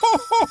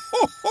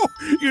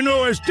You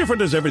know, as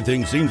different as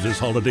everything seems this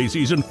holiday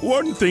season,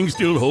 one thing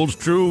still holds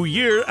true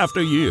year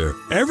after year.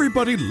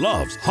 Everybody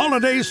loves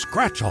holiday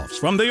scratch-offs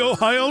from the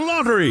Ohio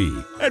Lottery.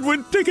 And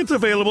with tickets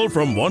available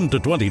from $1 to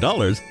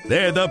 $20,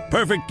 they're the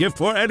perfect gift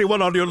for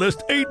anyone on your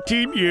list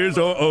 18 years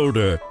or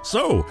older.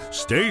 So,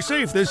 stay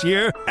safe this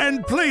year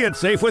and play it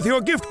safe with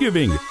your gift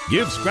giving.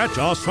 Give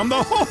scratch-offs from the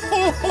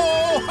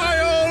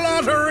Ohio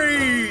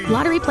Lottery!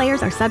 Lottery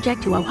players are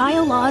subject to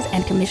Ohio laws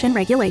and commission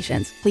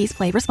regulations. Please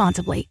play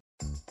responsibly.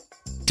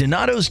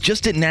 Donato's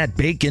just didn't add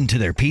bacon to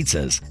their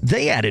pizzas.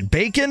 They added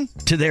bacon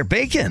to their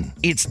bacon.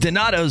 It's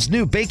Donato's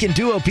new Bacon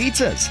Duo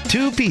pizzas.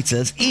 2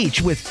 pizzas, each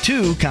with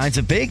 2 kinds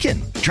of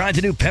bacon. Try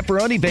the new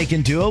Pepperoni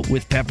Bacon Duo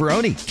with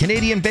pepperoni,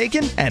 Canadian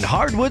bacon, and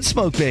hardwood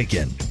smoked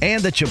bacon.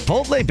 And the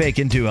Chipotle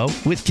Bacon Duo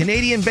with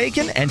Canadian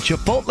bacon and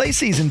Chipotle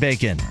seasoned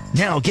bacon.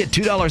 Now get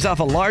 $2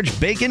 off a large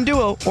Bacon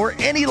Duo or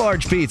any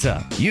large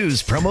pizza.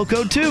 Use promo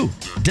code 2.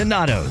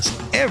 Donato's.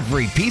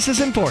 Every piece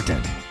is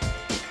important.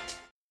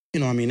 You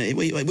know, I mean,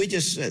 we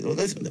just,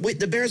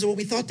 the Bears are what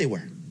we thought they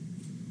were.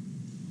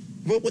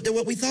 They're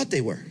what we thought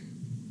they were.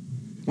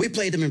 We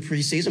played them in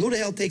preseason. Who the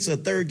hell takes a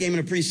third game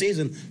in the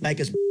preseason like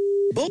it's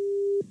bull?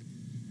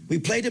 We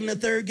played them in the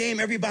third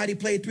game. Everybody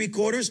played 3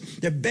 quarters.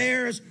 The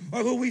Bears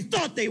are who we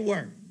thought they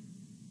were.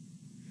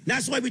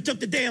 That's why we took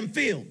the damn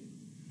field.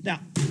 Now,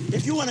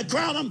 if you want to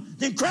crown them,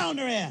 then crown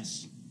their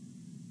ass.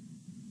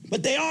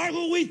 But they are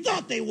who we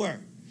thought they were.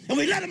 And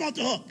we let them off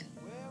the hook.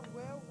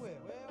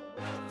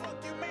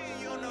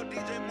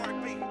 DJ Mark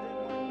B.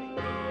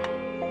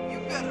 You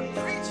better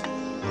preach it.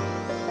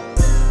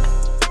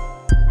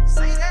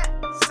 Say that.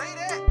 Say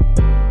that.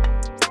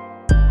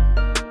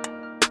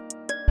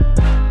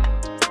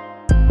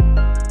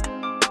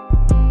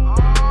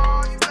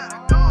 Oh, you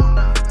better go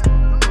now.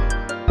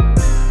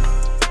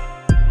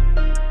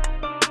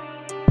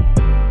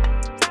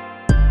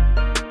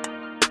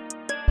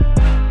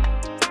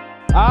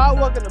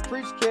 Welcome to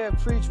Preach Can't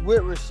Preach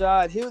with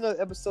Rashad. Here with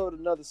another episode,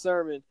 another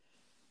sermon.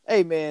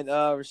 Hey, man,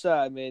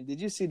 Rashad, man, did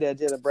you see that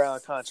Jaylen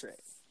Brown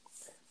contract?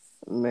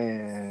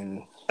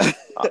 Man,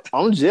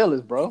 I'm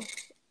jealous, bro.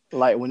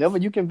 Like, whenever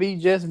you can be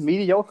just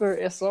mediocre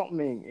at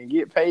something and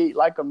get paid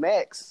like a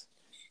max,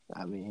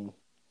 I mean,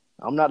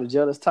 I'm not a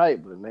jealous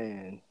type, but,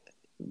 man,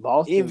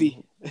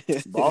 Boston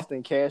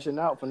cashing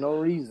out for no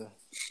reason.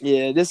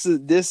 Yeah, this is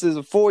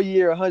a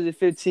 4-year,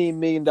 $115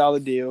 million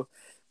deal.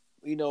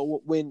 You know,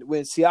 when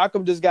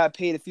Siakam just got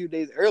paid a few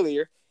days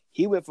earlier,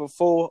 he went for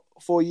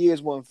 4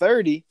 years,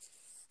 130.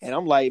 And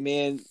I'm like,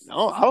 man,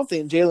 I don't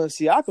think Jalen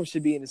Siakam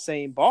should be in the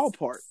same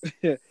ballpark.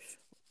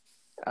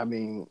 I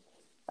mean,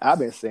 I've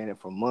been saying it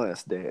for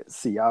months that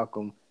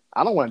Siakam,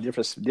 I don't want to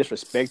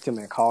disrespect him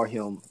and call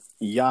him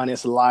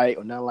Giannis light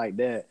or nothing like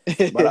that.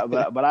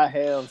 But I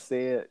have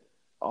said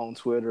on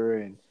Twitter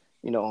and,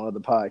 you know, on other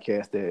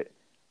podcasts that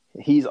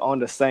he's on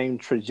the same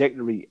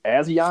trajectory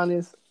as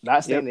Giannis.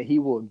 Not saying that he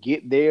will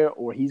get there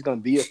or he's going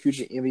to be a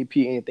future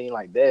MVP, anything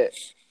like that.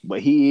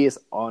 But he is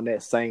on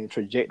that same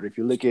trajectory. If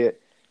you look at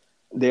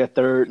their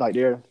third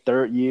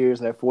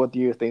years, their 4th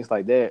year, things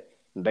like that,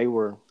 they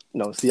were, you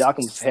know,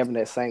 Siakam's having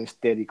that same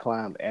steady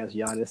climb as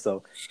Giannis.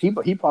 So he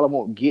probably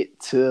won't get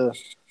to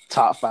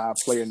top 5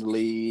 player in the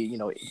league, you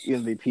know,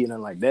 MVP and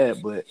nothing like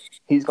that, but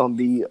he's going to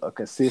be a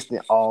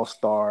consistent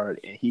all-star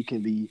and he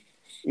can be,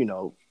 you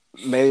know,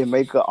 maybe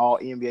make an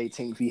all-NBA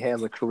team if he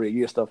has a career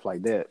year, stuff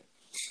like that.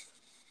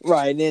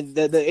 Right, and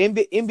then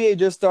the NBA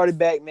just started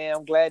back, man.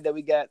 I'm glad that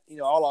we got, you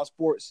know, all our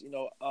sports, you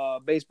know,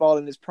 baseball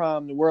in its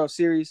prime, the World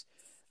Series.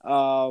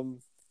 I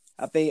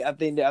think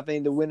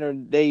the winner,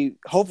 they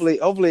hopefully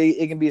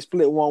it can be a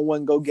split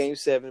 1-1, go Game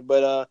 7.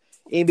 But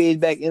NBA's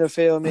back,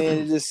 NFL, man.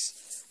 It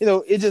just, you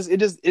know, it's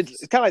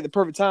kind of like the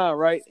perfect time,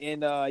 right?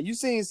 And you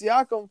seen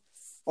Siakam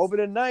over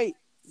the night,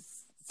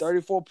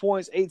 34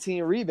 points,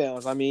 18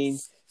 rebounds. I mean,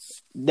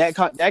 that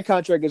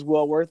contract is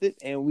well worth it.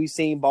 And we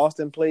seen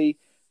Boston play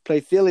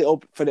Philly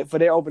for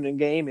their opening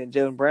game, and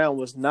Jaylen Brown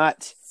was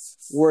not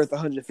worth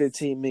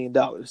 $115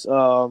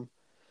 million.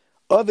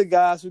 Other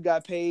guys who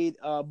got paid,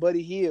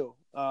 Buddy Hield,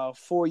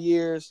 4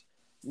 years,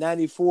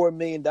 $94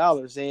 million,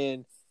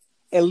 and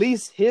at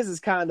least his is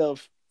kind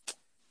of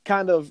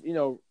you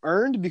know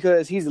earned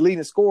because he's the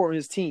leading scorer on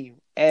his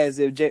team. As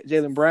if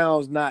Jaylen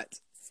Brown's not,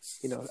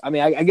 you know, I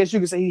mean, I guess you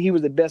could say he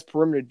was the best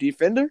perimeter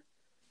defender,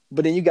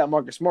 but then you got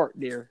Marcus Smart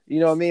there. You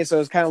know what I mean?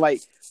 So it's kind of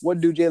like, what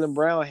do Jaylen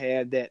Brown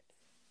have that,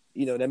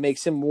 you know, that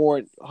makes him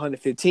more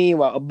 115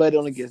 while a Buddy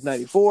only gets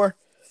 94.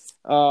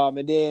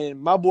 And then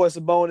my boy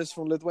Sabonis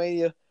from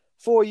Lithuania,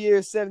 4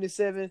 years,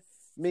 $77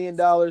 million.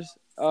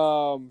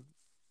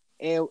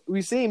 And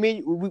we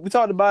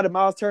talked about it,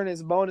 Miles Turner and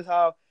Sabonis,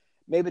 how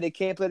maybe they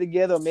can't play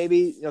together, or maybe,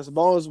 you know,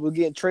 Sabonis was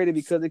getting traded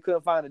because they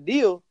couldn't find a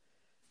deal.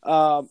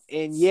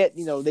 And yet,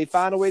 you know, they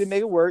found a way to make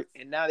it work,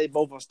 and now they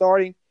both are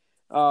starting.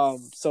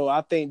 So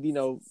I think, you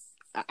know,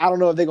 I don't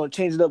know if they're going to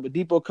change it up, but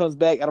Depot comes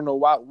back. I don't know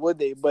why would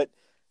they, but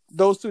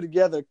those two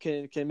together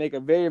can make a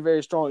very,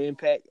 very strong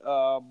impact.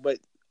 But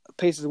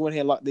Pacers went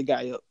ahead and locked the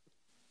guy up.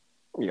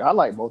 Yeah, I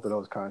like both of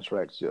those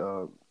contracts.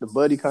 The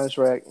Buddy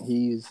contract,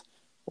 he's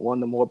one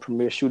of the more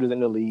premier shooters in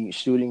the league.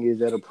 Shooting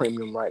is at a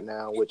premium right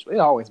now, which it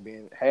always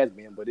has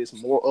been, but it's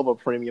more of a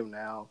premium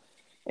now.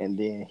 And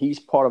then he's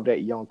part of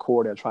that young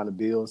core they're trying to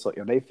build. So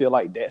if they feel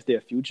like that's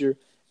their future,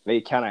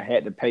 they kind of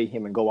had to pay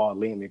him and go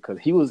all in because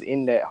he was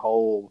in that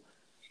whole,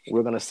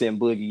 we're going to send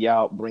Boogie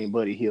out, bring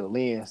Buddy Hield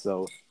in.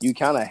 So you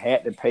kind of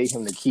had to pay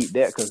him to keep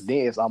that because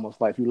then it's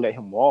almost like if you let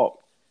him walk,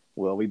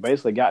 well, we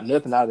basically got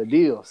nothing out of the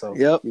deal. So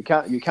you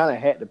kind of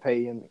had to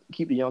pay him,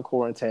 keep the young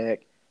core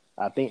intact.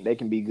 I think they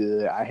can be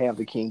good. I have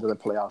the Kings of the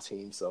playoff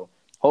team. So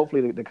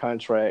hopefully the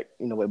contract,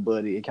 with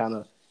Buddy, it kind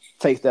of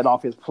takes that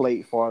off his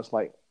plate for us,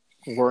 like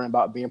worrying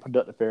about being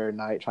productive every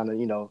night, trying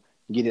to,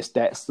 get his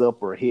stats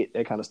up or hit,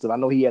 that kind of stuff. I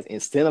know he has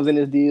incentives in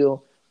his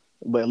deal,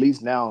 but at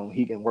least now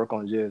he can work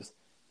on just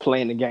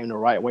playing the game the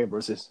right way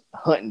versus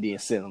hunting the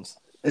incentives.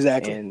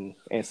 Exactly. And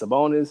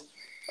Sabonis,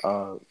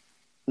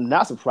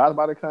 not surprised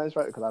by the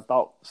contract because I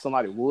thought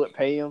somebody would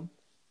pay him.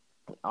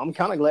 I'm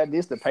kind of glad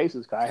this the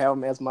Pacers because I have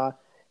him as my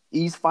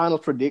East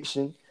Finals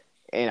prediction,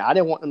 and I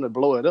didn't want them to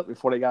blow it up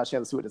before they got a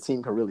chance to see what the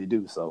team can really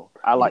do. So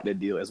I like that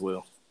deal as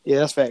well. Yeah,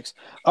 that's facts.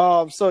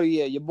 So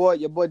yeah, your boy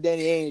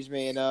Danny Ainge,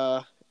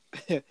 man,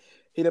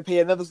 he done paid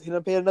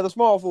another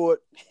small forward.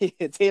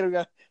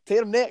 Tatum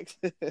next.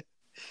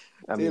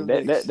 I mean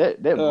that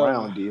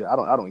Brown deal,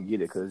 I don't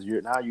get it because you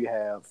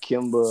have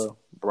Kemba,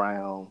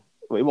 Brown.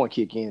 Well, it won't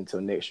kick in until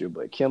next year,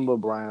 but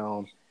Kemba,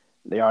 Brown,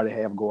 they already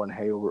have Gordon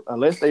Hayward.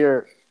 Unless they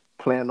are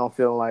planning on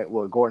feeling like,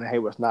 well, Gordon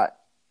Hayward's not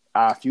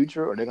our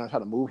future, or they're going to try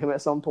to move him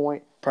at some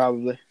point.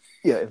 Probably.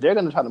 Yeah, if they're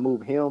going to try to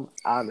move him,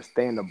 I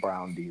understand the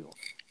Brown deal.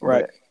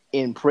 Right. But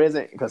in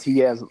present, because he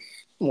has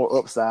more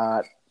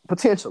upside,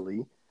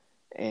 potentially,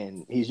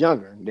 and he's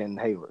younger than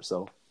Hayward.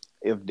 So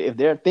if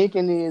their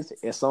thinking is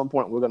at some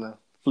point we're going to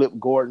flip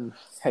Gordon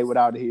Hayward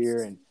out of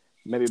here and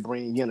maybe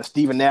bring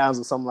Steven Adams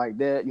or something like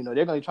that,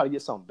 they're going to try to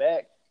get something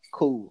back,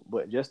 cool.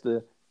 But just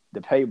to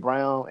pay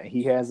Brown, and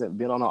he hasn't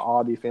been on an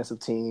all-defensive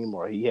team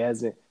or he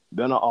hasn't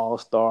been an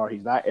all-star.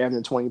 He's not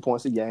averaging 20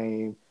 points a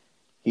game.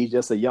 He's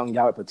just a young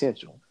guy with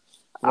potential.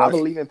 Right. I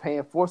believe in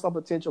paying for some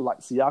potential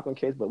like the Siakam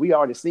case, but we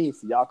already seen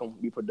Siakam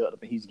be productive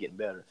and he's getting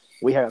better.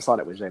 We haven't saw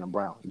that with Jaylen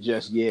Brown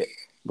just yet.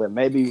 But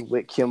maybe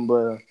with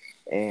Kemba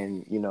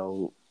and,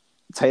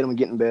 Tatum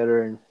getting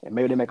better and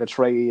maybe they make a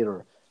trade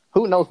or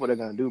who knows what they're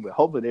going to do, but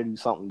hopefully they do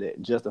something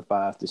that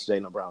justifies this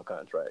Jaylen Brown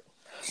contract.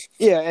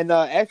 Yeah, and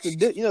actually,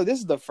 this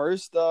is the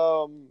first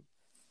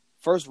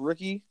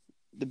rookie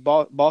the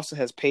Boston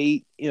has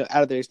paid,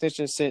 out of their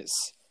extension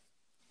since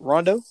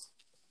Rondo.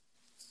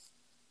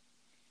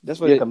 That's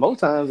what. Yeah, because most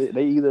times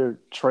they either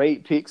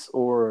trade picks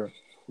or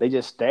they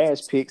just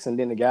stash picks, and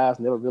then the guys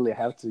never really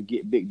have to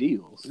get big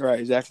deals. Right,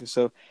 exactly.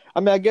 So,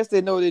 I guess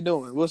they know what they're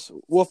doing.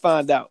 We'll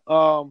find out.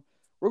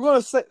 We're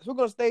gonna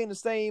stay in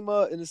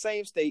the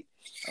same state.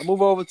 I'll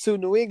move over to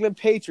New England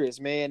Patriots,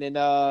 man, and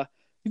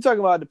you talking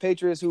about the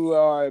Patriots who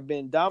are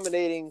been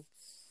dominating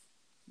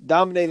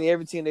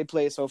every team they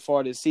played so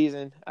far this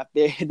season.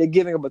 They're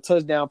giving up a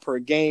touchdown per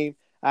game.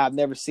 I've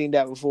never seen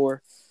that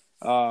before.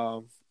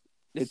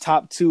 The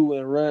top two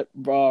in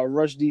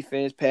rush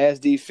defense, pass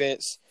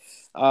defense,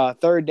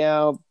 third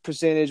down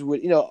percentage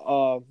with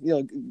to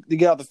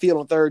get off the field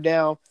on third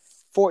down,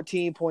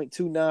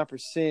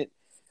 14.29%.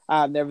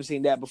 I've never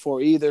seen that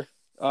before either.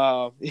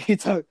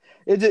 It's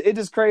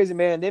just crazy,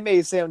 man. They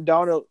made Sam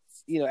Darnold,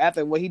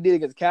 after what he did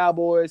against the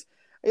Cowboys.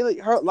 A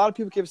lot of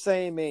people kept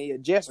saying, man, yeah,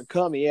 Jets are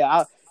coming.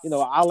 Yeah,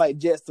 I like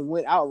Jets to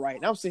win outright.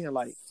 And I'm sitting here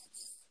like,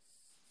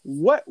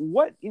 what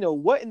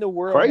in the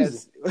world?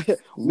 Crazy.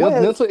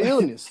 Mental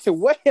illness.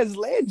 What has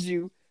led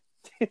you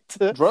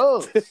to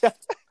drugs?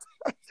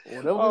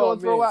 Whatever we're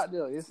gonna throw out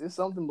there, it's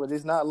something, but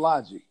it's not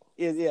logic.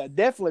 Yeah,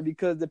 definitely,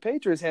 because the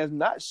Patriots have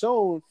not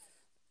shown,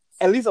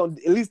 at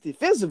least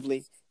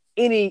defensively,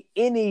 any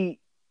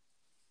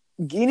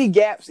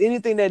gaps,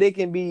 anything that they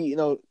can be,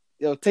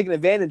 taking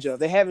advantage of.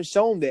 They haven't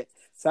shown that.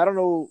 So I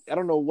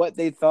don't know what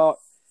they thought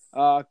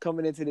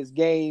coming into this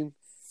game.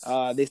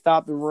 They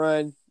stopped the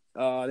run.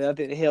 I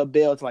think they held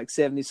Bell to like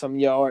 70-some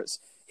yards.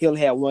 He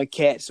only had one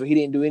catch, so he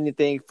didn't do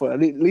anything for at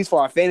least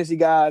for our fantasy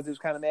guys. They was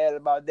kind of mad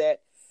about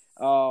that.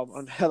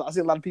 I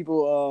see a lot of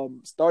people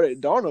started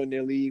Darnold in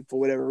their league for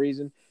whatever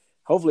reason.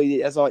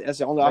 Hopefully, that's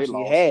the only option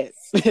he had.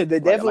 They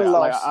definitely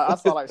lost. I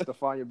saw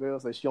Stephania Bell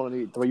say she only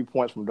needed 3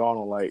 points from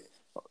Darnold.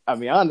 I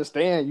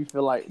understand you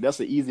feel like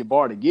that's an easy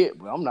bar to get,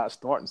 but I'm not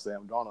starting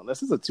Sam Darnold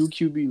unless it's a 2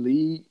 QB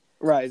league.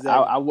 Right,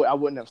 exactly. I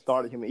wouldn't have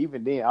started him.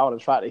 Even then, I would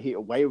have tried to hit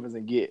waivers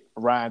and get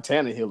Ryan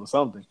Tannehill or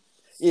something.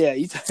 Yeah,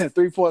 you took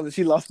 3 points and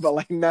she lost by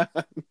like 9.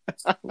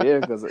 Yeah,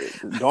 because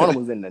Darnold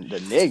was in the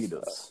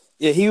negatives.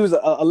 Yeah, he was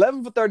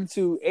 11 for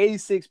 32,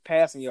 86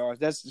 passing yards.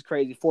 That's just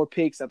crazy. 4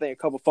 picks, I think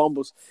a couple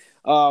fumbles.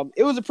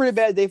 It was a pretty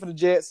bad day for the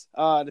Jets.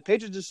 The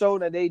Patriots just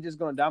showed that they just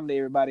going to dominate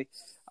everybody.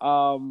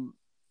 And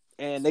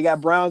they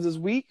got Browns this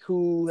week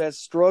who has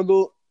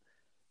struggled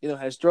on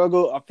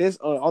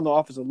the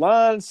offensive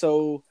line.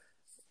 So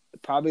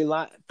probably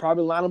line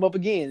them up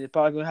again. It's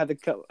probably going to have to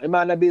come. It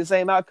might not be the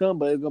same outcome,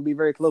 but it's going to be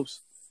very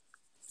close.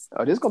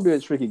 This is going to be a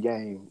tricky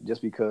game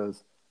just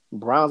because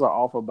Browns are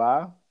off a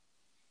bye.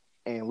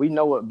 And we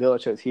know what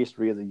Belichick's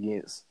history is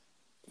against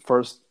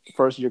first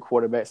year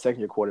quarterbacks, second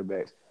year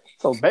quarterbacks.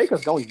 So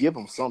Baker's gonna give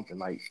him something.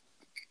 Like,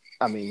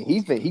 I mean,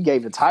 he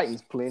gave the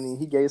Titans plenty.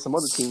 He gave some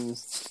other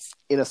teams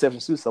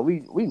interceptions too. So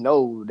we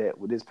know that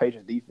with this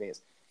Patriots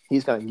defense,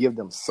 he's gonna give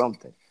them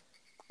something.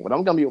 What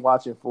I'm gonna be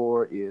watching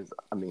for is,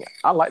 I mean,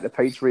 I like the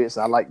Patriots.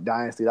 I like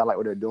Dynasty. I like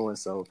what they're doing.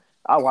 So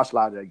I watch a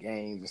lot of their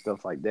games and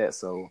stuff like that.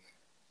 So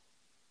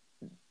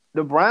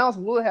the Browns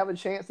will have a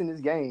chance in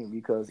this game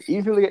because even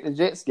if you look at the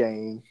Jets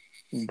game,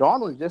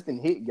 Darnold just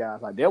didn't hit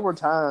guys. Like, there were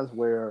times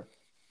where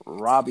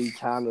Robbie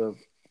kind of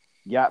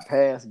got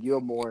past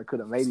Gilmore and could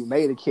have maybe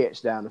made a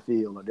catch down the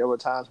field. Or there were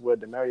times where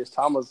Demaryius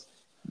Thomas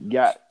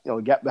got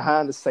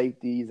behind the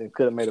safeties and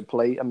could have made a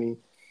play. I mean,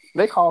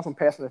 they called some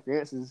pass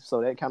interferences,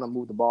 so that kind of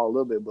moved the ball a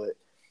little bit. But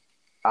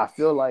I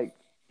feel like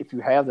if you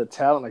have the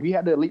talent, like you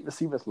have the elite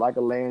receivers like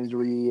a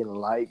Landry and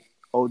like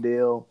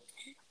Odell,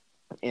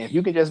 and if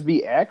you can just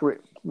be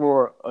accurate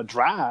for a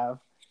drive,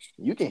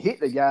 you can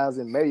hit the guys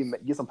and maybe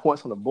get some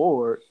points on the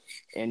board.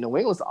 And New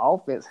England's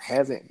offense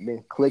hasn't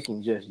been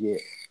clicking just yet.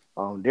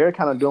 They're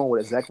kind of doing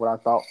exactly what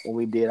I thought when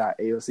we did our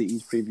AFC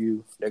East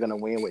preview. They're going to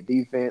win with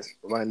defense,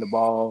 running the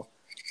ball.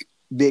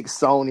 Big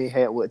Sony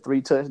had,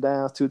 3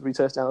 touchdowns, 3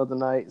 touchdowns the other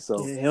night.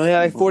 So he only had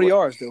like 40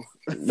 yards, though.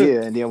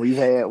 Yeah, and then we've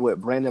had,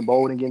 Brandon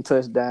Bolden getting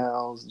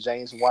touchdowns.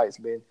 James White's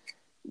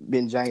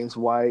been James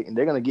White. And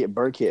they're going to get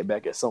Burkhead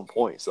back at some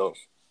point. So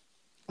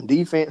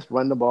defense,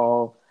 run the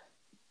ball.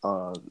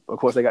 Of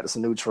course, they got the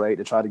Sanu trade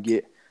to try to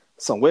get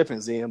some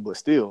weapons in, but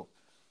still,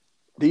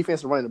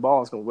 defense and running the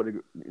ball is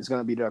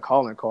going to be their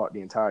calling card the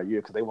entire year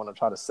because they want to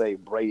try to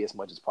save Brady as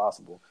much as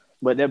possible.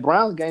 But that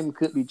Browns game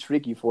could be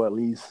tricky for at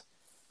least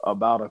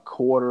about a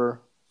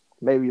quarter,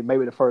 maybe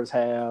the first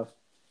half.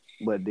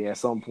 But then at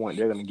some point,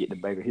 they're going to get to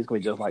Baker. He's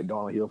going to be just like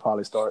Darnold. He'll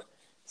probably start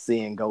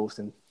seeing ghosts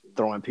and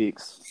throwing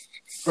picks.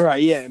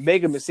 Right, yeah.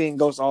 Baker been seeing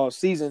ghosts all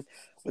season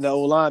with the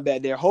old line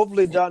back there.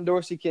 Hopefully, John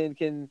Dorsey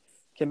can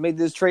make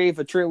this trade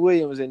for Trent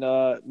Williams and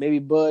maybe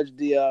budge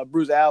the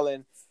Bruce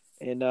Allen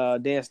and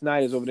Dan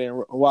Snyder's over there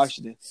in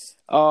Washington.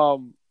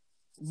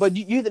 But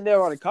you hit the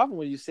nail on the coffin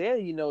when you said,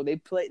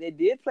 they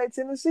did play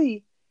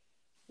Tennessee,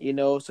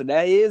 so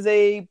that is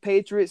a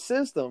Patriot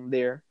system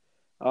there.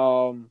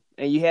 And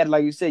you had,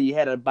 like you said, you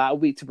had a bye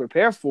week to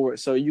prepare for it.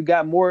 So you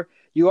got more,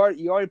 you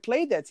already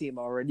played that team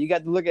already. You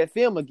got to look at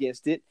film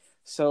against it.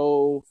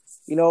 So,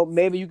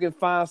 maybe you can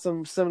find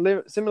some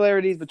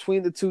similarities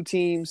between the two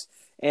teams.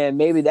 And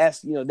maybe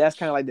that's kind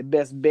of like the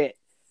best bet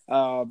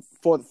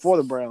for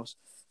the Browns.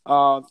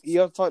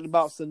 You also talked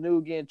about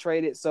Sanu getting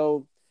traded.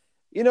 So,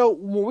 when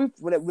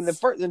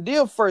the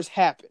deal first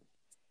happened,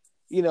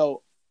 when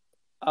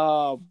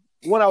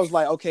I was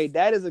like, okay,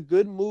 that is a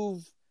good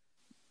move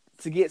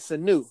to get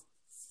Sanu.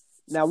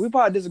 Now, we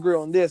probably disagree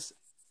on this,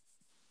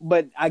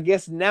 but I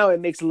guess now it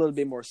makes a little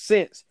bit more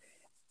sense.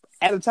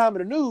 At the time of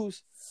the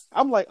news,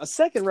 I'm like, a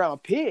second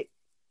round pick,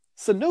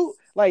 Sanu,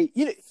 like,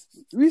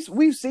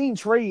 we've seen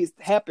trades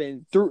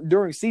happen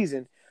during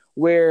season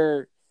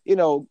where,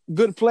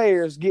 good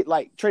players get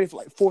like traded for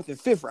like 4th and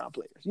 5th round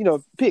players,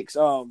 picks,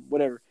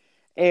 whatever.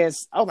 And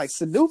I was like,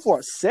 Sanu for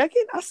a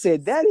second? I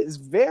said, that is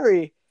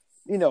very,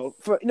 me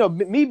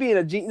being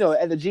at the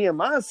GM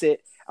mindset,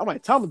 I'm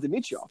like, Thomas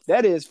Dimitroff,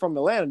 that is from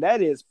Atlanta.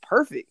 That is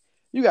perfect.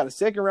 You got a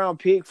 2nd round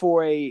pick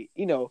for a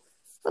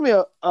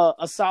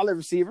solid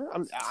receiver.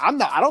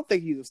 I don't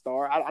think he's a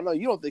star. I know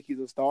you don't think he's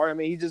a star. I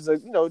mean, he's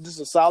just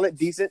a solid,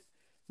 decent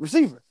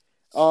receiver.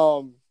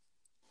 And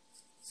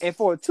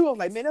for a 2, I was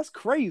like, man, that's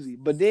crazy.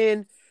 But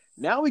then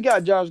now we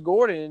got Josh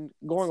Gordon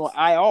going on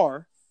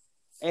IR,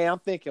 and I'm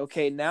thinking,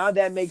 okay, now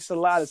that makes a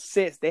lot of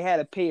sense. They had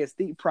to pay a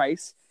steep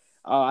price.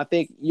 I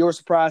think your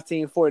surprise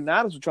team,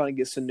 49ers, were trying to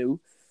get Sanu.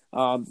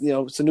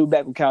 Sanu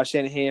back with Kyle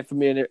Shanahan,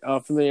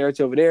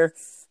 familiarity over there.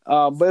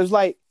 But it was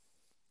like,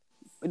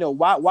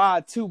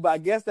 why 2? But I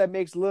guess that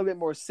makes a little bit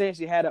more sense.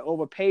 You had to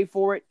overpay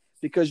for it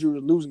because you were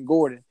losing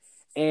Gordon.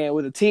 And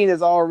with a team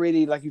that's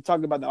already, like you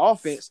talked about the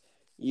offense,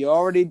 you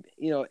already,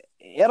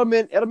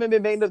 Edelman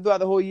been banged up throughout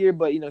the whole year,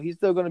 but, he's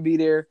still going to be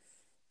there.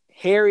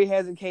 Harry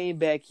hasn't came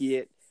back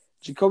yet.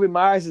 Jacoby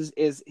Myers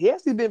is he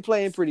actually been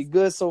playing pretty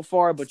good so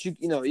far, but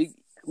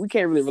we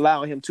can't really rely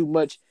on him too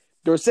much.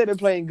 Dorsett been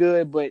playing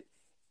good, but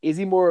is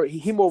he more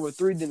of a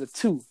 3 than a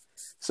 2?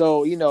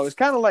 So, it's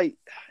kind of like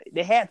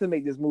they had to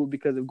make this move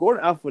because if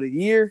Gordon out for the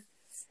year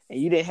and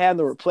you didn't have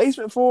no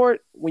replacement for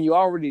it when you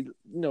already,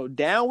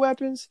 down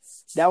weapons,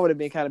 that would have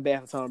been kind of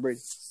bad for Tom Brady.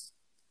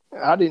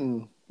 I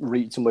didn't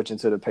read too much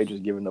into the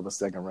Patriots giving up a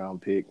 2nd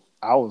round pick.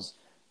 I was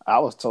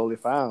totally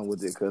fine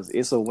with it because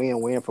it's a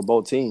win-win for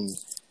both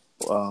teams.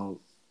 So,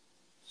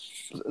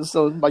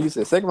 like you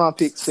said, 2nd round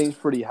pick seems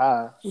pretty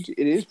high, which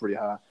it is pretty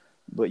high.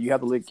 But you have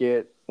to look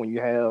at when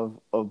you have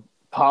a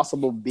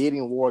possible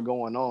bidding war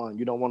going on.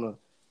 You don't want to,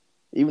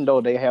 even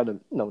though they have a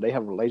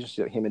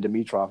relationship, him and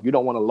Dimitroff, you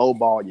don't want to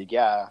lowball your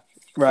guy.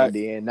 Right. And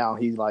then now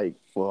he's like,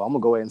 well, I'm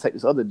going to go ahead and take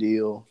this other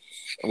deal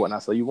and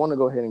whatnot. So you want to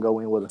go ahead and go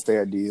in with a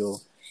fair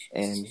deal.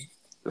 And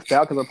the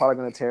Falcons are probably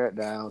going to tear it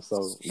down.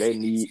 So they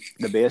need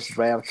the best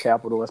draft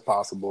capital as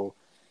possible.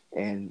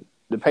 And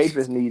the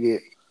Patriots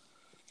needed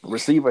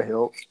receiver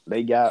help.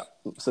 They got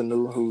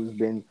Sanu, who's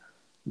been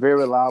very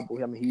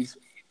reliable. I mean, he's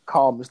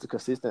called Mr.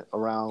 Consistent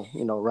around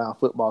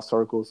football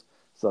circles.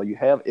 So you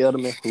have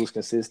Edelman, who's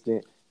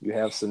consistent. You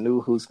have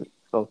Sanu, who's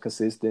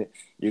consistent.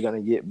 You're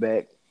gonna get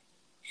back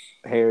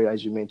Harry,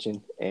 as you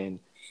mentioned, and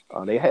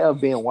they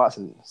have Ben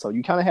Watson. So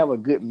you kind of have a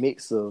good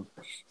mix of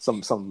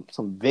some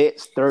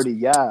vets, 30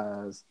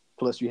 guys,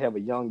 plus you have a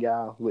young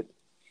guy with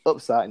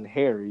upside in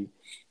Harry,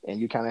 and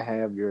you kind of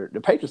have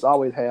the Patriots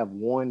always have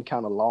one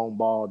kind of long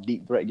ball,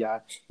 deep threat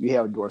guy. You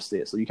have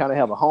Dorsett. So you kind of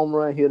have a home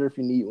run hitter if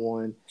you need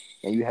one,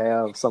 and you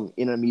have some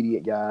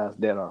intermediate guys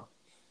that are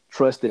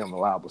trusted and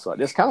reliable. So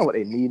that's kind of what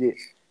they needed.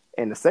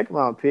 And the second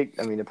round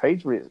pick, I mean, the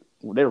Patriots,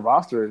 their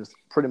roster is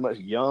pretty much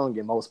young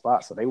in most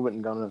spots, so they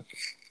wasn't gonna.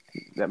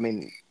 I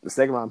mean, the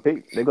second round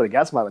pick, they go to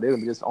got somebody, but they're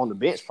gonna be just on the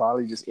bench,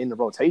 probably just in the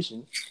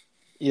rotation.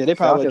 Yeah, they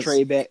probably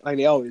trade back like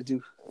they always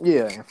do.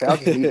 Yeah, and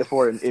Falcons need it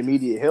for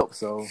immediate help.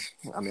 So,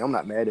 I mean, I'm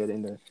not mad at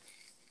it.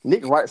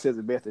 Nick Wright says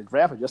it best: the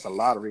draft is just a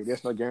lottery.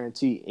 There's no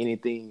guarantee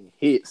anything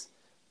hits.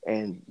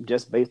 And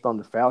just based on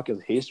the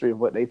Falcons' history of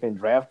what they've been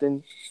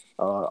drafting,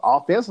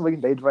 offensively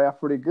they draft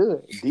pretty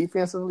good.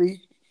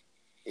 Defensively,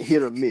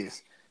 hit or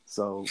miss.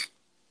 So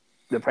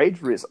the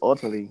Patriots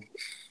ultimately,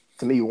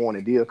 to me, want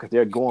a deal because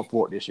they're going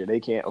for it this year. They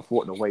can't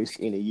afford to waste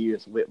any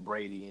years with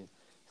Brady and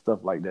stuff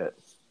like that.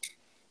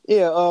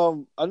 Yeah,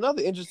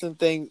 another interesting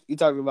thing you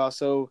talked about.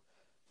 So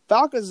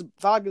Falcons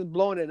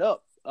blowing it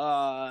up.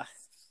 I've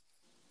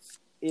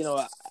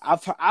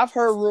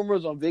heard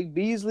rumors on Vic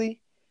Beasley.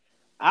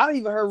 I've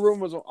even heard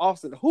rumors on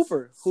Austin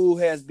Hooper, who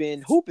has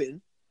been hooping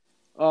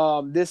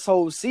this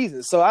whole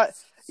season. So I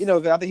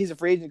think he's a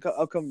free agent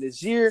upcoming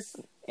this year.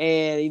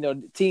 And,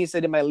 the team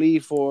said they might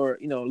leave for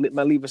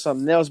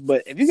something else.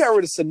 But if you got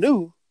rid of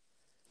Sanu,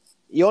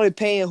 you're only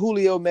paying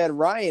Julio, Matt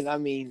Ryan. I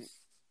mean,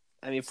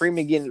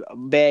 Freeman getting a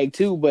bag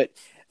too, but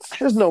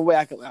there's no way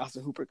I can let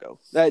Austin Hooper go.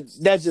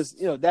 That's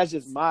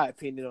just my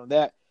opinion on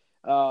that.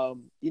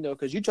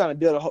 Because you're trying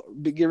to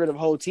get rid of a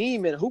whole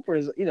team, and Hooper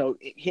is,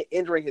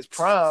 entering his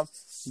prime,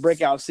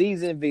 breakout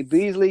season. Vic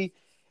Beasley,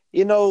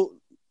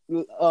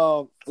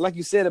 like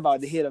you said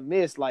about the hit or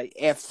miss, like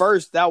at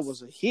first that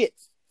was a hit.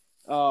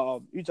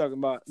 You're talking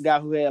about a guy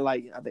who had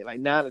I think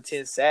 9 or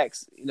 10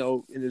 sacks,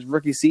 in his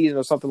rookie season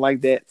or something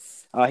like that.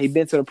 He'd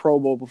been to the Pro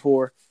Bowl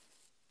before,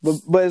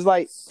 but it's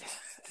like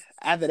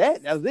after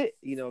that was it.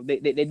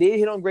 They did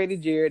hit on Grady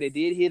Jarrett, they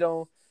did hit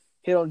on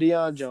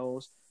Deion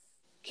Jones.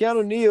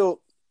 Keanu Neal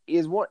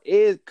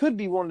could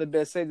be one of the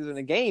best safeties in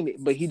the game,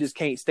 but he just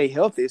can't stay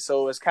healthy.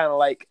 So it's kind of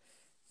like,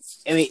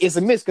 it's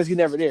a miss because he's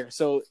never there.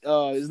 So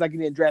it's like he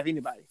didn't draft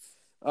anybody.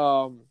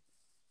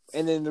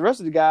 And then the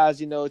rest of the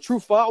guys, True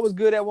Font was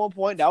good at one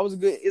point. That was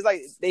good. It's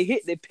like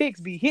their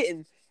picks be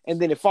hitting and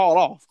then it fall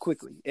off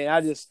quickly. And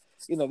I just,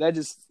 I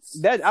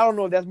don't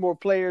know if that's more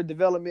player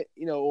development,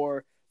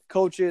 or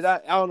coaches.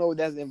 I don't know what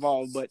that's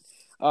involved, but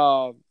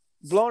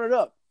blowing it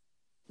up.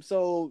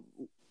 So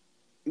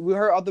we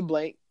heard Arthur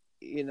Blank,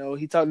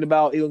 he talked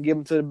about he gonna give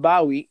them to the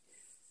bye week.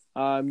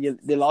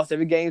 They lost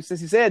every game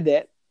since he said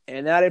that,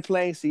 and now they're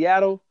playing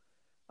Seattle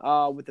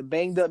with the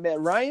banged up Matt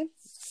Ryan.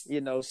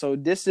 So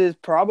this is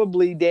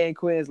probably Dan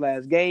Quinn's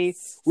last game.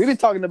 We've been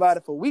talking about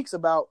it for weeks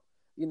about,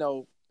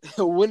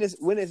 when is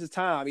his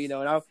time,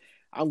 and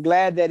I'm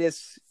glad that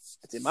it's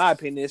in my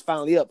opinion, it's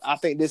finally up. I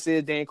think this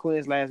is Dan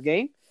Quinn's last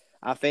game.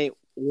 I think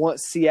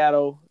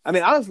Seattle,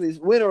 honestly,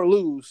 win or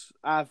lose,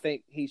 I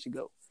think he should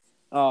go.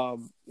 I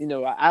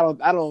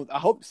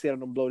hope Seattle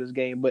don't blow this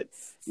game, but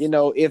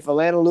if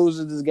Atlanta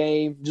loses this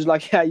game, just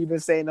like how you've been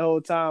saying the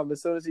whole time,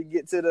 as soon as he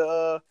get to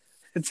the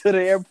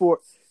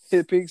airport,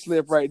 his pink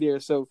slip right there.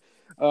 So,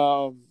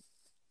 I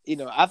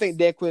think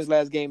Dan Quinn's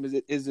last game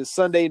is this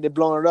Sunday. They're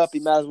blowing it up. He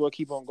might as well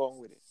keep on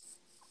going with it.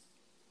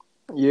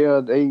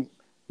 Yeah,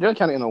 they're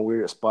kind of in a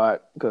weird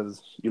spot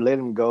because you let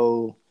him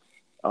go.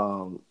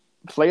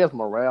 Players'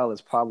 morale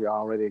is probably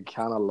already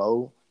kind of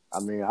low.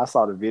 I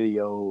saw the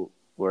video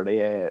where they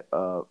had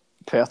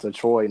Pastor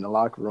Troy in the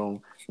locker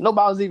room.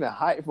 Nobody was even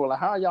hyped for. Like,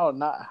 how are y'all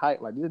not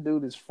hyped? Like, this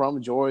dude is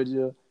from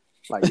Georgia.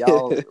 Like,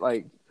 y'all,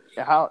 like,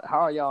 how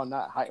are y'all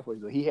not hyped for?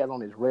 He has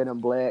on his red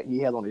and black. He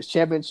has on his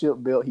championship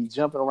belt. He's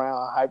jumping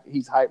around.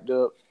 He's hyped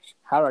up.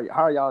 How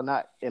are y'all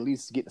not at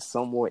least getting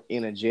somewhat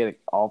energetic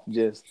off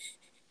just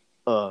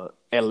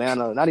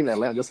Atlanta? Not even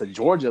Atlanta, just a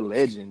Georgia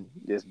legend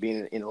just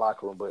being in the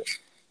locker room. But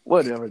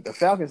whatever. The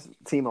Falcons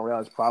team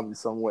morale is probably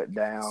somewhat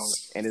down,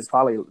 and it's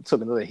probably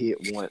took another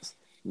hit once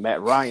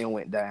Matt Ryan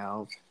went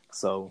down.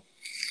 So,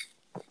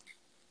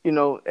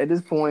 at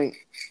this point,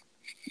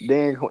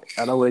 I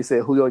know what they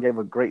said, Julio gave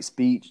a great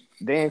speech.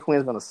 Dan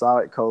Quinn's been a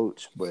solid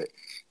coach, but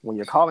when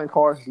you're calling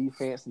cars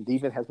defense, and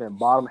defense has been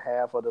bottom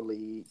half of the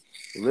league,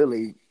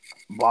 really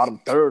bottom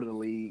third of the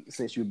league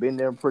since you've been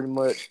there pretty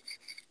much,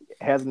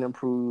 hasn't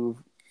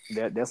improved.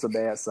 That's a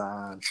bad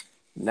sign.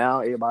 Now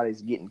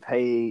everybody's getting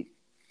paid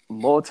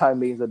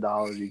multi-millions of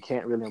dollars. You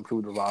can't really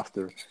improve the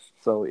roster.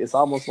 So it's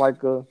almost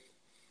like a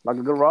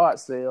garage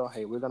sale.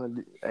 Hey, we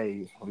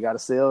got to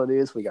sell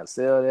this, we got to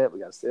sell that, we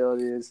got to sell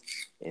this,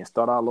 and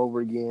start all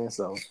over again.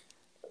 So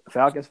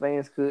Falcons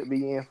fans could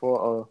be in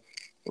for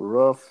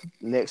rough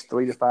next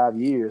 3 to 5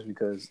 years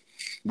because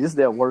this is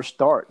their worst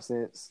start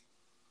since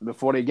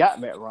before they got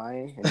Matt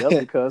Ryan, and that's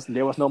because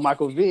there was no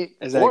Michael Vick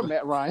or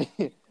Matt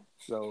Ryan.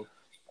 So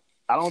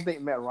I don't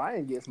think Matt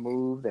Ryan gets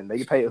moved, and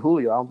they pay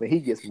Julio. I don't think he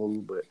gets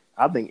moved, but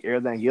I think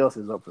everything else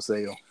is up for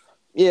sale.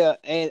 Yeah,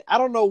 and I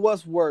don't know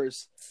what's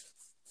worse,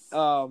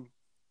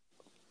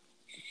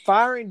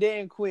 firing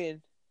Dan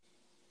Quinn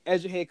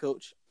as your head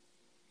coach,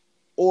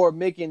 or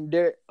making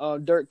Dirk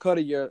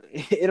Cutter your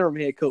interim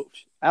head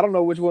coach. I don't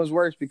know which one's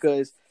worse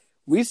because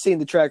we've seen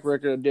the track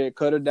record of Dirk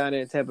Cutter down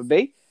there in Tampa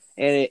Bay,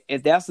 and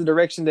if that's the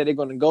direction that they're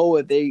going to go,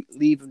 if they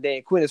leave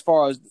Dan Quinn as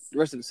far as the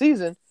rest of the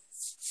season,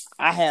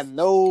 I have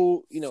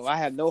no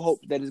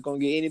hope that it's going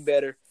to get any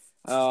better.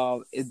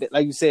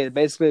 Like you said, it's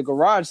basically a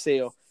garage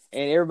sale,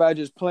 and everybody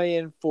just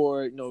playing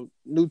for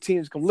new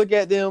teams to come look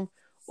at them,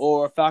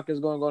 or Falcons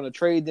going to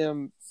trade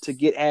them to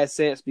get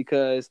assets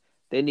because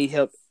they need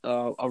help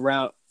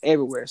around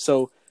everywhere.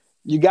 So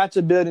you got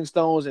your building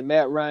stones and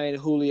Matt Ryan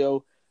and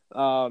Julio.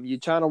 You're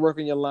trying to work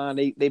on your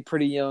line. They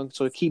pretty young,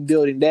 so keep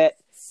building that.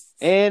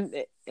 And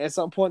at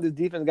some point, the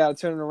defense got to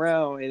turn it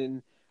around.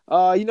 And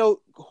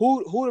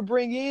who to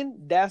bring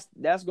in? That's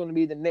going to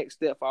be the next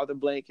step for Arthur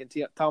Blank and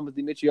Thomas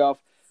Dimitroff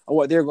on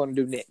what they're going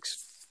to do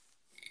next.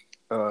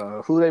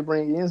 Who they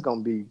bring in is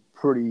going to be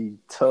pretty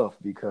tough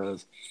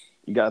because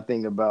you got to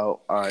think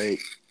about, all right,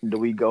 do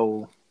we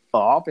go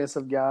an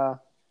offensive guy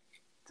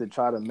to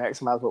try to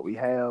maximize what we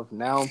have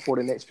now for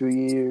the next few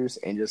years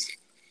and just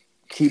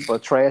keep a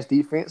trash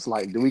defense?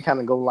 Like, do we kind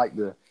of go like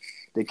the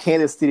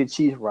Kansas City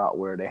Chiefs route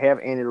where they have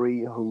Andy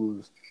Reid,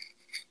 who's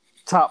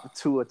top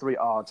 2 or 3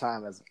 all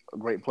time as a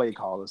great play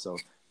caller? So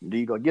do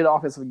you go get an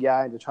offensive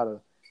guy and just try to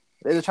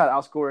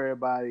outscore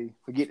everybody,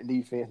 forget the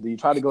defense? Do you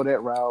try to go that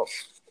route,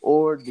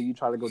 or do you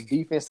try to go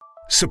defense?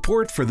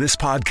 Support for this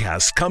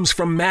podcast comes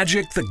from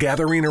Magic: The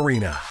Gathering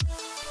Arena.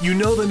 You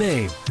know the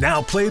name.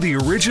 Now play the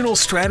original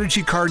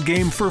strategy card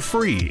game for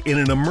free in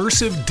an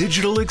immersive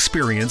digital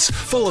experience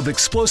full of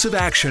explosive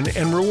action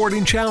and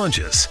rewarding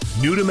challenges.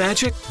 New to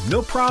Magic?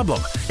 No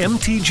problem.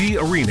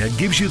 MTG Arena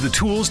gives you the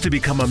tools to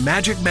become a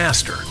Magic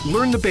master.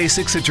 Learn the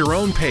basics at your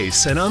own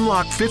pace and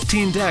unlock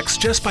 15 decks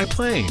just by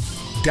playing.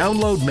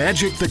 Download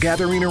Magic: The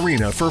Gathering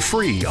Arena for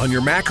free on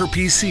your Mac or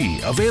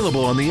PC,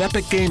 available on the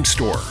Epic Game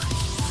Store.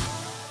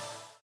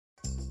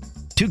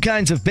 2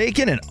 kinds of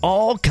bacon and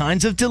all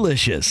kinds of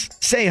delicious.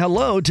 Say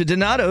hello to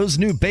Donato's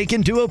new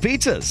Bacon Duo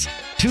pizzas.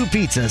 2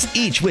 pizzas,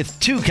 each with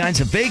 2 kinds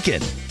of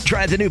bacon.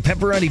 Try the new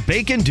Pepperoni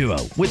Bacon Duo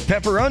with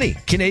pepperoni,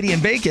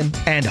 Canadian bacon,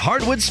 and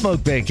hardwood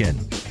smoked bacon.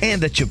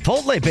 And the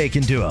Chipotle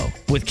Bacon Duo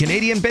with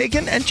Canadian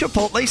bacon and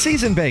Chipotle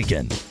seasoned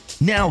bacon.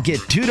 Now get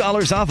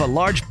 $2 off a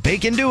large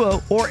Bacon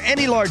Duo or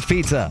any large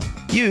pizza.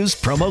 Use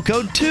promo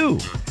code 2.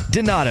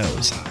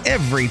 Donato's.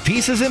 Every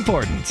piece is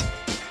important.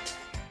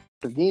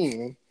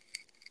 Again,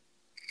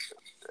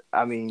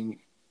 I mean,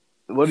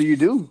 what do you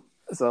do?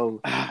 So,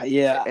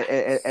 yeah.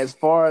 As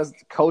far as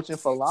coaching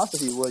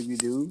philosophy, what do you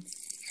do?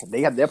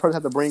 That person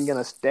have to bring in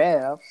a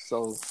staff.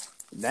 So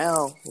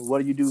now,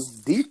 what do you do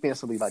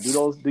defensively? Like,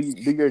 do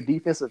your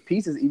defensive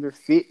pieces even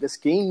fit the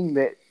scheme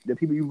that the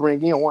people you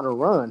bring in want to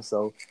run?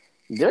 So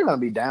they're going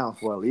to be down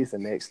for at least the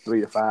next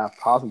 3 to 5,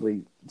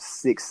 possibly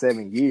 6,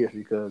 7 years,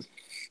 because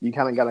you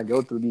kind of got to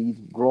go through these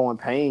growing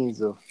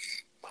pains of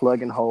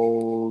plugging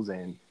holes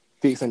and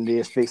fixing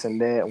this, fixing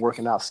that,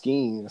 working out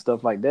schemes and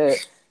stuff like that.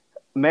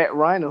 Matt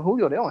Ryan and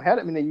Julio, they don't have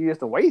that many years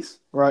to waste.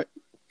 Right.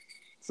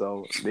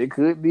 So it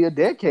could be a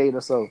decade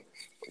or so.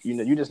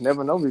 You just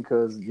never know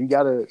because you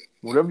got to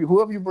 –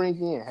 whoever you bring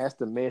in has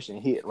to mesh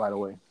and hit right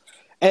away.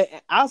 And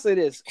I'll say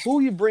this. Who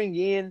you bring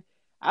in,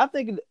 I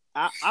think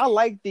I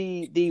like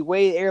the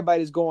way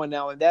everybody's going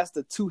now, and that's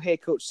the 2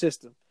 head coach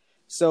system.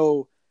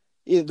 So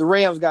the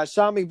Rams got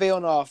Sean McVay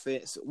on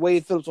offense,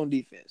 Wade Phillips on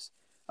defense.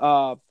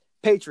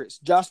 Patriots,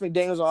 Josh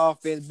McDaniels on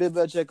offense, Bill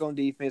Belichick on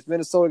defense.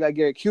 Minnesota got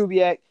Gary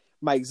Kubiak,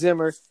 Mike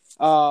Zimmer.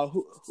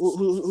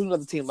 Who's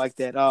another team like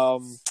that?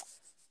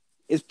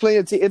 It's plenty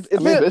of teams.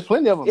 It's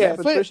plenty of them. Yeah,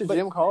 Patricia,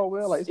 Jim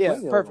Caldwell, like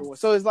perfect one.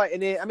 So it's like,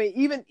 and then I mean,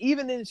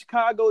 even in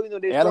Chicago,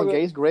 they Adam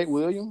Gase, Greg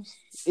Williams.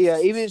 Yeah,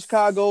 even in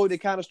Chicago, they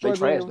kind of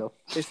struggle. They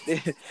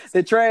trash though.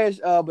 They're trash.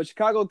 But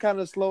Chicago kind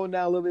of slowing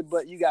down a little bit.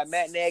 But you got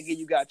Matt Nagy,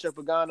 you got Chuck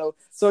Pagano.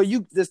 So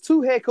this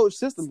 2 head coach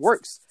system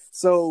works.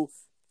 So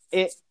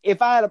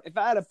if I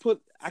had to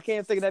put, I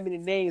can't think of that many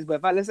names,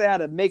 but let's say I had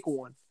to make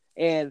one,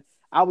 and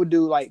I would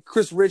do like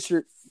Chris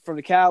Richard from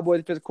the Cowboys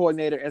defensive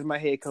coordinator as my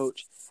head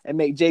coach, and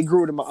make Jay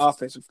Gruden my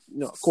offensive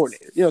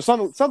coordinator.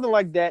 Something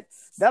like that.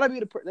 That'll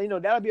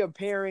be a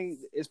pairing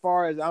as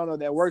far as I don't know if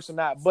that works or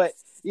not, but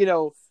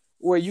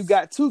where you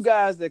got 2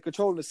 guys that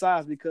control the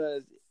size,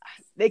 because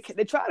they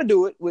try to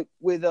do it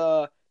with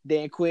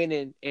Dan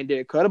Quinn and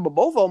Derek Cutter, but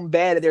both of them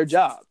bad at their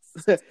job.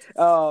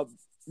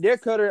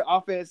 Derek Cutter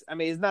offense, I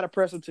mean, it's not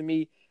impressive to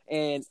me,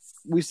 and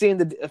we've seen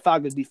the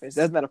Falcons defense.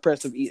 That's not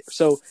impressive either.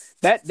 So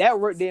that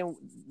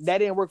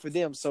didn't work for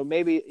them. So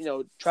maybe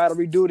try to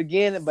redo it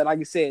again. But like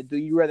I said, do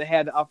you rather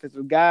have the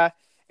offensive guy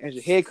as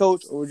your head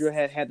coach, or would you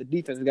have the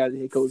defensive guy as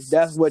your head coach?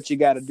 That's what you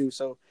got to do.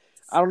 So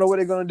I don't know what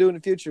they're going to do in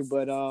the future,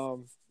 but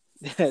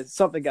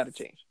something got to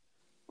change.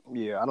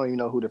 Yeah, I don't even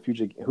know who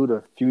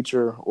the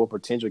future or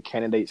potential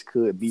candidates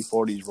could be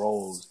for these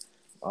roles,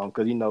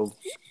 because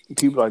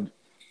people are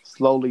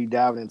slowly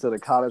diving into the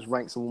college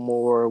ranks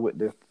more with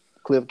the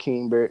Cliff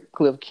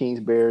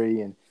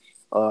Kingsbury, and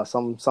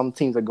some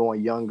teams are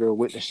going younger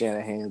with the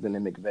Shanahans and the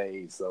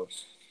McVays. So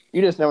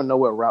you just never know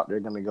what route they're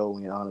going to go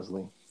in.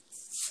 Honestly,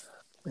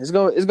 it's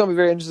gonna be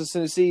very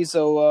interesting to see.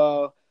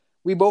 So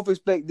we both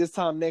expect this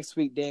time next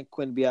week Dan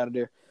Quinn to be out of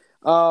there.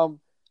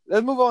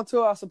 Let's move on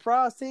to our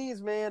surprise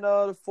teams, man.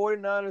 The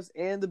 49ers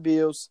and the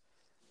Bills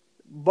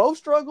both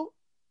struggled,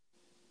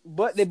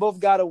 but they both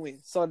got to win.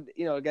 So,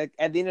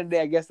 at the end of the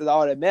day, I guess that's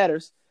all that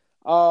matters.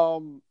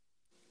 Yeah.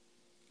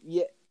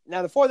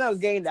 Now, the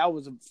 49ers game, that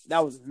was a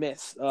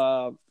mess.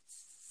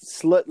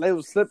 They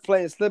was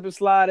playing slip and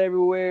slide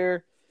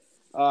everywhere.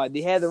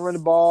 They had to run the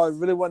ball. It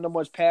really wasn't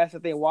much pass. I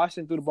think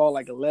Washington threw the ball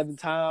like 11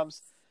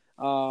 times.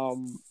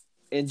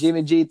 And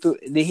Jimmy G he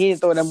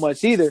didn't throw that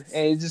much either,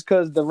 and it's just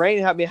because the rain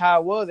had been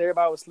how it was.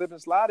 Everybody was slipping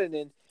and sliding,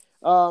 and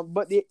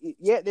but they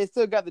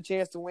still got the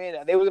chance to win.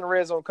 They was in the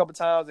red zone a couple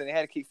times, and they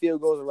had to kick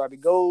field goals with Robbie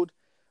Gould,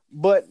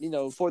 but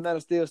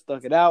 49ers still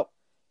stuck it out.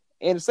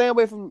 And the same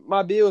way from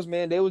my Bills,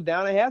 man, they was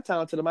down at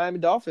halftime to the Miami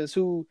Dolphins,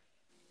 who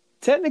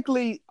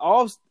technically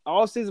all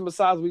season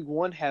besides week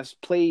 1 has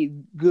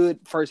played good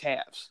first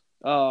halves.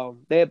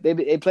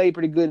 They played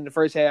pretty good in the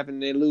first half,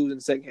 and they lose in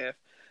the second half.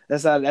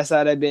 That's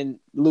how they've been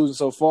losing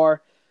so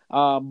far.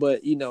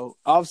 But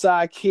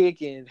offside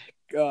kick and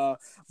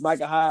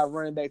Micah Hyde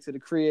running back to the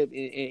crib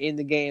in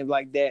the game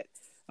like that.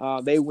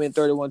 They win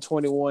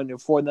 31-21, and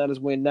 49ers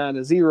win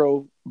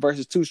 9-0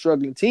 versus two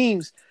struggling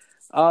teams.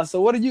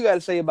 So what do you got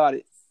to say about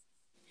it?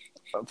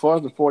 As far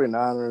as the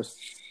 49ers,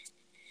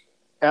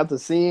 after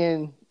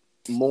seeing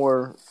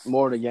more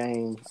of the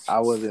game,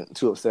 I wasn't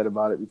too upset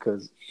about it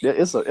because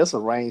it's a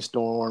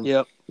rainstorm.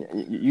 Yep.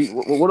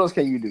 What else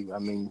can you do? I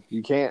mean,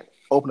 you can't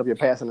open up your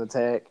passing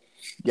attack.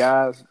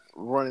 Guys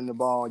running the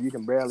ball, you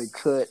can barely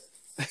cut.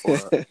 Or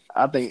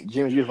I think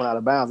Jimmy just went out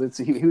of bounds.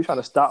 He was trying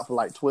to stop for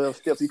like 12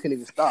 steps. He couldn't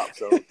even stop.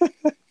 So,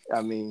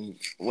 I mean,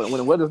 when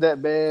the weather's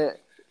that bad,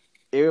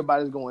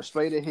 everybody's going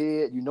straight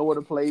ahead. You know where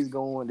the play's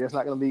going. There's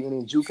not going to be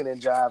any juking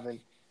and jiving.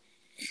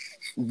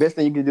 The best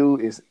thing you can do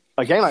is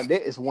a game like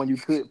that is one you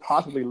could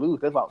possibly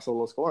lose. That's why it's so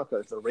low scoring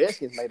because the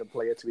Redskins made a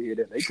play or two here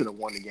that they could have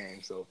won the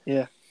game. So,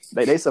 yeah,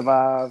 they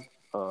survived.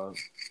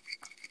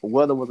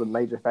 Weather was a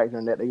major factor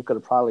in that. They could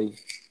have probably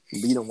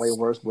beat them way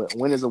worse, but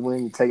win is a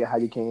win. You take it how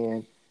you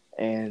can.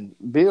 And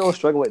Bill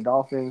struggling with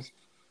Dolphins.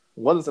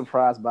 Wasn't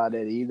surprised by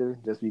that either,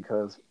 just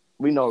because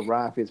we know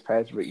Ryan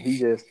Fitzpatrick, he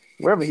just,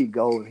 wherever he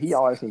goes, he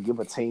always can give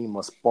a team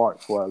a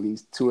spark for at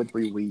least 2 or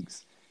 3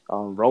 weeks.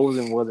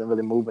 Rosen wasn't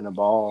really moving the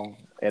ball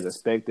as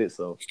expected,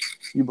 so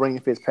you bring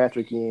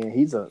Fitzpatrick in.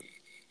 He's a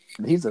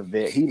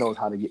vet. He knows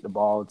how to get the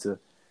ball to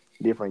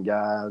different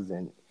guys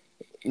and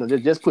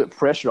just put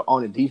pressure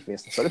on the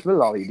defense. So that's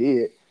really all he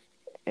did.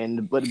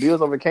 But the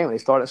Bills overcame it. They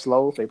started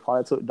slow. They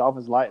probably took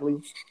Dolphins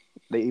lightly.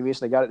 They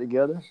eventually got it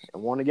together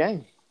and won the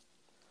game.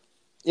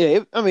 Yeah,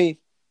 like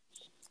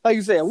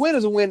you said, a win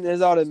is a win.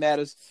 That's all that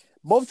matters.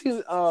 Both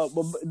teams,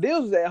 but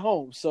Bills was at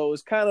home, so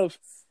it's kind of,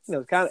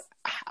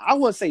 I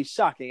wouldn't say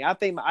shocking. I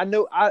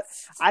knew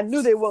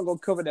they weren't going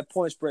to cover that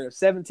point spread of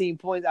 17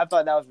 points. I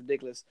thought that was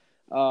ridiculous.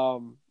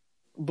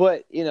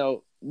 But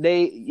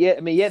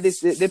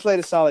they played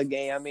a solid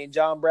game. I mean,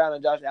 John Brown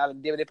and Josh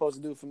Allen did what they're supposed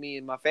to do for me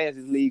in my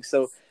fantasy league.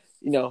 So,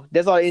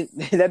 that's all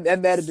that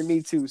mattered to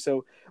me too.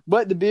 So,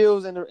 but the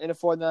Bills and the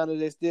 49ers,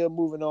 they're still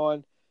moving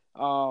on.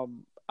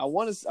 I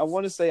want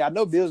to say I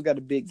know Bills got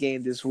a big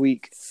game this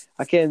week.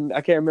 I can't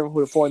remember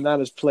who the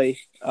 49ers play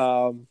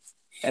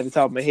at the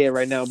top of my head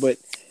right now, but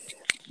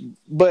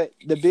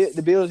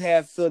the Bills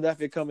have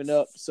Philadelphia coming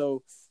up.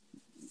 So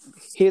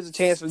here's a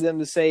chance for them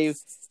to say,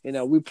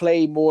 we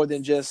play more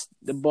than just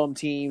the bum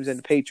teams and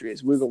the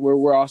Patriots.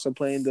 We're also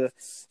playing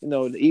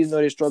even though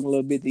they're struggling a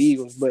little bit, the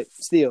Eagles, but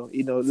still,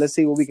 let's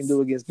see what we can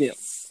do against them.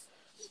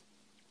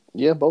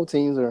 Yeah, both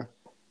teams are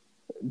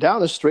down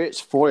the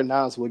stretch.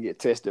 49ers will get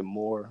tested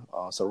more.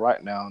 So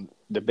right now,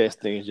 the best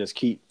thing is just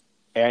keep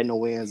adding the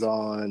wins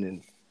on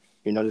and,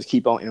 just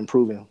keep on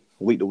improving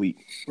week to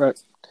week. Right.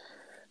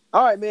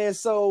 All right, man.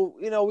 So,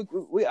 we're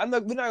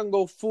not going to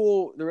go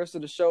full the rest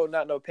of the show,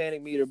 not no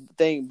panic meter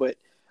thing, but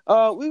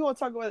we're going to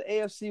talk about the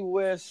AFC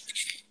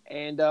West,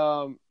 and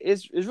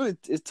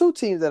it's two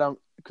teams that I'm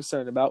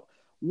concerned about.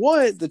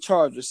 One, the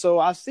Chargers. So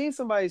I've seen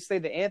somebody say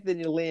that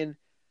Anthony Lynn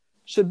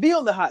should be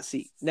on the hot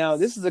seat. Now,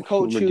 this is a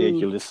coach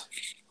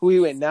who he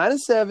went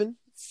 9-7,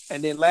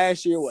 and then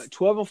last year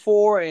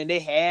 12-4, and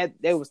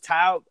they was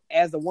tied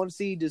as the 1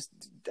 seed. Just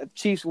the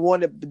Chiefs won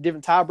the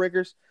different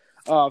tiebreakers,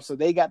 so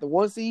they got the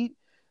 1 seed.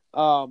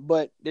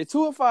 But they're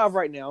 2-5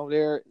 right now.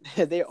 They're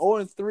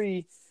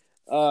 0-3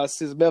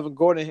 since Melvin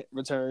Gordon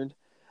returned.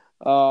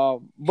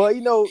 But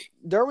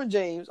Derwin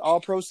James,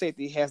 all-pro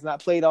safety, has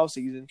not played all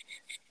season.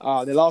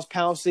 They lost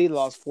Pouncey, they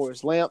lost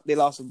Forrest Lamp, they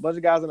lost a bunch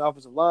of guys on the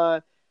offensive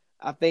line.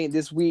 I think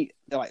this week,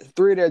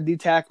 3 of their D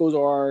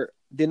tackles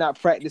did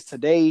not practice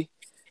today.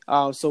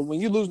 So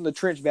when you're losing the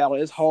trench battle,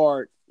 it's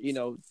hard,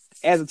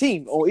 as a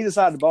team on either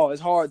side of the ball.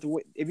 It's hard to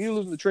win. If you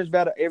lose the trench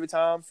battle every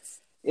time,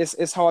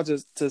 it's hard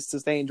to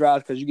sustain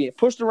drives because you get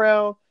pushed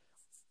around,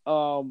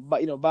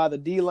 by the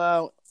D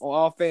line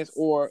on offense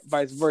or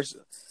vice versa.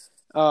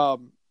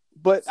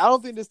 But I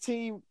don't think this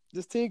team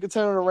could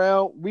turn it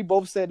around. We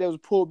both said there was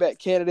pullback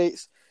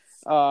candidates.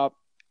 I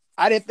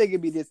didn't think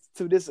it'd be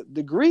to this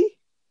degree.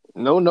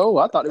 No.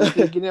 I thought they were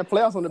getting their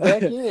playoffs on the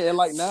back end at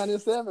like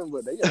 9-7,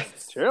 but they are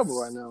terrible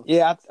right now.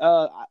 Yeah,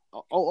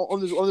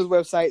 on this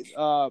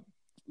website,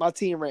 my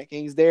team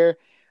rankings there,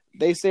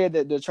 they said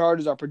that the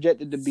Chargers are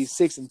projected to be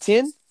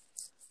 6-10.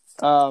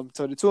 So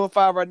they're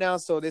 2-5 right now.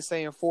 So they're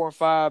saying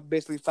 4-5,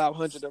 basically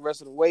 500 the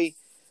rest of the way.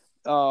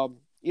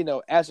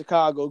 At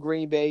Chicago,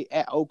 Green Bay,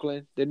 at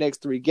Oakland, the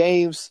next 3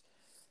 games.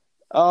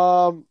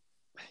 I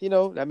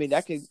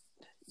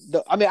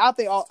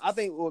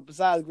think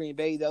besides Green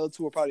Bay, the other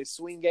 2 are probably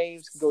swing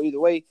games, can go either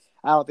way.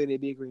 I don't think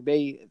they'd be Green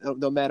Bay,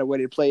 no matter where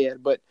they play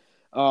at. But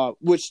home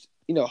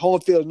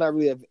field is not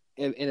really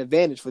an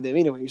advantage for them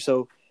anyway,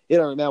 so it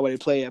don't matter where they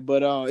play at.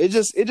 But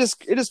it's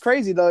just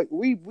crazy. Like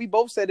we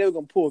both said they were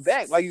gonna pull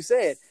back, like you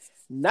said,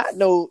 not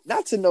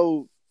to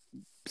no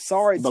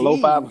sorry below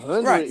team.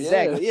 500, right?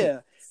 Exactly, yeah.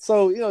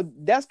 So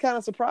that's kind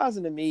of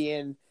surprising to me,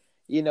 and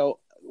we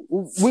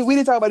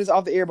didn't talk about this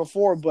off the air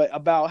before, but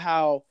about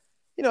how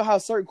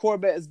certain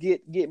quarterbacks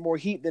get more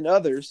heat than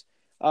others.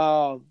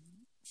 But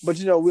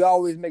we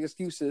always make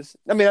excuses.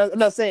 I mean, I'm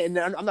not saying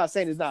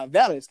it's not a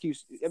valid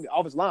excuse. I mean,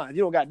 offensive line,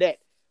 you don't got that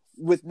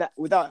with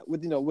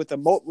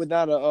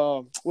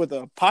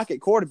a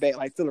pocket quarterback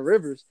like Phillip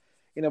Rivers.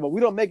 But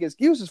we don't make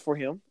excuses for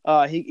him.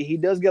 He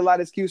does get a lot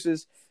of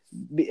excuses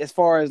as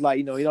far as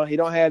he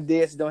don't have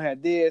this, he don't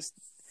have this,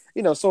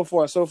 so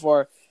far and so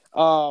far.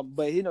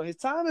 But his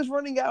time is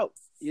running out.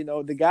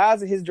 The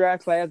guys in his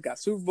draft class got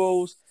Super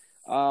Bowls.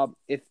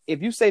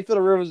 If you say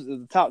Phillip Rivers is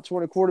the top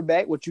 20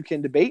 quarterback, which you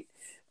can debate,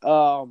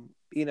 everybody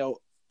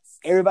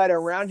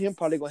around him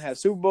probably gonna have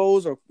Super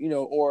Bowls or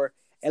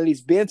at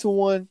least been to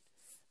one.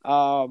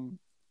 So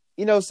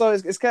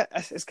it's kind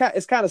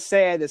of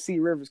sad to see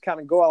Rivers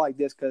kind of go out like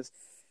this because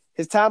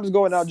his time is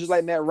going out just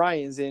like Matt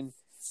Ryan's, and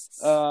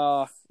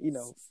but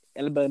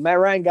Matt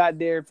Ryan got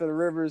there for the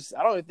Rivers.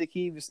 I don't even think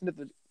he even sniffed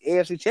the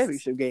AFC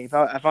Championship game,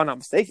 if I'm not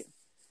mistaken.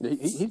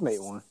 He's made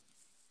one.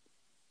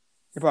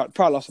 He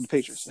probably lost to the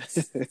Patriots.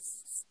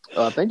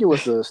 I think it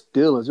was the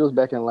Steelers. It was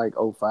back in like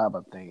 2005,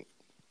 I think.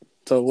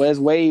 So it was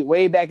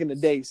way back in the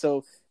day.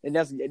 So and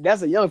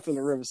that's a young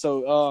Phillip Rivers.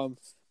 So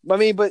I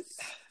just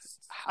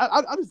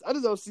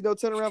don't see no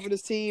turnaround for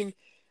this team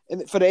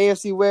and for the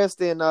AFC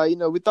West. And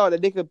we thought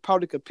that they could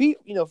probably compete,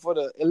 for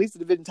at least the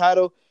division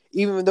title,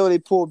 even though they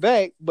pulled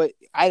back. But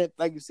I didn't,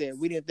 like you said,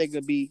 we didn't think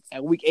it'd be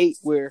at week 8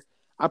 where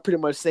I'm pretty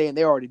much saying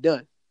they're already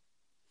done.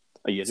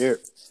 Oh yeah,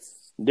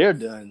 they're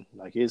done.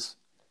 Like it's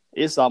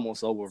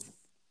almost over.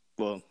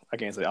 Well, I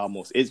can't say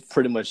almost. It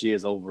pretty much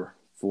is over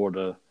for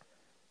the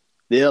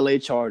LA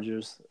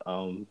Chargers.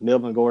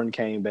 Melvin Gordon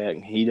came back.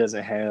 He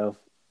doesn't have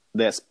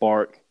that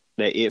spark,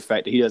 that it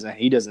factor. He just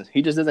doesn't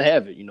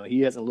have it. He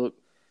hasn't looked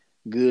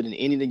good in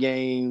any of the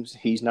games.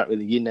 He's not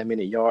really getting that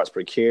many yards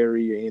per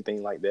carry or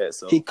anything like that.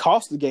 So he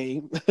cost the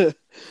game.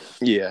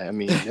 Yeah, I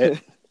mean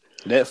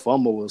that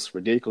fumble was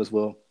ridiculous.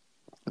 Well,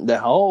 the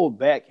whole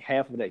back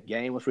half of that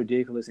game was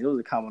ridiculous. It was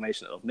a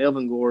combination of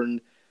Melvin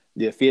Gordon,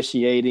 the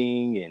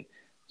officiating, and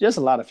just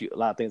a lot of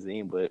things at the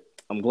end. But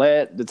I'm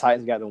glad the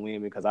Titans got the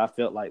win because I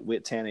felt like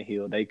with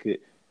Tannehill they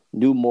could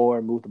do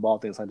more, move the ball,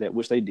 things like that,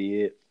 which they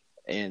did.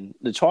 And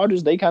the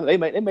Chargers, they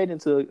made it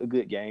into a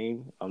good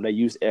game. They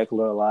used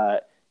Eckler a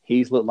lot.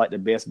 He's looked like the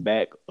best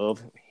back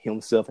of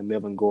himself and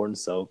Melvin Gordon.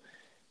 So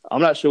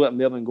I'm not sure what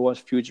Melvin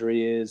Gordon's future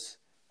is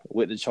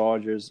with the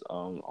Chargers.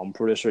 I'm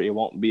pretty sure it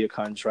won't be a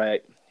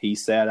contract. He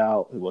sat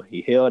out. Well,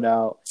 he held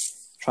out,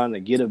 trying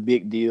to get a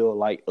big deal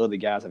like other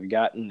guys have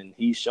gotten, and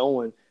he's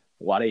showing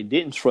why they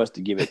didn't trust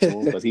to give it to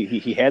him because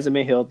he hasn't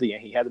been healthy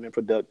and he hasn't been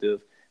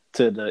productive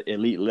to the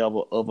elite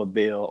level of a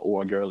Bell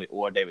or a Gurley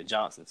or a David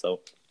Johnson.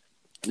 So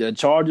the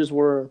Chargers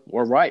were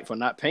right for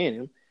not paying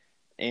him,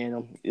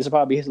 and this will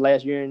probably be his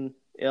last year in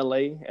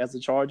LA as a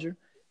Charger.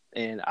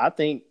 And I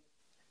think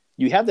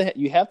you have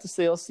to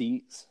sell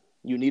seats.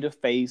 You need a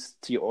face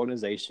to your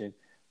organization.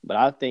 But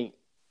I think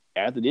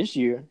after this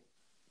year,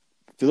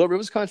 Phillip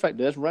Rivers' contract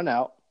does run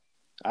out.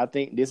 I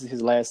think this is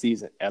his last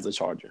season as a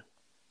Charger.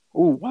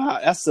 Oh wow,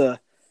 that's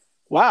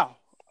wow.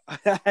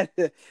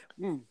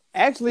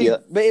 Actually, Yeah.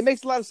 but it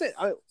makes a lot of sense.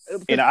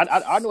 And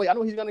I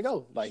know he's gonna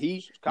go. Like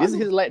this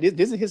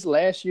is his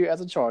last year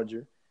as a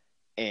Charger,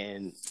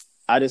 and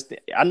I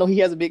know he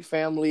has a big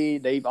family.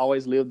 They've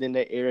always lived in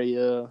that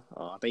area.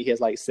 I think he has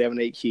like 7,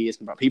 8 kids.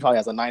 He probably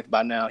has a 9th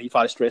by now. He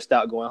probably stressed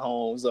out going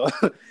home, so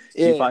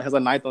he probably has a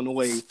 9th on the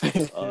way.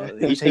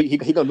 He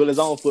gonna build his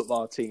own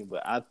football team.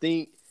 But I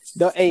think,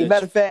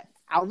 matter of fact,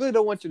 I really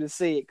don't want you to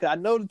say it because I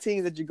know the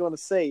team that you're gonna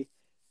say.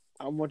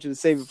 I want you to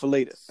save it for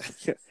later.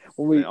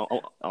 I'm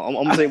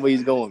gonna say where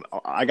he's going.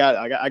 I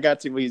got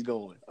to where he's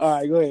going. All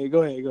right,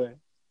 go ahead.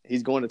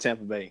 He's going to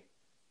Tampa Bay.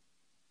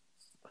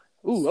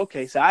 Ooh,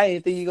 okay. So I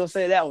didn't think you were gonna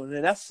say that one.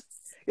 And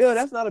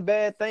that's not a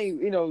bad thing.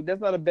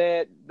 That's not a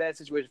bad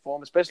situation for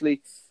him,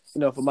 especially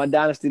for my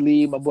dynasty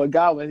league, my boy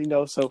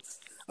Godwin. So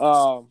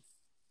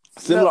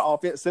similar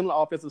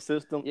offensive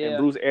system, Yeah. and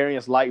Bruce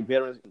Arians like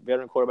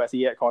veteran quarterbacks.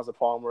 He had Carson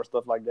Palmer,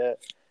 stuff like that.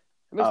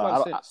 it makes a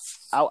lot of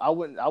sense. I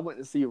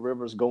wouldn't see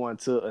Rivers going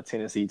to a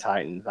Tennessee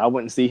Titans. I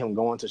wouldn't see him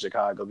going to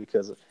Chicago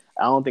because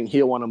I don't think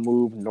he'll want to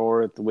move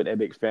north with that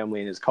big family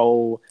and it's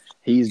cold.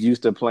 He's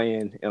used to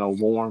playing in a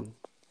warm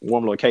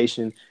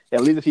location.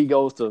 At least if he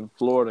goes to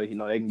Florida,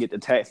 they can get the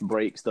tax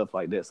break, stuff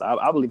like this. So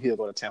I believe he'll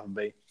go to Tampa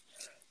Bay.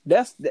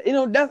 That's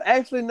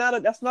actually not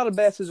a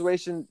bad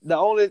situation.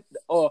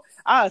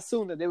 I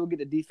assume that they would get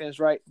the defense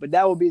right, but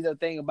that would be the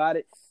thing about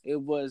it.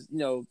 It was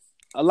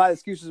a lot of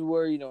excuses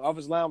were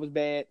offensive line was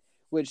bad,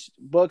 which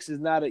Bucks is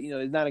not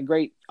a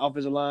great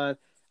offensive line,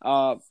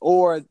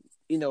 or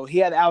he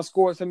had to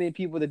outscore so many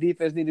people the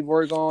defense needed to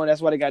work on.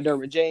 That's why they got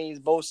Derwin James,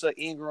 Bosa,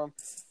 Ingram.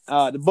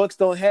 The Bucks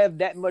don't have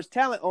that much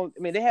talent on.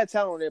 I mean, they have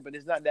talent on there, but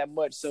it's not that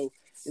much. So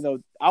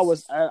I would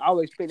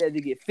expect that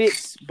to get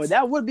fixed, but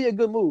that would be a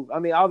good move. I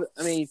mean,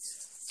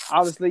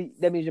 obviously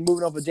that means you're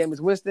moving on for Jameis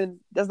Winston.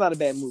 That's not a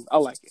bad move. I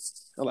like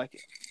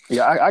it.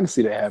 Yeah, I can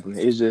see that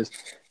happening. It's just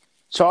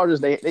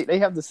Chargers. They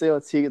have to sell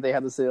tickets, they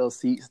have to sell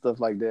seats, stuff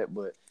like that.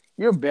 But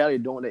you're barely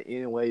doing it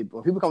anyway.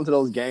 When people come to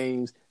those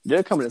games,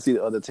 they're coming to see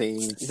the other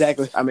teams.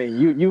 Exactly. I mean,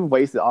 you've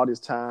wasted all this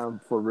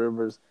time for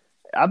Rivers.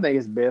 I think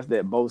it's best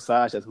that both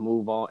sides just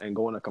move on and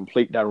go in a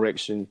complete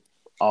direction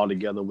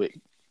altogether with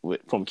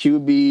from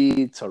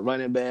QB to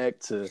running back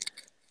to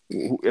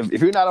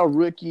if you're not a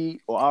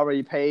rookie or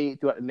already paid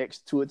throughout the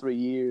next 2 or 3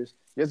 years,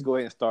 just go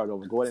ahead and start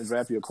over. Go ahead and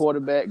draft your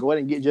quarterback. Go ahead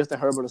and get Justin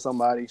Herbert or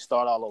somebody.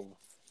 Start all over.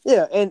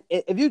 Yeah, and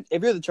if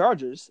you're the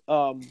Chargers,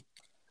 or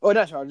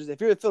not Chargers, if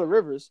you're Phillip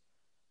Rivers,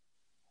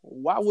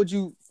 why would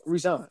you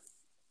resign?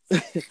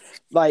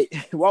 Like,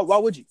 why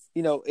would you?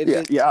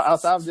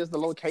 Outside of just the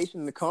location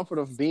and the comfort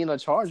of being a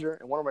Charger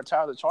and want to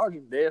retire the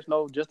Charger, there's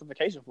no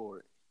justification for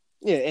it.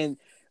 Yeah, and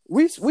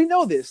we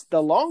know this.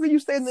 The longer you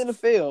stay in the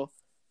NFL,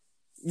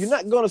 you're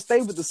not going to stay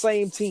with the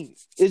same team.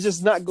 It's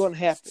just not going to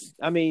happen.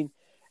 I mean,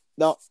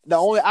 the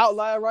only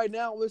outlier right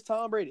now was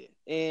Tom Brady,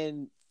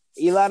 and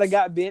Eli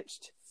got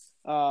benched.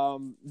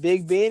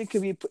 Big Ben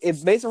could be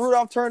if Mason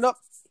Rudolph turned up,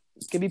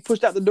 can be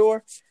pushed out the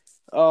door.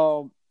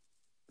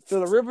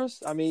 Phillip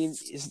Rivers, I mean,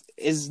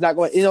 it's not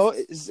going.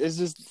 It's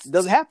just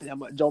doesn't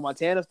happen. Joe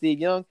Montana, Steve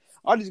Young,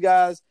 all these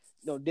guys,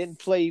 didn't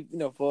play,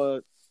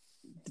 for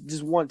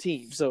just one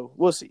team. So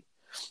we'll see.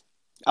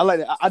 I like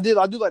that. I do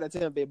like that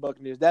Tampa Bay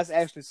Buccaneers. That's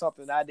actually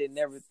something I didn't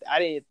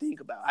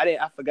think about.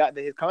 I forgot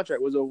that his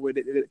contract was over with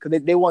it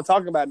because they weren't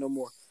talking about it no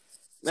more.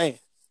 Man,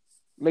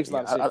 makes a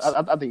lot of sense.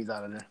 I think he's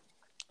out of there.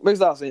 Makes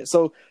a lot of sense.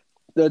 So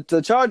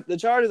the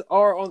Chargers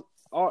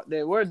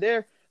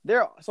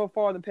they're so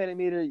far in the panic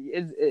meter,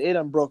 it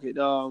done broke it.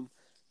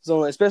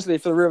 So especially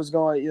if Phillip Rivers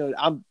going,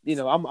 I'm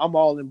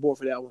all in board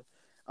for that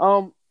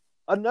one.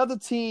 Another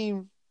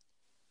team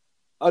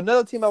I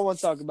want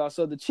to talk about.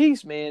 So the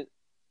Chiefs, man.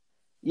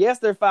 Yes,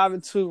 they're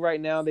 5-2 right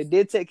now. They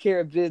did take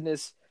care of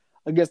business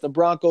against the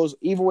Broncos,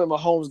 even when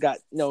Mahomes got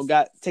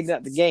taken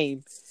out the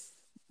game.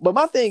 But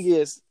my thing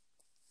is,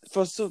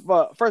 first of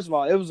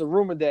all, it was a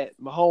rumor that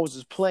Mahomes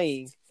is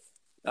playing,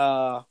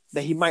 that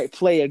he might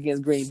play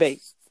against Green Bay.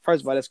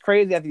 First of all, that's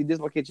crazy. After you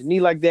dislocate your knee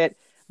like that,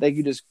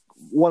 you just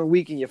 1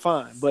 week and you're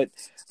fine. But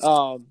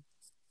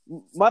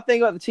my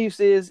thing about the Chiefs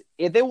is,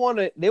 if they want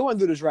to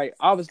do this right,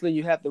 obviously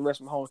you have to rest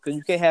Mahomes because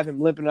you can't have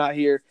him limping out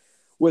here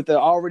with the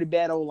already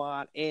bad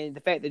O-line and the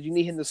fact that you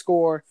need him to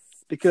score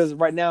because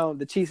right now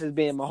the Chiefs has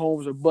been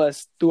Mahomes or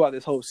bust throughout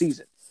this whole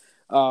season.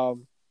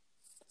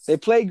 They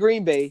played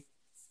Green Bay.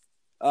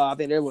 I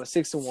think they were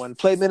 6-1.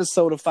 Played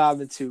Minnesota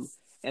 5-2,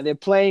 and they're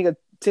playing a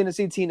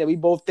Tennessee team that we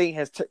both think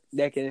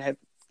that can have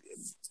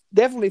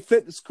definitely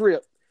flipped the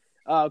script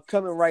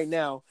coming right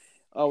now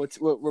with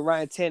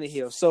Ryan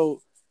Tannehill.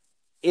 So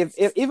if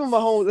even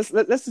Mahomes,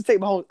 let's just take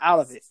Mahomes out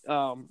of it.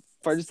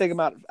 Just take him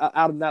out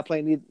of not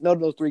playing none of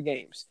those 3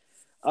 games.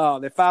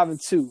 They're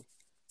 5-2.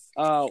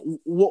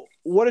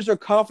 What is your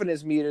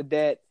confidence meter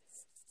that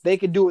they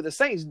could do what the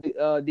Saints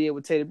did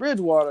with Teddy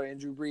Bridgewater and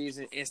Drew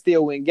Brees and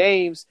still win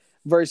games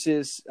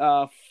versus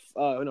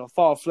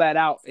fall flat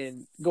out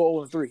and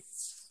go 0-3?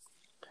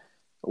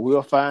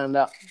 We'll find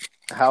out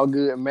how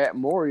good Matt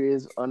Moore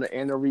is under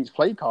Andy Reid's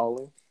play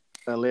calling,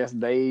 unless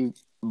they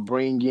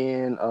bring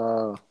in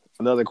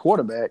another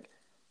quarterback.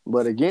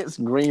 But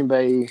against Green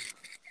Bay,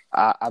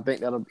 I think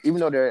that'll, even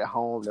though they're at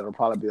home, that'll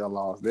probably be a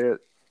loss.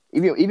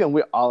 Even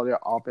with all of their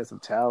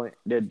offensive talent,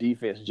 their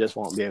defense just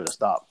won't be able to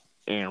stop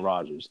Aaron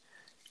Rodgers.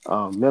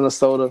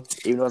 Minnesota,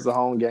 even though it's a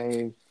home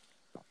game,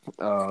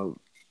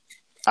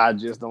 I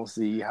just don't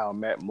see how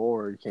Matt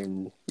Moore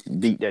can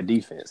beat that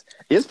defense.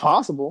 It's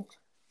possible.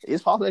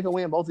 It's possible they can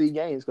win both of these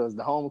games because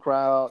the home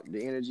crowd,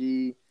 the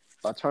energy,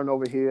 a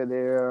turnover here or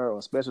there,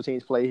 or special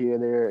teams play here or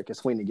there, it can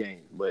swing the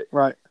game. But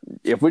right,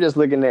 if we're just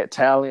looking at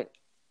talent,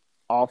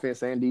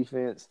 offense and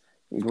defense,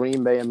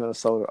 Green Bay and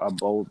Minnesota are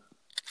both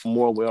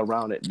more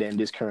well-rounded than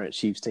this current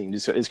Chiefs team.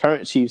 This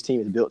current Chiefs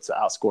team is built to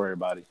outscore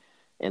everybody.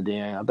 And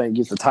then I think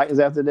against the Titans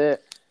after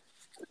that,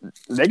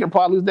 they can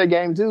probably lose that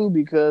game too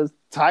because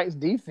Titans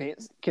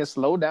defense can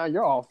slow down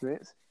your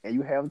offense, and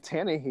you have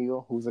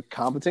Tannehill, who's a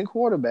competent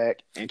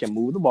quarterback and can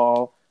move the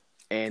ball,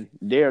 and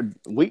their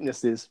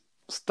weaknesses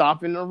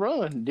stopping the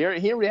run.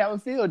 Derrick Henry having a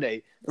field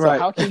day. So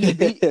how can you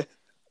beat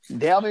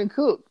Dalvin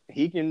Cook?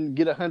 He can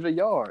get 100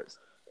 yards.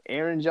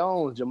 Aaron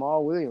Jones,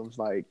 Jamal Williams,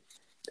 like,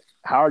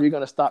 how are you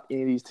going to stop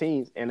any of these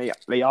teams? And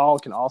they all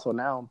can also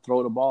now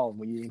throw the ball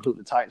when you include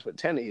the Titans with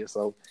Tannehill.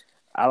 So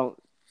I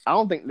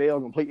don't think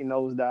they'll completely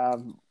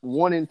nosedive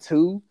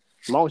 1-2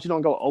 as long as you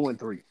don't go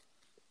 0-3.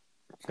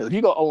 Because if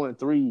you go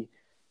 0-3,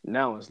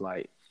 now it's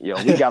like, yo,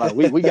 we gotta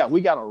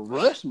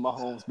rush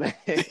Mahomes, man.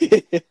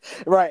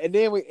 Right, and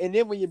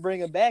then when you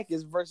bring him back,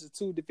 it's versus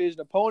two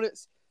division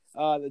opponents,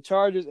 the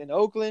Chargers and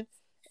Oakland.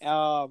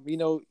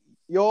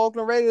 Your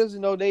Oakland Raiders,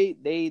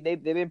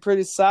 they've been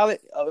pretty solid.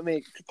 I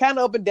mean, kind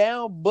of up and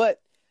down, but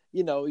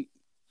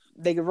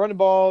they can run the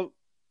ball,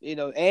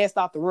 and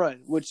stop the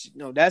run, which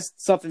that's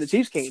something the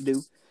Chiefs can't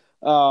do.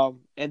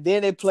 And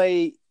then they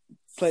play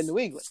New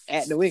England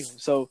at New England.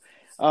 So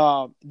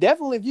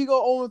definitely, if you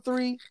go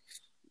 0-3,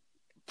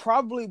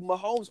 probably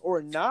Mahomes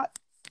or not,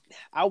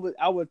 I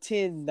would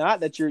tend not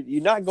that you're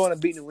not going to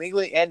beat New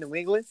England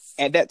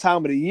at that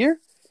time of the year.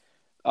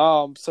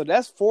 So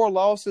that's 4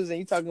 losses, and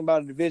you're talking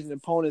about a division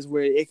opponents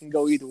where it can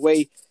go either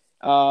way.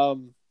 I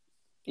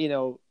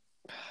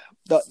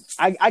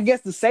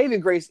guess the saving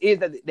grace is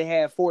that they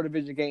have 4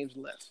 division games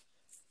left.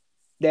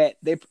 That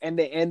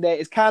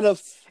it's kind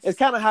of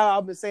how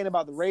I've been saying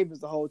about the Ravens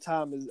the whole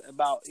time is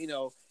about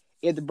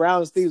if the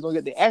Browns and Steelers don't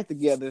get their act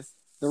together,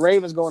 the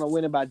Ravens going to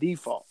win it by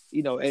default.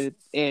 And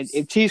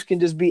if Chiefs can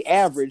just be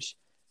average,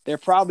 they'll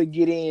probably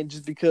get in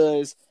just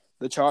because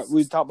we talk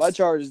about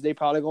Chargers, they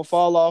probably gonna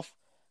fall off.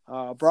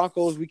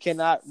 Broncos, we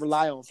cannot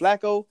rely on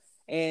Flacco,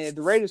 and if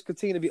the Raiders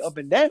continue to be up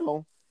and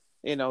down,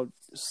 6-10,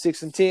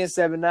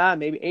 7-9,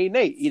 maybe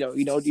 8-8.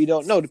 You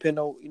don't know depending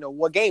on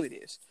what game it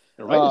is.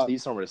 The Raiders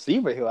need some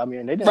receiver here. I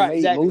mean, they didn't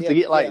make moves to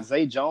get like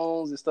Zay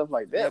Jones and stuff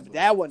like that. Yeah, but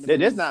that wasn't.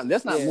 That's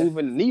not moving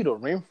the needle.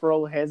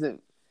 Renfro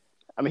hasn't.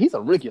 I mean, he's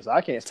a rookie, so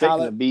I can't expect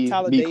him to be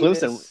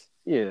Clemson.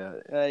 Yeah.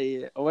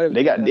 They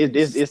got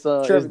it's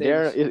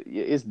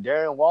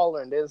Darren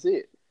Waller, and that's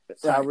it.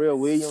 Tyrell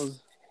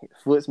Williams,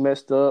 foot's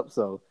messed up,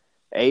 so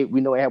we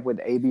know what happened with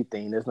the AB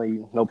thing. There's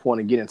no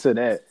point in getting into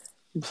that.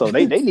 So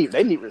they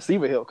need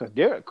receiver help because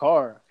Derek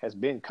Carr has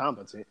been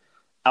competent.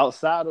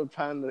 Outside of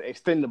trying to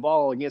extend the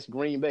ball against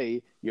Green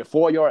Bay, you're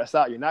 4 yards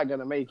out, you're not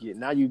gonna make it.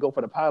 Now you go for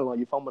the pylon,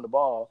 you fumble the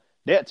ball.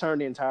 That turned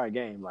the entire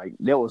game. Like,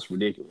 that was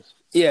ridiculous.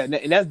 Yeah,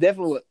 and that's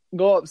definitely what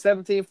go up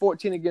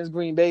 17-14 against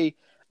Green Bay.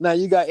 Now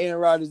you got Aaron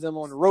Rodgers them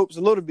on the ropes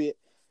a little bit.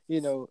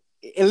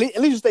 At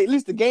least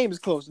the game is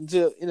close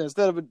until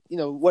instead of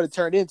what it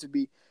turned into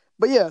be.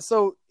 But yeah,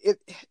 so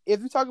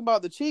if we talk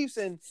about the Chiefs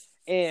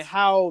and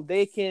how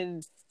they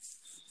can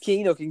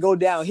go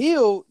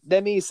downhill,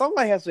 that means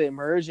somebody has to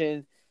emerge.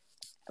 And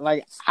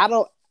like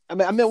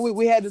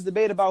we had this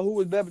debate about who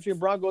was better between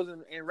Broncos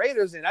and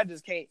Raiders, and I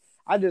just can't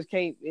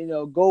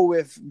go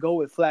with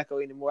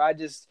Flacco anymore. I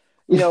just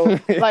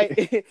like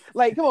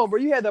come on, bro.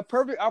 You had the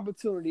perfect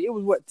opportunity. It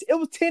was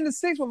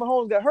 10-6 when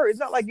Mahomes got hurt. It's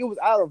not like it was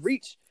out of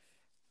reach.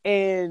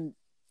 And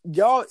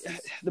the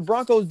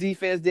Broncos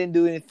defense didn't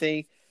do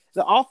anything.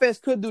 The offense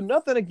couldn't do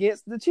nothing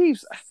against the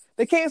Chiefs.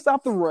 They can't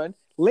stop the run.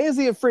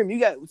 Lindsey and Freeman, you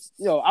got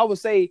I would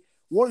say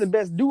one of the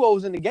best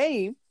duos in the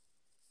game,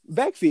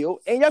 backfield,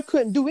 and y'all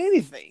couldn't do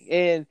anything.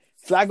 And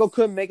Flacco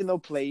couldn't make no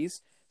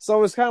plays.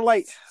 So it's kind of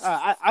like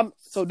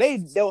so they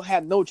don't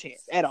have no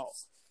chance at all.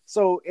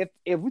 So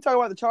if we talk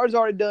about the Chargers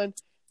already done,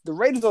 the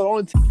Raiders are the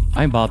only team.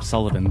 I'm Bob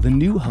Sullivan, the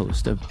new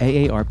host of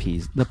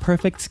AARP's The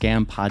Perfect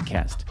Scam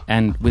podcast.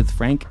 And with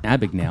Frank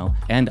Abagnale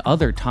and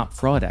other top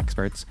fraud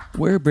experts,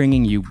 we're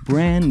bringing you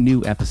brand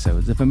new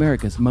episodes of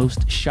America's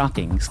most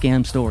shocking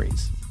scam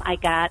stories. I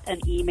got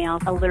an email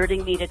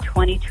alerting me to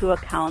 22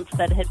 accounts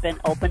that had been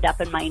opened up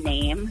in my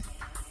name.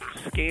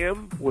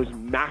 Scam was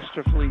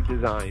masterfully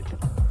designed.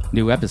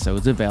 New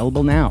episodes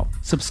available now.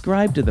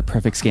 Subscribe to the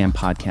Perfect Scam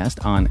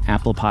podcast on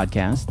Apple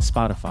Podcasts,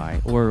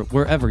 Spotify, or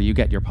wherever you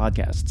get your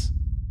podcasts.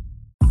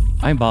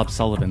 I'm Bob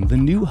Sullivan, the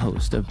new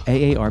host of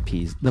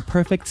AARP's The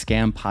Perfect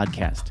Scam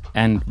podcast.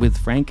 And with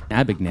Frank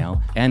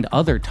Abagnale and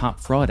other top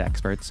fraud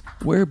experts,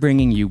 we're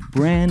bringing you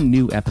brand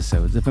new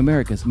episodes of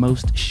America's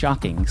most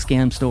shocking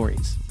scam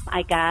stories.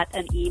 I got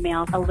an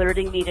email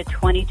alerting me to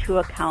 22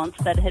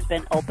 accounts that had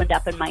been opened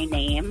up in my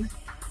name.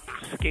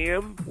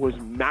 Scam was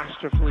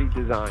masterfully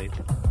designed.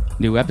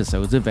 New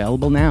episodes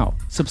available now.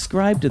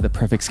 Subscribe to the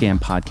Perfect Scam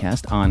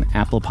podcast on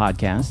Apple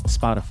Podcasts,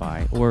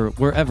 Spotify, or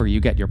wherever you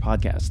get your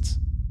podcasts.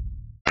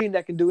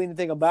 That can do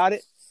anything about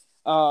it.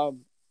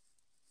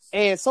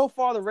 And so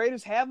far the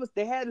Raiders had the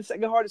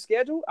second hardest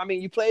schedule. I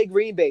mean, you played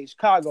Green Bay,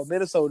 Chicago,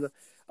 Minnesota.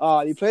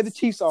 You played the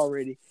Chiefs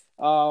already.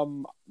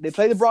 They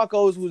played the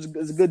Broncos, who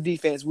is a good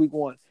defense week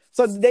 1.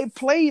 So they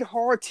played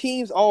hard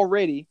teams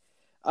already.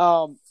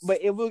 But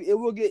it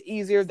will get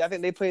easier. I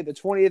think they played the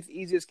 20th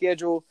easiest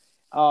schedule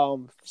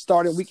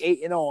starting week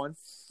 8 and on.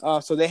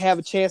 So they have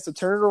a chance to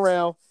turn it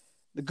around.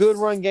 The good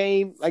run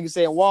game, like you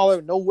said,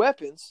 Waller, no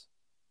weapons.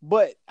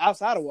 but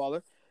outside of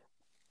Waller,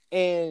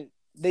 and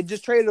they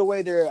just traded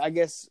away their, I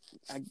guess,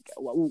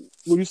 would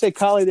you say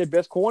Conley their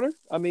best corner?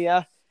 I mean,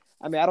 I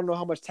don't know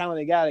how much talent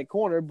they got at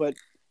corner, but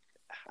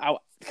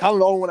Conley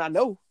the only one I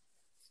know.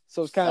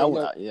 So it's kind of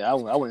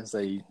I wouldn't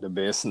say the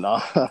best. No,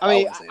 I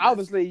mean,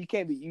 obviously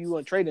you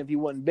wouldn't trade him if he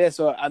wasn't best.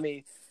 So I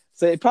mean,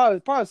 so it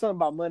probably something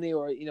about money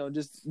or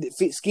just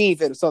scheme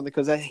fit or something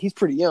because he's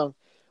pretty young.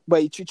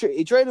 But he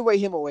traded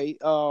him away.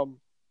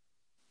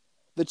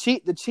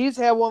 The Chiefs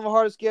have one of the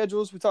hardest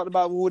schedules. We talked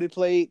about who they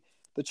played.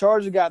 The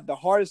Chargers got the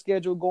hardest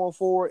schedule going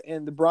forward,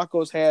 and the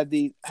Broncos have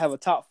a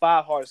top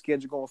 5 hardest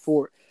schedule going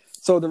forward.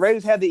 So the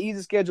Raiders have the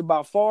easiest schedule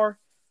by far.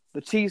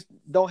 The Chiefs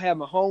don't have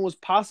Mahomes,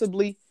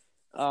 possibly.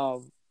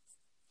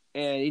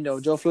 And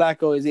Joe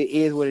Flacco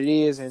is what it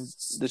is, and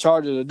the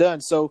Chargers are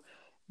done. So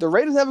the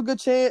Raiders have a good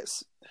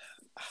chance.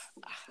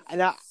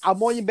 And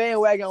I'm on your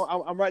bandwagon.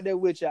 I'm right there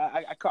with you.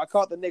 I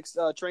caught the next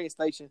train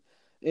station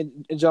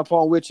and jump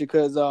on with you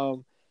because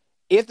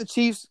if the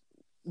Chiefs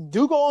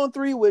do go on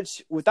 3,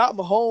 which without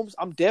Mahomes,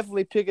 I'm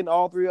definitely picking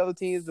all 3 other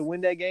teams to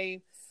win that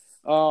game.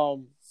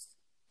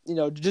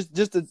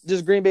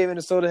 Just Green Bay,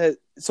 Minnesota has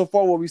so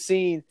far what we've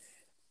seen.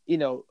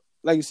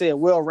 Like you said,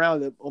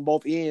 well-rounded on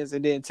both ends,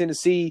 and then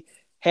Tennessee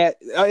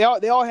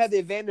they all have the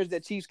advantage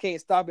that Chiefs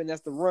can't stop, and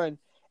that's the run.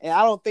 And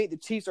I don't think the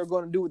Chiefs are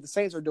going to do what the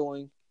Saints are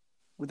doing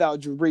without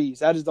Drew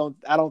Brees. I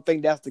don't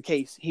think that's the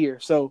case here.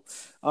 So,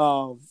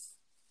 so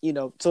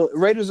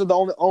Raiders are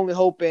the only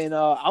hope, and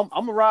I'm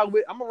gonna ride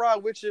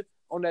with you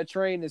on that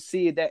train to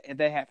see if that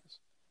happens.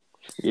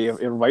 Yeah,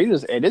 if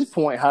Raiders at this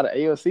point, how the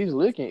AFC is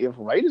looking, if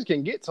Raiders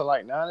can get to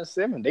like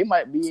 9-7, they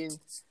might be in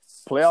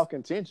playoff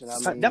contention. I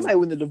mean, that might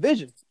win the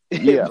division.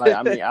 Yeah,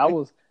 I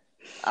was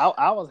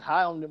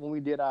high on them when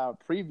we did our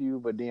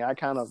preview, but then I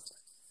kind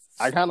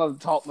of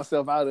talked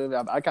myself out of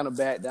it. I kind of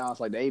backed down. It's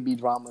like the AB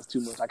drama is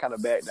too much. I kind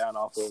of backed down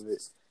off of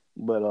it,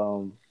 but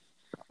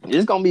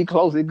it's gonna be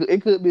close.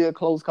 It could be a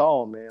close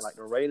call, man. Like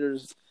the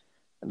Raiders,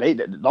 as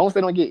long as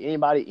they don't get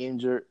anybody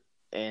injured,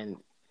 and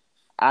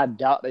I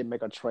doubt they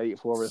make a trade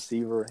for a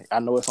receiver. I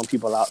know there's some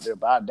people out there,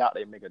 but I doubt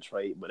they make a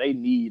trade. But they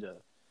need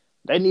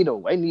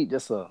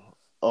just a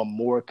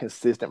more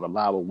consistent,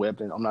 reliable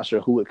weapon. I'm not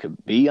sure who it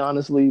could be,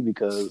 honestly,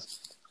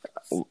 because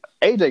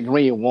AJ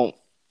Green won't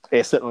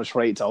accept a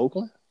trade to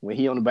Oakland when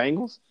he on the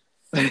Bengals.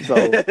 So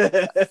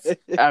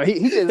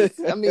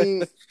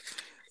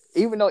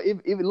even though if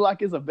it look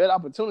like it's a better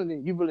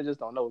opportunity, you really just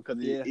don't know because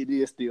it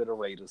is still the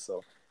Raiders.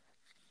 So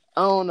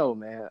I don't know,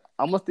 man.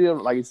 I'm gonna still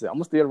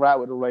ride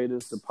with the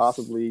Raiders to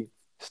possibly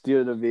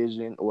steal the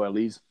division or at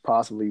least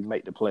possibly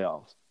make the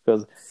playoffs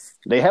because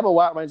they have a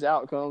wide range of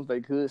outcomes.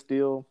 They could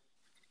still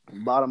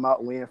bottom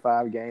out, win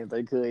 5 games.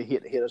 They could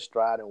hit a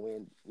stride and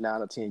win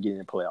 9 or 10, get in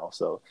the playoffs.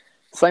 So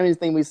same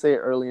thing we said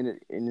early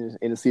in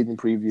the season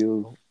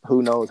preview.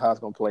 Who knows how it's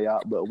gonna play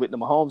out? But with the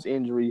Mahomes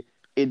injury,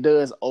 it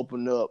does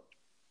open up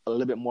a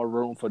little bit more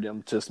room for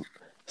them to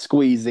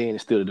squeeze in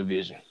and steal the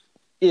division.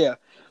 Yeah.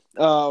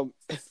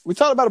 We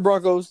talked about the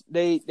Broncos.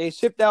 They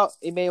shipped out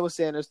Emmanuel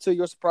Sanders to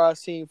your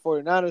surprise team,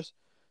 49ers.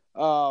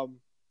 That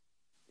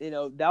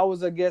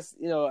was, I guess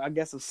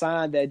a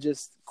sign that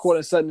just caught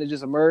a sudden that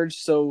just emerged.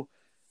 So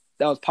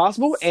that was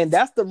possible, and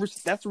that's the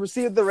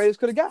receiver the Raiders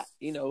could have got.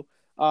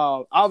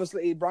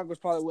 Obviously Broncos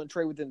probably wouldn't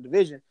trade within the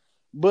division,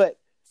 but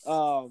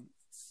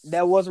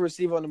that was a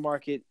receiver on the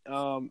market.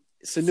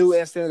 Sanu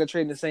and Stanley got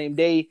traded the same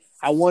day.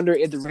 I wonder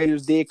if the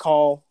Raiders did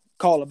call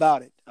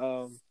about it.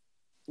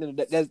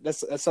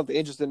 That's something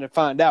interesting to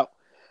find out.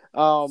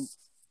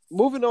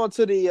 Moving on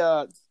to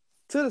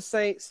the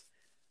Saints,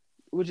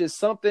 which is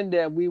something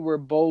that we were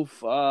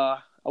both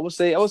I would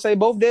say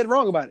both dead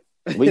wrong about it.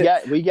 We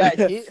got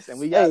hits and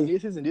we got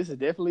misses, and this is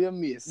definitely a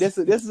miss. This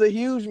is a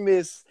huge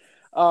miss.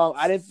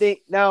 I didn't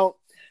think now.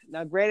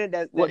 Granted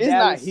that it's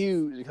not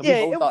huge because we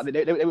both thought that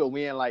they would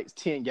win like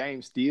 10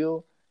 games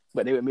still,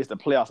 but they would miss the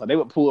playoffs. So they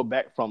would pull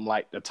back from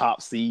like the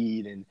top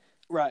seed, and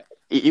right,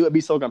 it would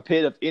be so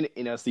competitive in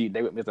the NFC.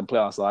 They would miss the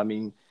playoffs. So I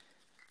mean,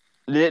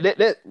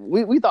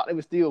 we thought they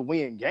would still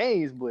win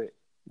games, but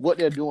what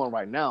they're doing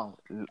right now,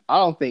 I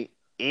don't think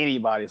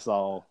anybody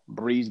saw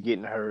Brees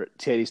getting hurt,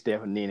 Teddy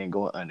stepping in and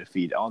going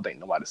undefeated. I don't think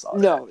nobody saw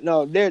that.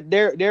 No,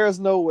 there is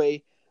no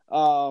way.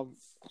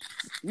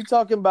 You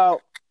talking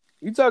about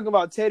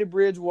Teddy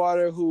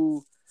Bridgewater,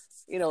 who,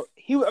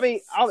 he was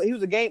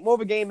more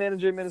of a game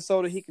manager in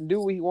Minnesota. He can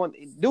do what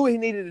he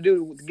needed to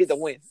do to get the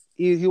win.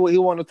 He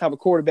one of the type of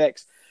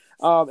quarterbacks.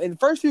 In the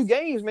first few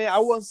games, man, I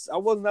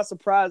wasn't not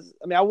surprised.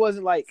 I mean, I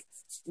wasn't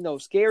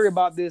scary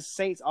about this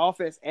Saints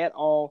offense at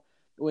all.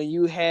 When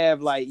you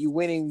have you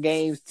winning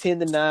games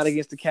 10-9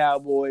 against the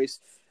Cowboys,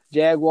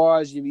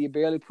 Jaguars, you're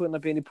barely putting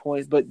up any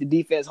points, but the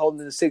defense holding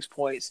them to 6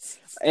 points.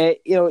 And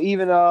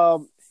even I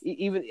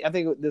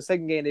think the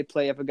second game they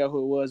played, I forgot who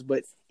it was,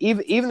 but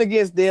even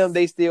against them,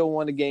 they still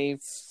won the game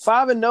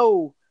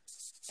 5-0.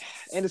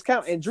 And it's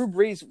and Drew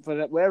Brees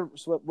for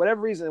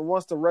whatever reason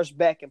wants to rush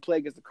back and play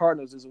against the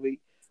Cardinals this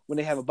week when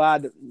they have a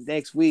bye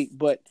next week.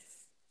 But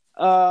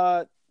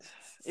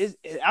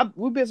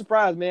we've been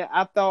surprised, man.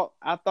 I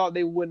thought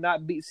they would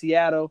not beat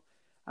Seattle.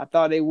 I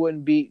thought they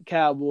wouldn't beat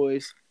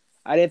Cowboys.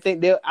 I didn't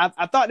think they.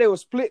 I thought they would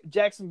split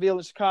Jacksonville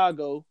and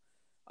Chicago,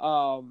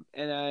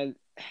 and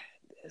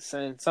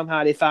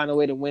somehow they found a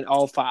way to win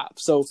all 5.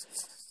 So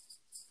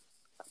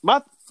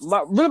my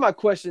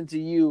question to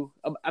you,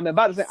 I'm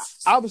about to say,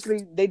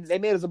 obviously they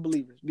made us a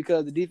believers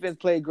because the defense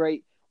played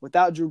great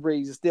without Drew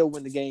Brees and still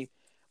win the game.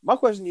 My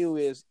question to you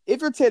is,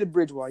 if you're Teddy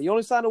Bridgewater, you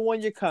only signed a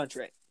 1-year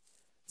contract.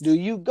 Do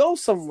you go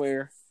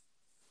somewhere,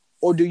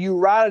 or do you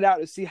ride it out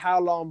to see how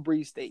long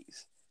Brees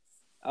stays?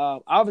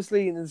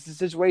 Obviously, in this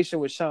situation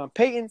with Sean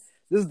Payton,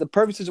 this is the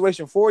perfect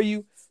situation for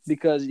you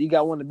because you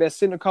got one of the best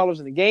center callers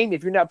in the game.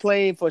 If you're not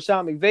playing for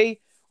Sean McVay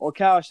or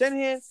Kyle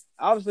Shanahan,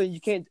 obviously you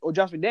can't, or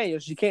Josh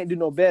McDaniels, you can't do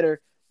no better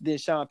than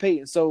Sean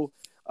Payton. So,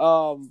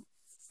 or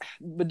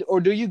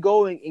do you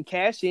go and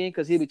cash in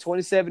because he'll be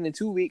 27 in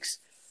 2 weeks?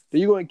 Do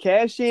you go and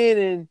cash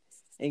in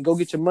and go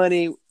get your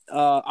money?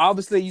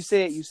 Obviously, you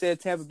said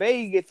Tampa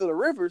Bay, you get Phillip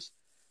Rivers.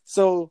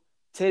 So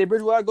Teddy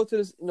Bridgewater go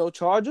to the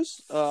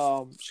Chargers,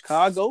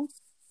 Chicago,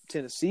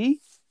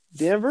 Tennessee,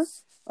 Denver.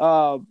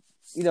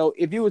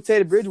 If you were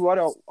Teddy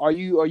Bridgewater, are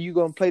you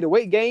going to play the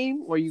wait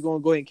game or are you going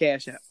to go ahead and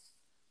cash out?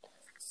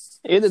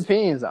 It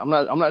depends. I'm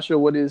not sure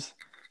what his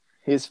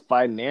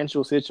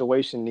financial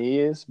situation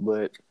is,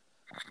 but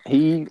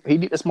he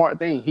did a smart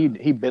thing.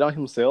 He bet on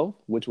himself,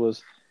 which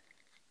was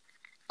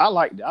I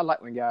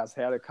like when guys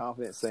have the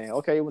confidence saying,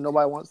 okay, when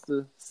nobody wants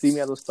to see me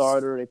as a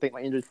starter, they think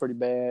my injury's pretty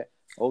bad.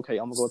 Okay,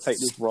 I'm gonna go take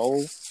this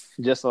role.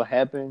 Just so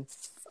happened,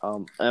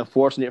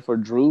 unfortunate for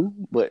Drew,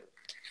 but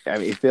I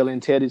mean, it fell in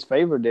Teddy's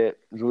favor that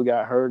Drew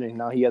got hurt, and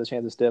now he has a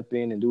chance to step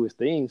in and do his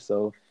thing.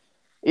 So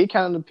it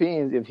kind of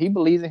depends. If he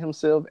believes in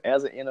himself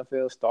as an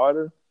NFL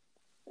starter,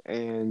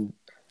 and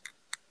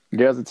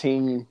there's a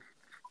team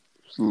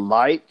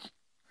like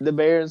the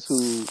Bears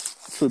who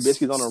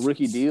Trubisky's on a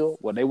rookie deal,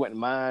 well, they wouldn't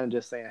mind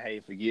just saying, hey,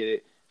 forget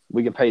it.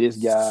 We can pay this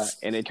guy,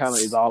 and it kind of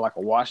is all like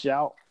a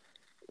washout.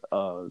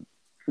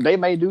 They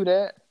may do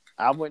that.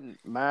 I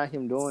wouldn't mind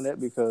him doing that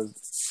because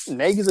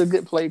Nagy's a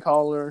good play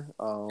caller.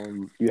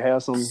 You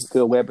have some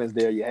good weapons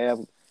there.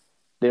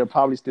 They'll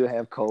probably still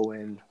have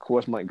Cohen, of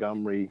course,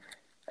 Montgomery.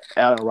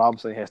 Allen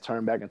Robinson has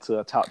turned back into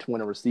a top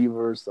 20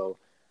 receiver. So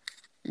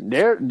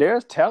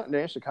there's talent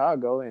there in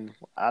Chicago. And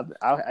I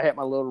had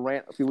my little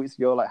rant a few weeks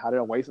ago, like how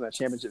they're wasting a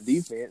championship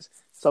defense.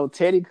 So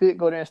Teddy could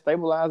go there and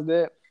stabilize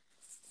that.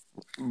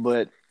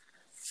 But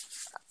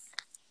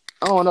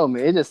I don't know,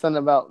 man. It's just something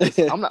about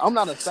I'm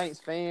not a Saints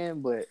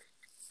fan, but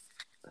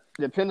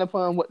depending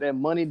upon what that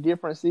money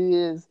difference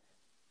is,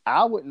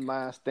 I wouldn't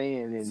mind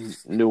staying in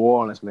New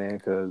Orleans, man,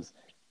 because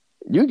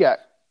you got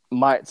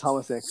Mike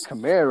Thomas and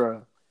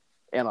Kamara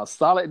and a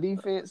solid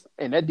defense,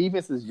 and that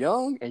defense is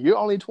young, and you're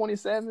only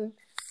 27.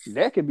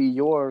 That could be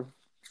your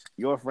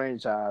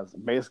franchise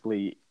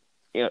basically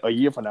in a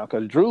year from now,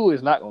 because Drew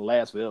is not going to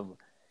last forever.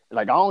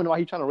 Like, I don't know why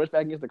he's trying to rush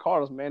back against the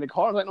Cardinals, man. The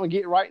Cardinals ain't no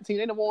get right team.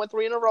 They done won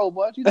 3 in a row,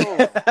 boy. What you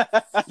doing?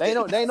 they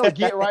ain't no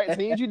get right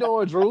teams. You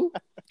doing, Drew?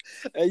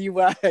 You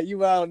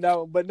out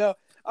now, but no.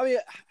 I mean,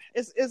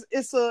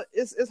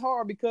 it's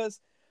hard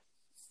because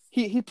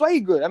he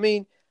played good. I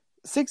mean,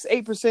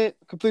 68%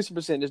 completion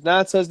percentage,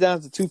 9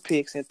 touchdowns and 2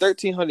 picks, and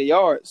 1,300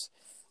 yards.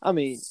 I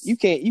mean, you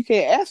can't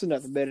ask for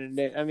nothing better than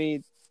that. I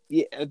mean,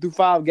 yeah, through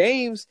 5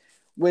 games,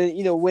 when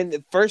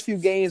the first few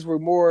games were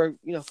more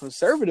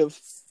conservative.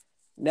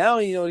 Now,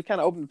 they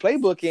kind of open the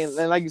playbook, and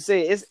like you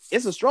said,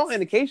 it's a strong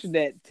indication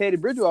that Teddy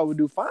Bridgewater would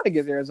do fine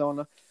against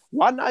Arizona.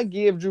 Why not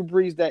give Drew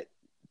Brees that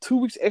 2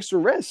 weeks extra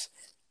rest?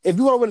 If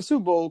you want to win a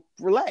Super Bowl,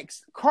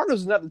 relax.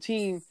 Cardinals is not the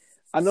team.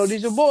 I know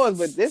these are boys,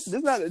 but this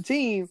is not the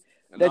team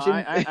that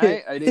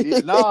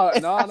No.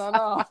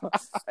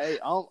 Hey,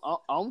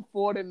 I'm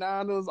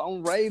 49ers.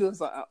 I'm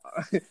Raiders.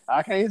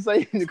 I can't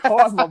say the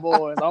Cards, my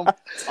boys. I'm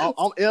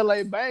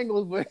LA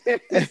Bengals, but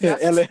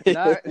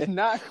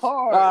not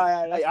Cards.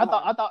 Right, I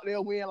thought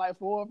they'll win like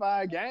 4 or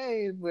 5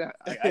 games, but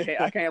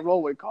I can't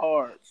roll with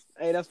Cards.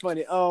 Hey, that's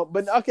funny.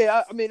 But okay,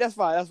 I mean that's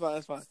fine.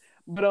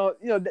 But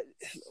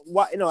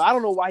why? I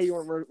don't know why he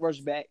won't rush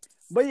back.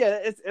 But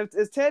yeah,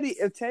 if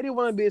Teddy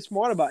want to be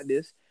smart about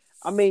this,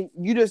 I mean,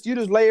 you just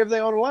lay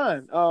everything on the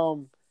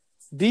line.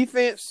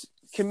 Defense,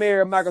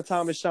 Kamara, Michael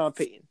Thomas, Sean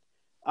Payton.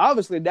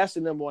 Obviously, that's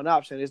the number one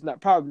option. It's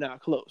probably not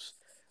close.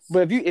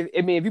 But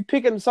if you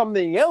picking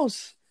something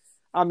else,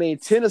 I mean,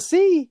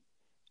 Tennessee.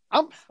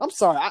 I'm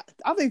sorry.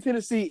 I think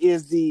Tennessee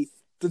is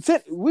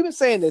we've been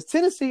saying this.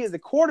 Tennessee is the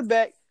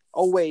quarterback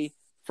away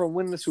from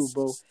winning the Super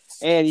Bowl,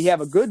 and you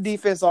have a good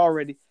defense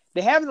already.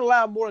 They haven't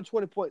allowed more than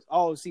 20 points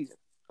all season,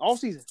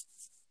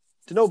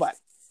 to nobody.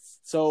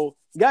 So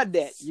you got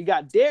that. You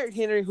got Derrick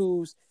Henry,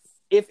 who's,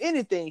 if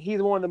anything,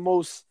 he's one of the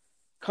most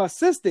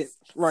consistent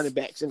running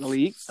backs in the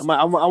league.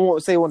 I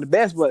won't say one of the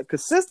best, but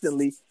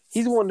consistently,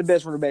 he's one of the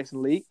best running backs in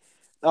the league.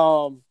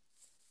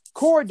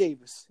 Corey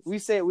Davis, we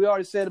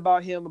already said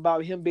about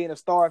him being a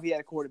star if he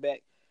had a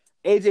quarterback.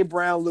 A.J.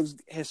 Brown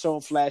has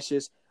shown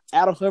flashes.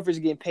 Adam Humphries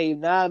getting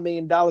paid $9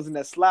 million in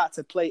that slot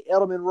to play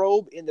Edelman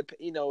role in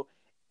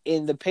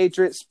the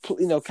Patriots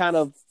kind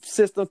of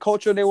system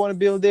culture they want to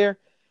build there.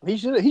 He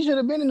should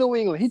have been in New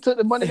England. He took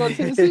the money to go to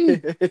Tennessee.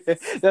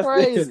 That's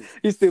crazy.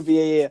 He still be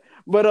yeah.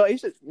 But he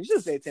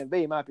should say Tampa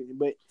Bay in my opinion.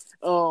 But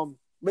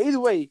either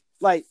way,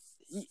 like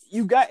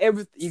you got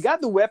you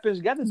got the weapons,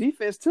 you got the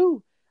defense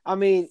too. I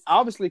mean,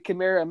 obviously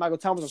Kamara and Michael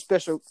Thomas are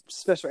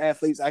special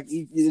athletes.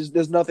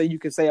 There's nothing you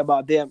can say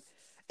about them.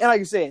 And like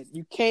you said,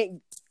 you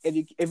can't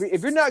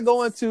if you're not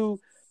going to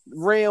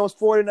Rams,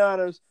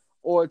 49ers,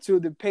 or to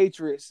the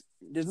Patriots,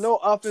 there's no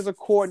offensive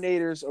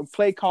coordinators or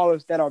play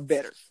callers that are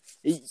better.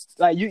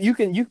 Like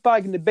you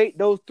probably can debate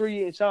those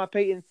three and Sean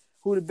Payton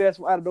who the best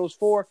out of those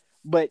four,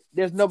 but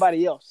there's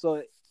nobody else.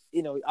 So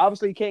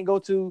obviously you can't go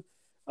to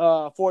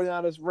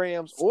 49ers,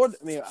 Rams, or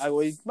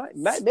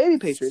maybe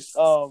Patriots.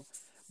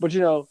 But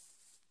you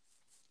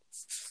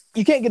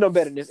can't get no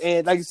better than this.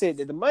 And like you said,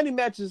 the money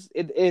matches.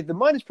 If the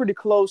money's pretty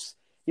close,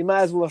 you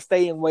might as well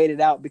stay and wait it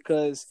out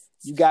because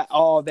you got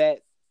all that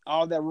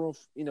room,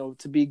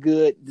 to be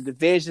good. The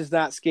division's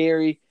not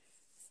scary.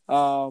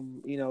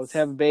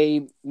 Tampa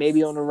Bay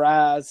maybe on the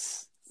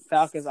rise.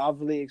 Falcons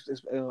obviously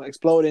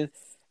exploding,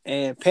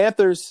 and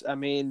Panthers. I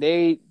mean,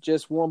 they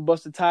just one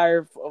busted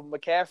tire of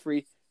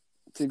McCaffrey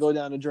to go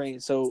down the drain.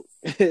 So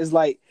it's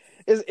like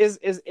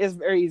it's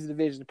very easy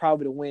division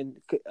probably to win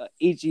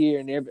each year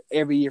and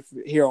every year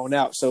from here on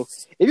out. So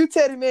if you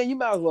Teddy, man, you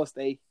might as well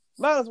stay.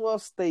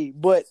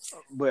 But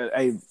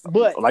like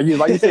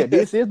you said,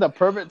 this is the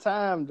perfect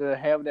time to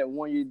have that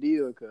 1 year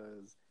deal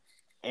because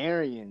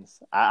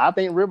Arians. I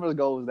think Rivers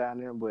goes down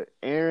there, but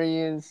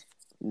Arians,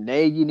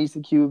 Nagy needs a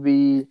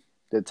QB.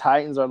 The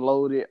Titans are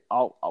loaded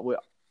with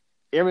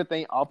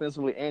everything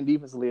offensively and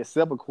defensively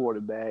except a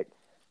quarterback.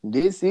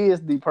 This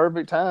is the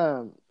perfect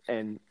time.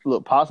 And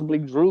look, possibly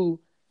Drew.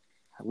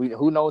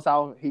 Who knows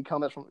how he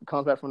comes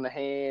back from the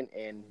hand,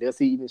 and does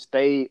he even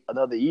stay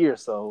another year?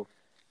 So,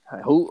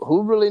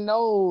 who really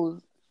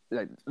knows?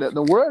 Like,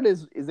 the world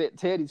is at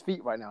Teddy's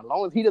feet right now. As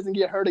long as he doesn't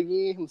get hurt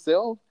again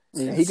himself,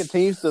 and he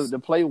continues to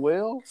play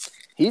well,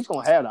 he's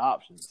gonna have the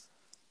options.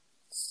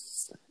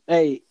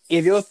 Hey,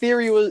 if your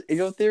theory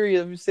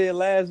as you said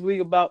last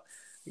week about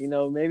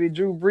maybe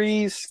Drew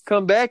Brees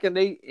come back and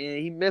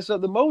he mess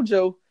up the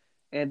mojo.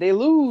 And they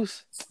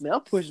lose, man,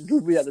 I'm pushing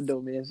Drew Brees out the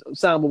door, man. I'm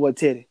signing with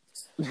Teddy.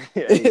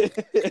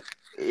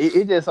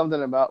 It's just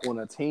something about when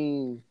a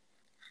team,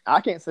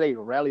 I can't say they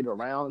rallied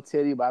around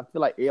Teddy, but I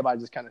feel like everybody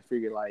just kind of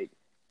figured like,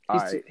 all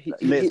right,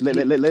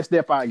 let's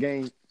step our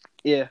game.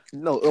 Yeah.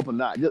 Up a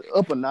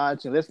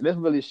notch, and let's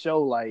really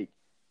show like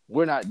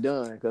we're not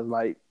done. Because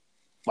like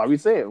we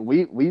said,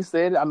 we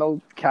said, I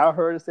know Kyle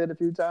Hurd has said a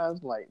few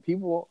times, like a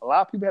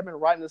lot of people have been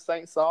writing the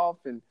Saints off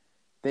and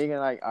thinking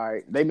like, all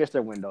right, they missed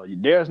their window.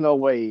 There's no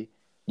way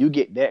you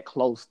get that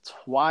close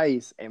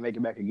twice and make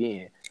it back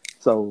again.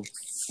 So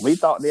we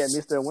thought they had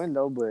missed their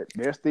window, but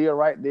they're still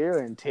right there,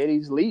 and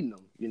Teddy's leading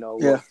them.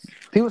 Yeah.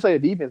 People say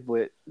the defense,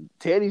 but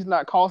Teddy's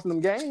not costing them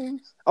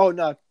games. Oh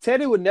no,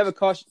 Teddy would never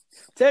cost.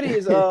 Teddy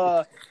is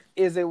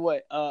is a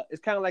what?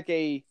 It's kind of like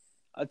a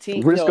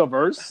team risk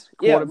averse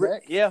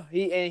quarterback. Yeah,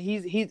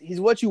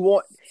 he's what you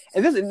want,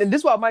 and this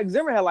is why Mike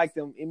Zimmer had liked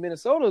him in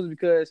Minnesota is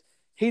because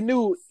he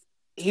knew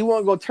he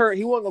wasn't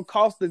gonna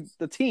cost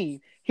the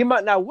team. He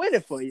might not win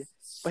it for you,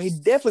 but he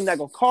definitely not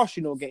gonna cost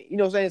you no game. You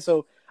know what I'm saying?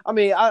 So I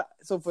mean,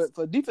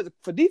 for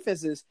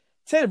defenses,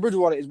 Teddy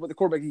Bridgewater is what the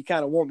quarterback you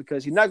kind of want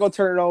because he's not gonna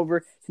turn it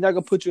over. He's not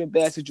gonna put you in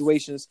bad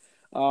situations.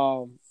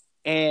 And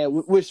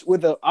with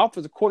the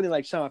offensive coordinator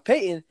like Sean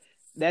Payton,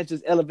 that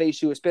just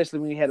elevates you, especially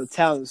when you have the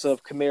talents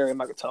of Kamara and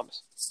Michael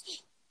Thomas.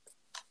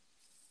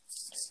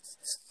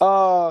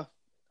 All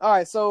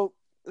right, so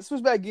let's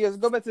switch back gears.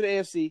 Let's go back to the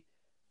AFC.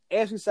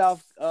 AFC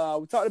South.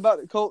 We talked about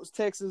the Colts,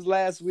 Texans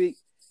last week,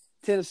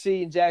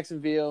 Tennessee, and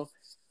Jacksonville.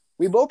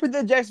 We both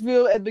predicted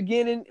Jacksonville at the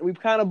beginning. We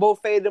kind of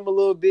both faded them a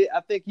little bit.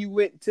 I think you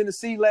went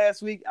Tennessee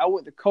last week. I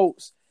went to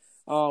Colts.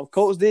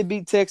 Colts did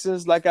beat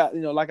Texans like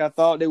I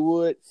thought they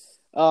would.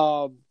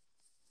 So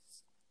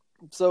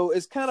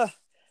it's kind of,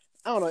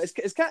 I don't know.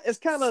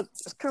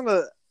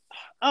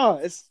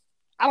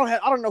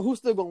 I don't know who's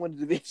still gonna win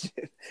the division.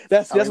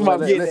 That's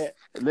what I'm getting at.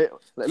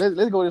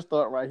 Let's go to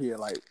start right here.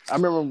 Like I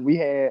remember we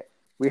had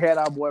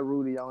our boy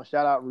Rudy on.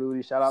 Shout out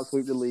Rudy. Shout out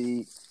Sweep the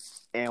League.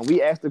 And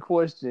we asked the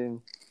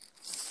question,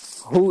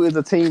 who is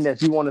a team that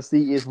you want to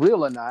see is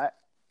real or not?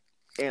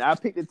 And I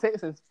picked the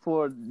Texans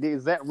for the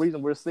exact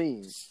reason we're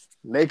seeing.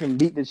 They can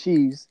beat the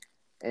Chiefs,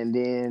 and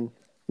then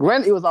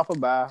granted it was off a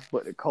bye,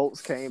 but the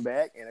Colts came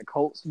back and the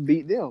Colts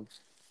beat them.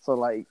 So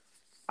like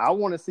I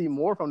want to see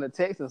more from the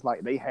Texans.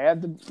 Like they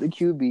have the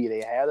QB,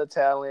 they have the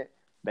talent.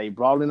 They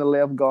brought in the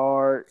left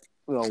guard,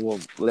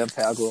 left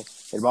tackle.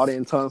 They brought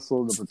in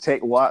Tunsil to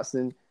protect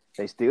Watson.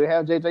 They still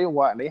have J.J.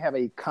 Watt, and they have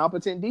a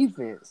competent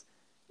defense.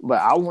 But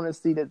I want to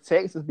see the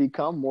Texans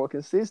become more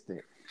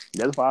consistent.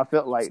 That's why I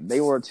felt like they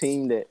were a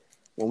team that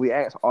when we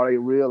asked, are they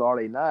real or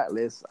are they not,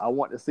 I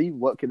want to see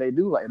what can they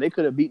do. Like, if they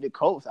could have beat the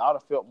Colts, I would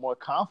have felt more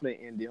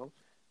confident in them.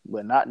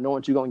 But not knowing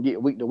what you're going to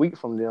get week to week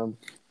from them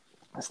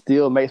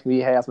still makes me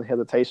have some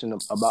hesitation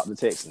about the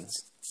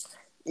Texans.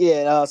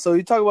 Yeah, so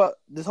you talk about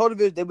this whole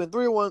division. They've been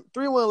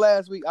 3-1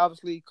 last week.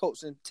 Obviously,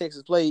 Colts and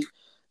Texas played.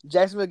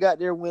 Jacksonville got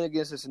their win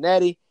against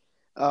Cincinnati.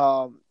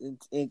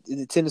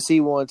 In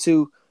Tennessee won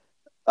too.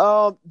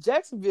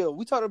 Jacksonville,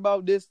 we talked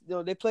about this.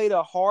 They played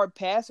a hard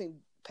passing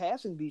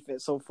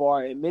defense so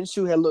far, and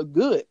Minshew had looked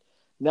good.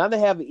 Now they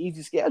have an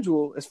easy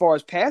schedule as far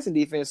as passing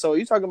defense. So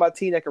you're talking about a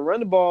team that can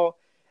run the ball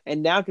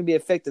and now can be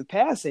effective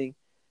passing.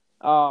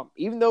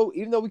 Even though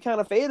we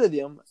kind of faded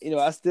them,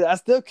 I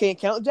still can't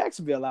count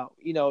Jacksonville out.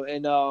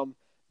 And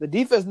the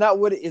defense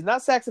it's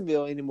not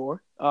Saxonville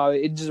anymore.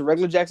 It's just a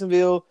regular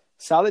Jacksonville,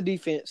 solid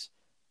defense.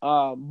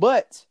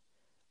 But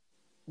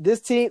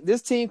this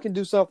team can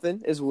do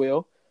something as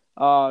well.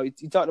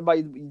 You talked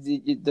about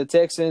the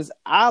Texans.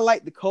 I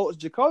like the Colts.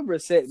 Jacoby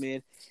Brissett,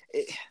 man.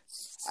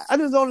 I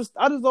just don't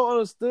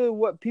understand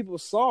what people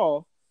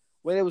saw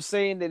when they were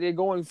saying that they're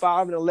going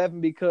 5-11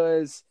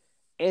 because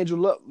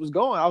Andrew Luck was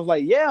gone. I was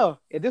like, yeah,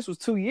 if this was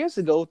 3 years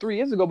ago,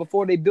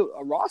 before they built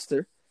a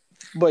roster.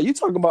 But you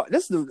talking about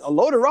this is a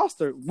loaded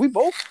roster. We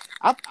both,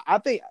 I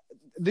think.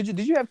 Did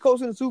you have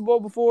Colts in the Super Bowl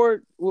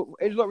before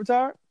Andrew Luck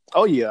retired?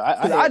 Oh yeah,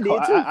 I did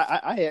too.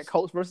 I had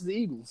Colts versus the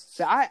Eagles.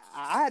 So I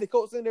had the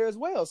Colts in there as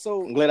well.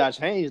 So I'm glad I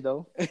changed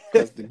though,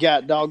 because the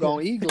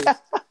doggone Eagles.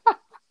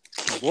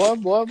 Boy.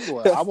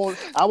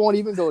 I won't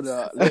even go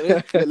there.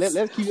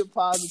 Let's keep it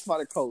positive about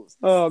the Colts.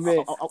 Oh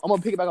man, I'm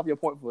gonna pick it back up your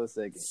point for a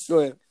second. Go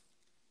ahead.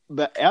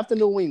 But after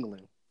New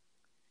England,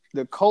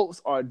 the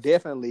Colts are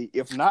definitely,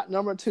 if not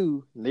number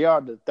 2, they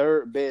are the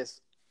third best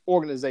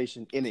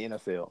organization in the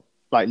NFL.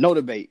 Like no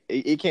debate,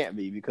 it can't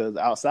be, because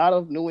outside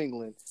of New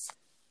England,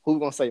 who's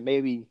gonna say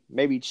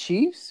maybe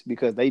Chiefs,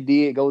 because they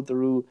did go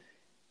through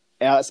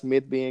Alex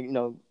Smith being,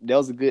 that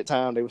was a good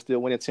time. They were still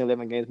winning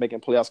 10-11 games, making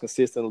playoffs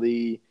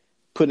consistently,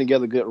 putting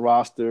together good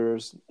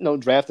rosters,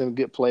 drafting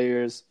good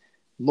players,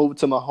 moved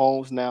to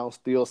Mahomes now,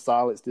 still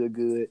solid, still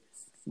good.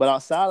 But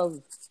outside of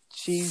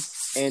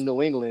Chiefs and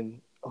New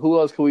England, who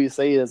else could we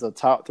say is a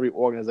top 3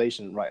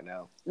 organization right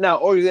now? Now,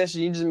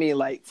 organization, you just mean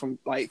from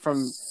the like top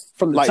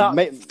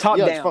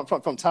down,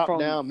 from top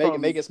down,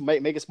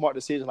 making smart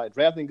decisions, like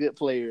drafting good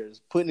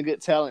players, putting a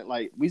good talent.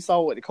 Like we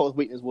saw what the Colts'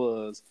 weakness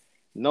was: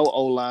 no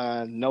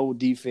O-line, no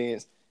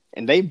defense,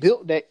 and they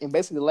built that in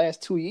basically the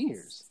last 2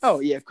 years. Oh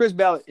yeah, Chris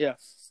Ballard, yeah,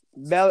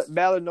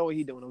 Ballard know what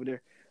he's doing over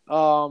there.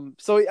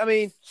 So I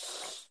mean,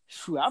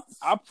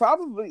 I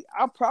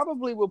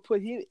probably will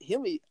put him.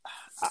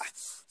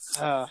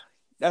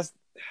 That's.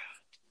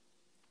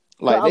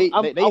 Like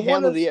they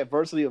handle the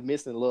adversity of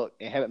missing Luck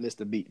and haven't missed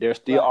a beat. They're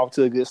still off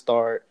to a good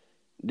start.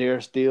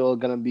 They're still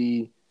gonna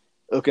be,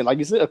 like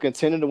you said, a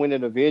contender to win the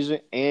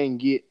division and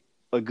get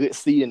a good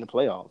seed in the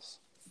playoffs.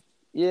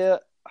 Yeah,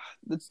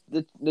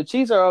 the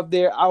Chiefs are up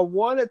there. I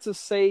wanted to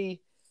say,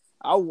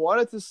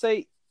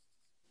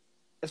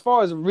 as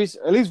far as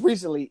at least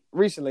recently.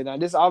 Now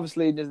this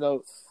obviously there's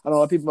no. I don't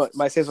know. People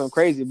might say something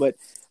crazy, but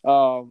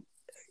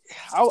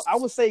I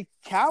would say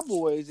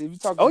Cowboys. If you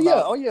talk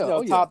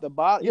top to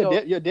bottom,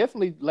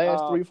 definitely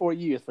last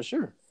 3-4 years for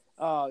sure.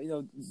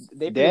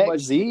 They pretty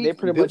much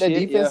built that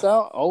defense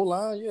out.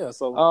 O-line,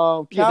 So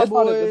Cowboys, that's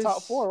probably the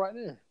top 4 right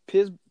there.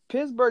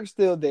 Pittsburgh's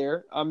still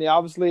there. I mean,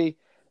 obviously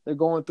they're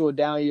going through a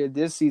down year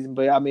this season,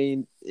 but I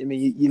mean,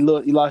 you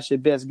lost your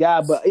best guy.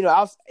 But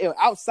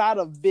outside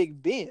of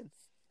Big Ben,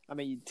 I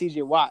mean,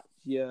 T.J. Watt,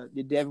 your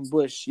Devin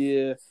Bush,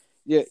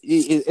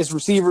 it's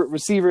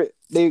receiver.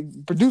 They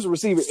produce a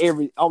receiver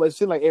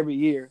almost every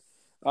year.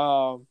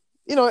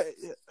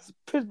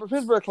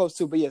 Pittsburgh close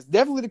too, but yes,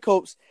 definitely the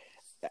Colts.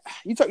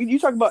 You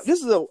talk about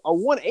this is a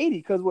 180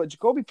 because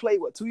Jacoby played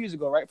 2 years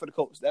ago, right, for the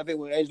Colts. I think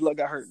when Andrew Luck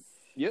got hurt.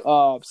 Yep.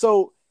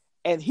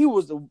 And he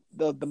was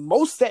the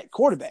most sacked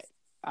quarterback.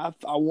 I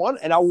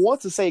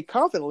want to say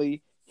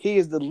confidently he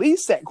is the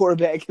least sacked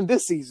quarterback in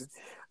this season,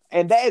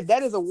 and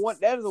that is a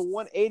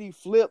 180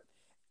 flip.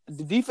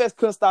 The defense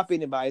couldn't stop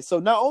anybody. So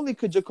not only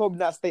could Jacoby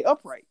not stay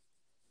upright,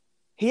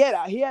 he had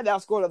to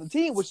outscore the other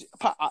team, which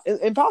is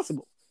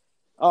impossible.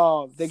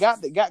 They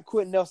got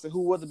Quentin Nelson,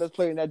 who was the best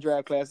player in that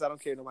draft class. I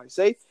don't care what nobody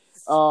say.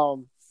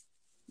 And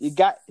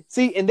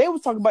they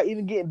was talking about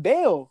even getting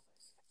Bell,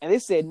 and they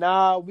said,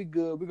 "Nah, we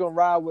good. We're gonna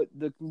ride with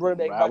the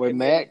running back. Ride with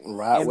Mac,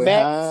 ride with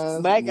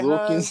Hines, Mac and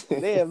Hines.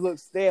 They have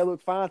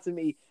looked fine to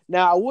me.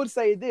 Now I would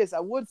say this. I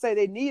would say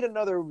they need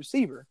another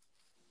receiver.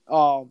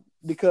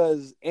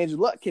 Because Andrew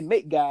Luck can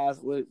make guys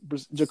what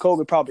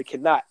Jacoby probably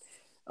cannot.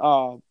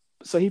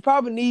 So he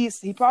probably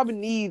needs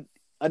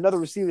another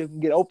receiver who can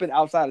get open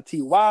outside of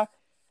T.Y.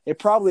 They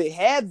probably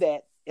had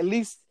that, at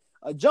least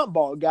a jump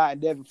ball guy in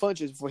Devin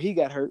Funchess before he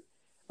got hurt.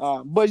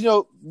 But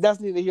that's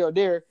neither here or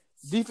there.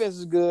 Defense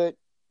is good.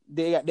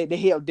 They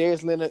held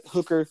Darius Leonard,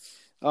 Hooker.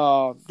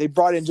 They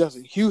brought in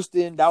Justin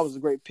Houston. That was a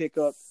great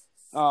pickup.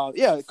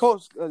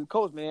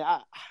 Coach,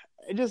 man.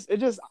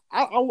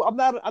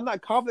 I'm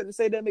not confident to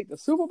say they make the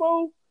Super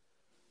Bowl.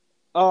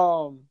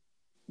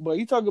 But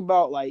you talk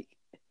about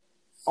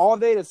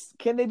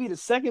can they be the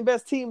second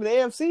best team in the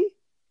AFC?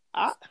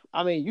 I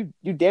mean,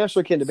 you damn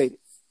sure can debate it.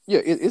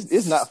 Yeah,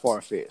 it's not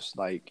far fetched.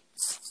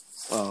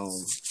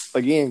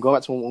 Again, going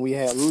back to when we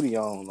had Rudy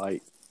on,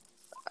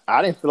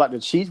 I didn't feel like the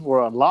Chiefs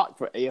were unlocked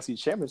for AFC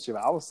Championship.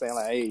 I was saying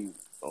hey,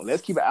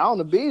 let's keep an eye on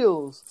the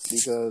Bills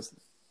because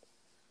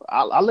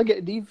I look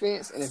at the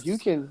defense, and if you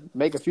can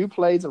make a few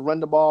plays and run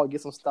the ball,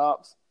 get some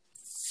stops,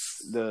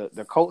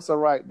 the Colts are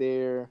right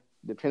there.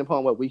 Depending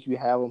upon what week you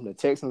have them, the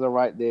Texans are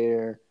right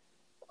there.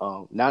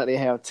 Now that they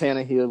have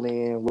Tannehill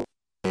in with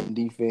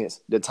defense,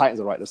 the Titans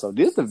are right there. So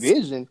this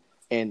division,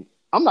 and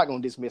I'm not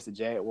going to dismiss the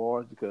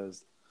Jaguars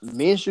because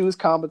Minshew is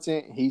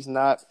competent. He's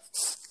not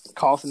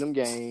costing them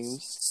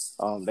games.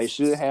 They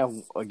should have,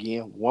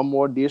 again, one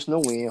more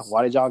additional win.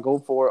 Why did y'all go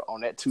for it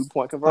on that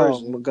 2-point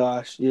conversion? Oh, my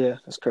gosh. Yeah,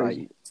 that's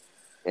crazy.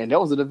 And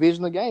that was a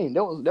divisional game.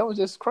 That was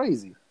just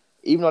crazy.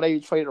 Even though they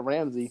traded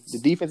Ramsey, the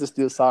defense is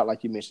still solid,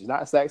 like you mentioned.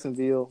 It's not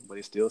Saxonville, but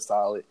it's still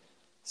solid.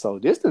 So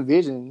this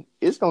division,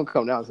 it's going to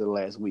come down to the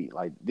last week.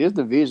 Like, this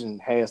division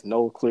has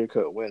no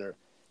clear-cut winner.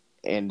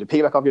 And to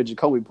piggyback off your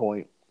Jacoby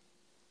point,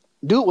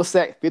 dude was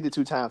sacked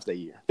 52 times that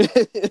year.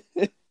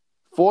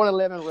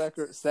 4-11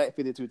 record, sacked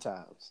 52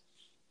 times.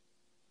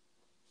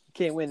 You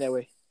can't win that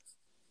way.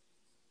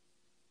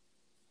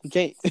 You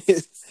can't.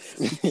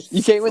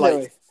 You can't win that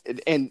way.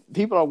 And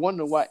people are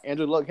wondering why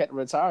Andrew Luck had to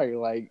retire.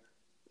 Like,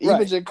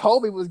 even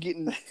Jacoby was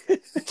getting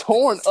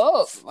torn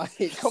up.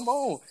 Like, come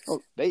on.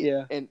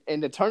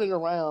 And to turn it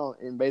around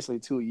in basically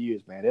 2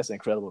 years, man, that's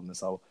incredible. And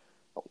so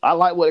I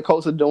like what the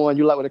Colts are doing.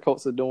 You like what the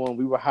Colts are doing.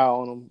 We were high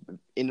on them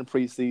in the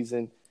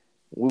preseason.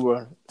 We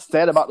were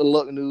sad about the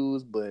Luck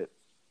news, but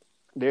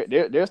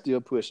they're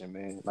still pushing,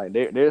 man. Like,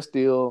 they're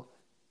still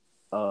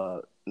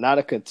not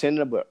a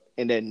contender, but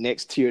in that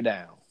next tier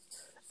down.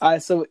 All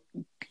right, so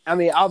I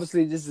mean,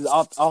 obviously this is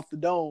off the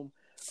dome.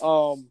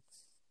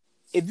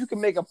 If you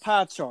can make a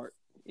pie chart,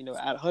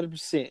 at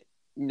 100%,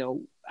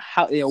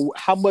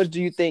 how much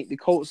do you think the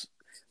Colts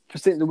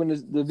percent to win the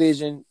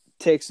division,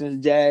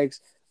 Texans, Jags,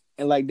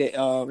 and like that,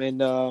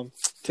 and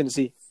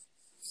Tennessee?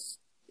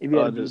 If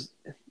you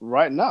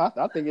right now,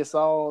 I think it's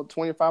all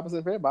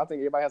 25% fair, but I think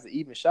everybody has an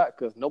even shot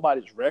because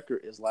nobody's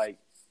record is like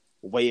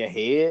way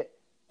ahead,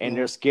 and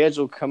their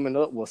schedule coming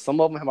up. Well,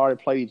 some of them have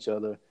already played each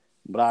other.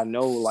 But I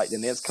know, like, the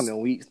next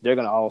coming weeks, they're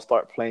going to all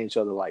start playing each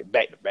other, like,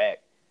 back-to-back.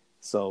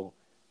 So,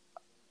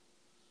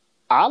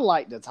 I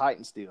like the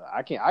Titans still.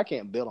 I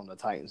can't build on the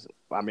Titans.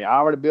 I mean, I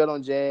already built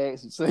on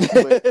Jags.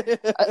 But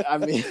I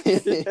mean,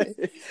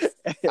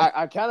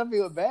 I kind of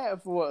feel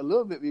bad for it a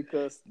little bit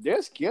because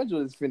their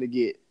schedule is going to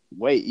get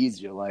way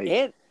easier. Like,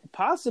 and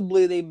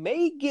possibly they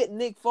may get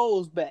Nick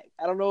Foles back.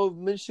 I don't know if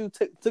Minshew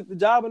took the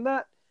job or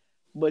not,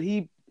 but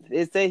they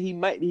say he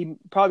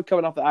probably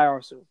coming off the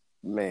IR soon.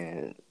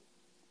 Man.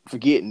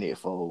 Forget Nick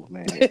Foles,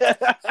 man.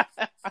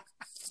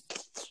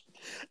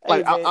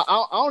 Like,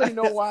 I don't even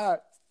know why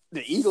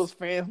the Eagles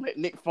fans let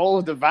Nick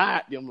Foles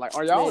divide them. Like,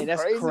 are y'all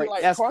crazy?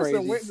 Like, that's Carson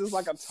crazy. Wentz is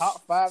like a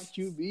top 5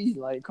 QB.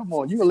 Like, come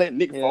on, you gonna let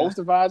Nick Foles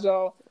divide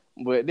y'all?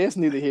 But that's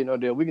neither here nor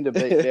there. We can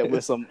debate that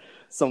with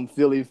some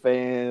Philly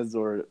fans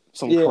or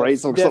some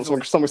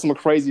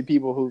crazy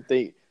people who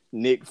think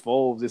Nick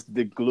Foles is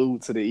the glue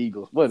to the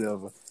Eagles.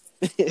 Whatever.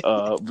 But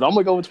I'm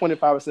gonna go with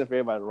 25% for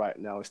everybody right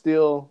now. It's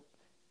still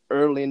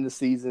early in the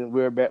season.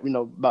 We're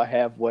about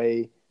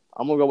halfway.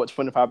 I'm gonna go with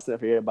 25%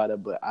 for everybody,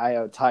 but I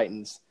have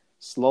Titans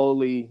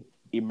slowly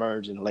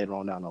emerging later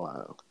on down the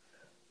line.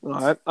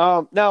 All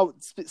right. Now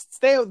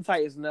stay with the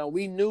Titans. Now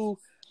we knew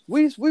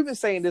we've been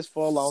saying this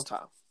for a long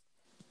time.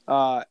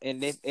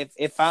 And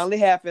it finally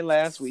happened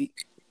last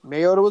week.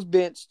 Mariota was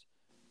benched.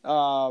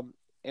 And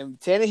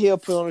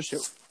Tannehill put on a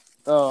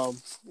show.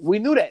 We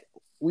knew that.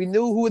 We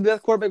knew who the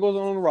best quarterback was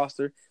on the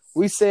roster.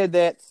 We said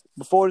that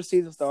before the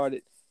season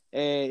started.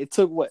 And it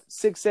took,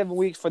 6-7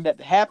 weeks for that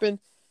to happen.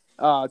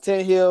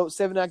 Tannehill,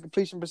 79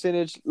 completion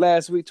percentage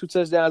last week, 2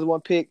 touchdowns,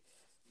 1 pick,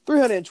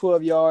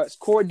 312 yards.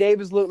 Corey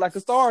Davis looked like a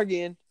star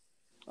again.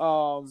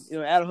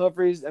 Adam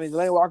Humphries,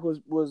 Delaney Walker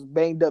was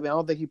banged up. I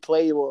don't think he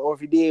played, or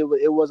if he did,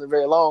 it wasn't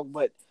very long.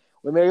 But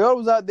when Mariota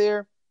was out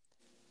there,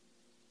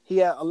 he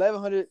had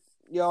 1,100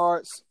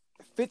 yards,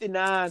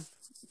 59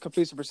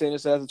 completion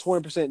percentage, so that's a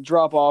 20%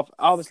 drop-off.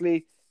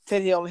 Obviously,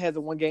 Tannehill only has a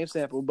 1-game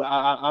sample, but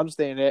I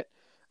understand that.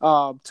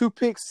 2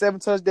 picks, 7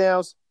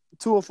 touchdowns,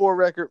 2-4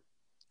 record.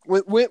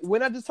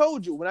 When I just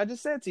told you, when I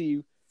just said to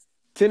you,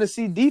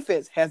 Tennessee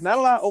defense has not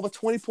allowed over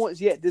 20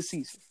 points yet this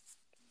season.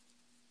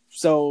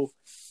 So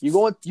you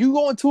going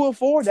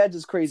 2-4, that's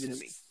just crazy to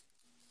me.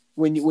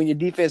 When your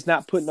defense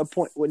not putting a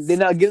point, when they're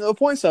not getting no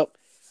points up,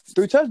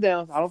 3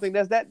 touchdowns, I don't think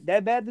that's that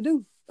bad to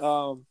do.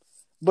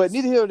 But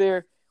neither here nor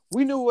there.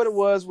 We knew what it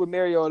was with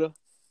Mariota.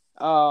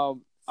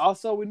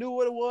 Also, we knew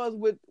what it was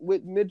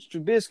with Mitch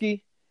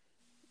Trubisky.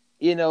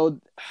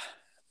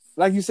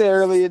 Like you said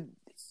earlier,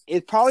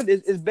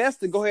 it's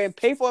best to go ahead and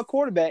pay for a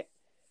quarterback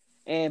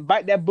and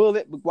bite that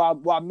bullet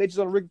while Mitch is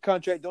on a rookie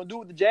contract. Don't do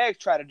what the Jags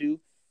try to do.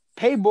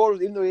 Pay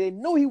Bortles even though they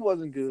know he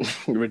wasn't good.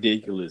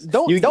 Ridiculous.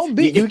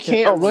 You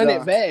can't run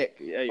it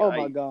back. Oh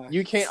my God.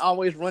 You can't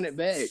always run it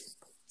back.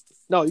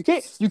 No, you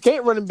can't. You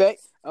can't run it back.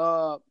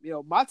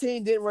 My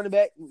team didn't run it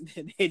back.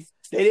 They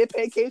didn't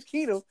pay Case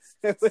Keenum,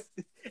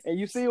 and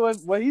you see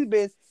what he's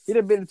been. He'd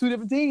have been in 2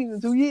 different teams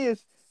in 2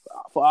 years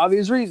for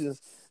obvious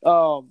reasons.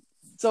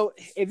 So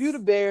if you're the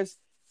Bears,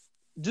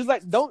 just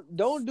like don't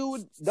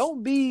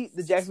be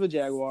the Jacksonville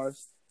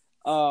Jaguars.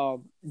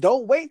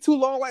 Don't wait too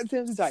long like the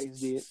Tennessee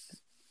Titans did.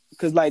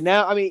 Because, like,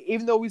 now, I mean,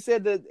 even though we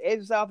said the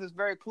AFC South is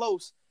very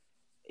close,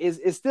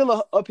 it's still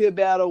an uphill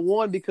battle.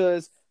 One,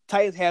 because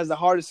Titans has the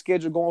hardest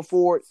schedule going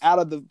forward out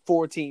of the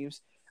 4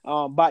 teams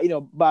by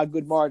a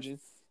good margin.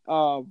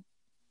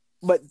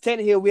 But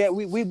Tannehill,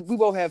 we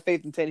both have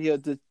faith in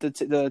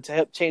Tannehill to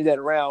help change that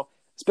around,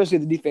 especially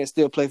if the defense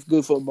still plays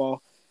good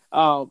football.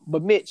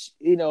 But Mitch,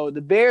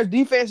 the Bears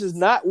defense is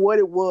not what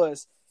it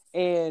was,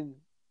 and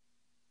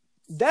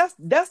that's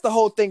the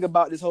whole thing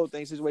about this whole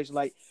situation.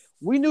 Like,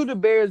 we knew the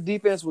Bears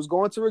defense was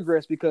going to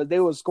regress because they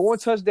were scoring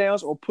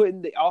touchdowns or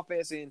putting the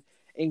offense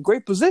in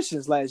great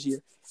positions last year,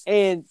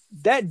 and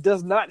that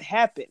does not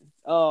happen.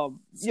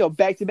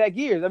 Back-to-back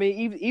years. I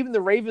mean, even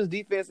the Ravens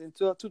defense in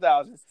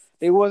 2000,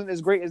 they wasn't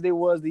as great as they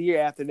was the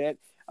year after that.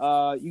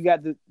 You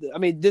got the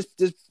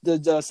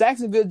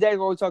Saxonville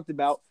Jaguars we talked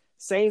about,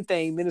 same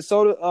thing.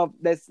 Minnesota,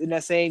 that's in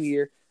that same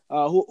year.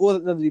 Who was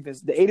another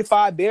defense? The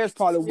 '85 Bears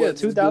probably was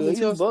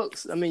 2002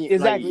 Bucks. I mean,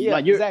 exactly.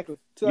 Exactly.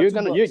 You're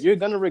Bucks.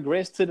 gonna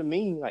regress to the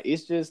mean. Like,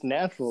 it's just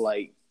natural.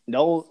 Like,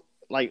 no,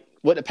 like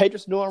what the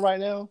Patriots are doing right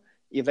now.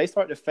 If they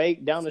start to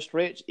fake down the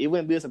stretch, it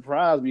wouldn't be a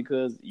surprise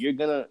because you're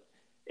gonna,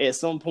 at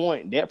some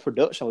point, that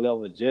production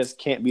level just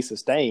can't be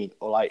sustained.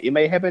 Or like it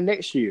may happen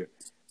next year.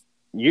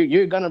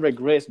 You're gonna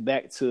regress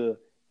back to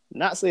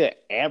not say an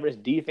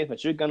average defense,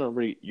 but you're gonna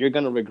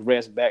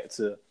regress back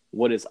to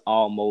what is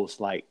almost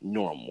like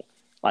normal.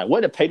 Like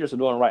what the Patriots are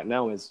doing right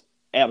now is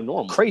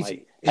abnormal.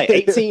 Crazy. Like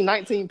 18,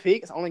 19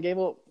 picks, only gave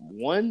up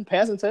 1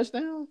 passing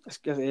touchdown. That's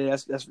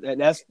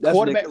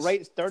quarterback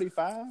rate's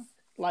 35.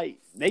 Like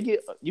you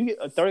get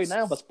a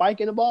 39 for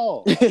spiking the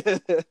ball.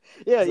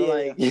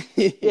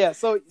 Yeah.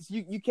 So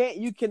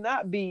you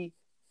cannot be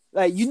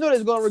like,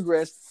 they're going to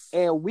regress,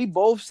 and we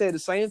both said the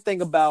same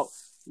thing about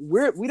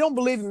we don't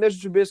believe in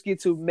Mr.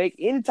 Trubisky to make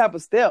any type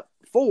of step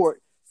forward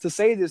to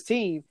save this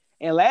team.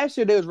 And last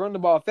year they was running the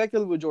ball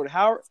effectively with Jordan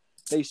Howard.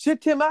 They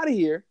shipped him out of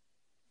here,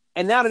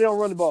 and now they don't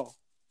run the ball.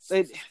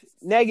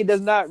 Nagy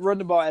does not run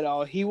the ball at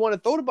all. He want to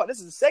throw the ball. This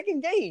is the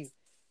second game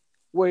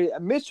where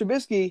Mitch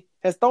Trubisky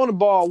has thrown the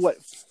ball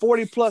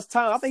 40+ times.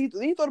 I think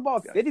he threw the ball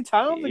 50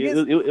 times. I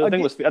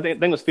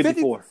think it was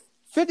 54.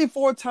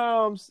 54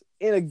 times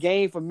in a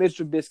game for Mitch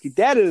Trubisky.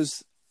 That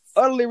is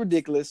utterly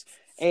ridiculous,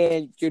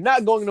 and you're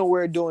not going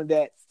nowhere doing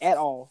that at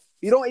all.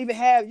 You don't even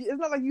have – it's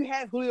not like you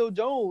have Julio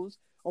Jones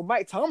or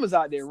Mike Thomas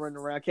out there running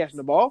around catching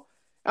the ball.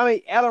 I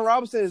mean, Allen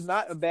Robinson is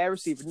not a bad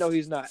receiver. No,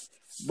 he's not.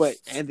 But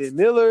Anthony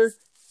Miller,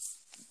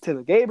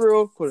 Taylor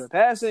Gabriel, Cordell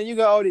Patterson, you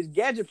got all these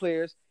gadget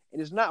players,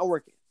 and it's not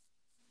working.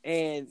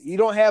 And you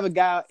don't have a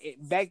guy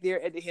back there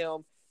at the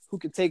helm who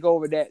can take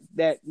over that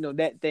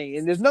thing.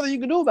 And there's nothing you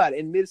can do about it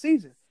in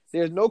midseason.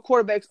 There's no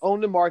quarterbacks on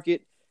the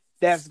market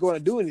that's going to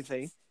do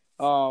anything.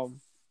 So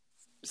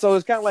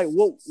it's kind of like,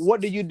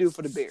 what do you do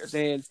for the Bears?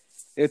 And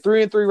they're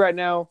 3-3 right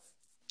now.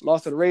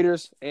 Lost to the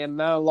Raiders, and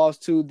now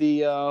lost to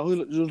the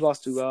who's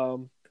lost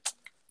to?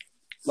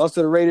 Lost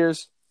to the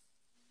Raiders.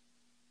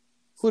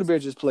 Who the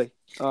Bears just play?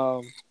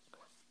 Crap.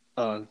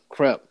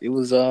 It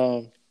was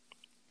I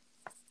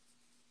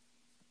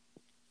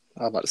was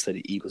about to say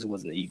the Eagles. It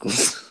wasn't the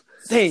Eagles.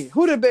 Dang,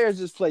 who the Bears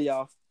just play,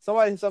 y'all?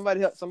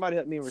 Somebody help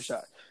me and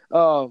Rashad.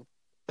 Well,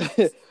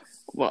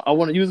 I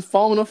want to use a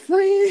phone a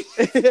friend.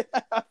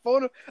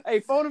 phone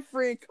a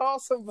friend. Call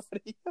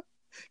somebody.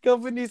 Because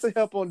we need some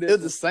help on this.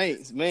 It's the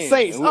Saints, man.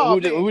 Saints. We were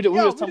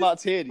just talking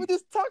about Teddy. We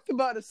just talked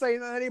about the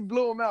Saints and they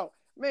blew them out.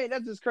 Man,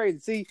 that's just crazy.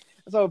 See,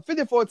 so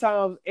 54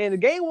 times, and the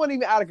game wasn't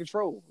even out of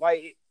control.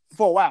 Like,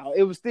 for a while,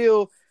 it was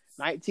still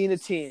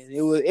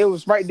 19-10. It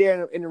was right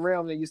there in the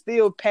realm, and you're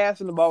still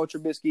passing the ball with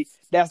Trubisky.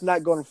 That's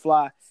not going to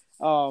fly.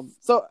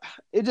 So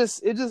it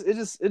just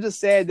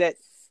sad that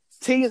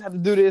teams have to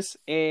do this.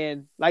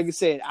 And like I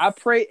said, I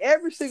pray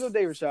every single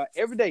day, Rashad,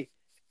 every day,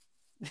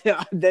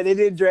 that they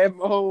didn't draft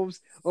Mahomes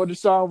or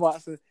Deshaun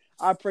Watson.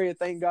 I pray and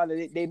thank God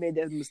that they made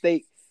that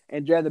mistake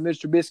and drafted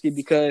Mr. Trubisky,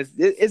 because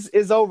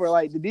it's over.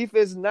 Like, the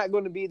defense is not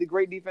going to be the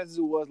great defense as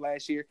it was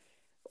last year.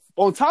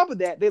 On top of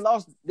that, they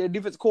lost their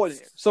defense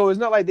coordinator. So it's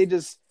not like they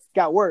just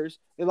got worse.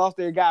 They lost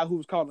their guy who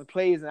was calling the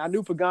plays, and I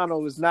knew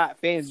Pagano was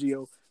not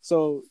Fangio.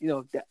 So,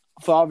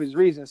 for obvious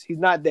reasons, he's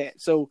not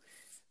that. So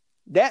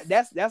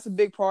that's a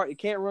big part. It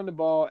can't run the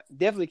ball.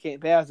 Definitely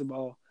can't pass the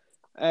ball.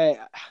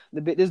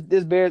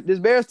 This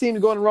Bears team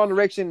is going the wrong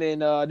direction,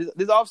 and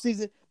this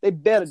offseason, they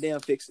better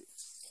damn fix it.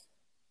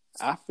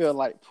 I feel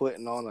like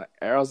putting on an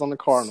Arizona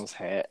Cardinals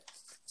hat.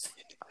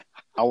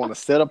 I want to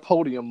set a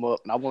podium up,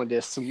 and I want to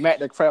just smack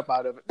the crap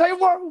out of it. They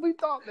were who we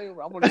thought they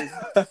were. I want to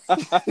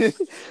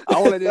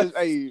just,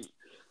 hey,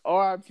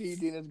 R.I.P.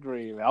 Dennis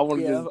Green. Man. I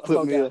want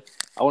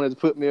to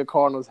put me a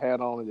Cardinals hat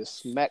on and just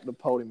smack the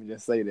podium and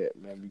just say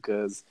that, man,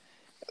 because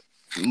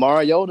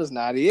Mariota's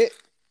not it.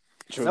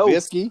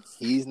 Trubisky,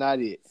 he's not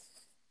it.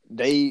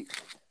 They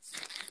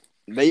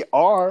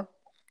are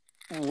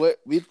what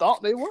we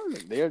thought they were.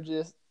 They're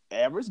just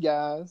average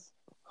guys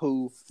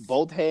who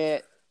both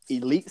had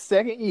elite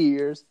second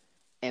years,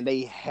 and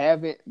they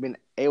haven't been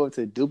able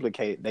to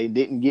duplicate. They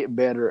didn't get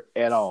better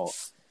at all.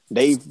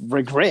 They've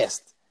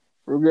regressed.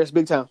 Regressed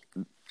big time.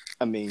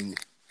 I mean,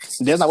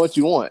 that's not what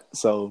you want.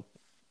 So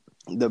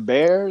the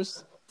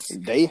Bears,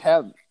 they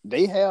have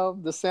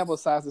the sample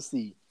size to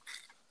see.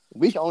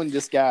 We can only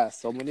disguise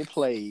so many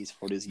plays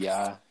for this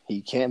guy.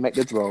 He can't make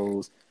the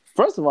throws.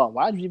 First of all,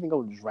 why did you even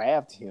go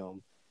draft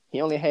him?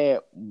 He only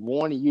had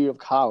 1 year of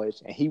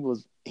college, and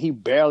he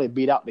barely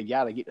beat out the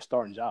guy to get the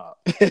starting job.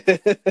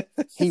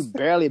 He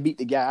barely beat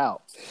the guy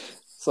out.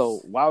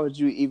 So why would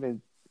you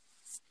even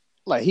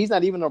he's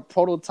not even a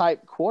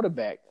prototype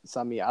quarterback.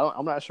 So I mean,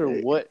 I'm not sure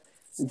what.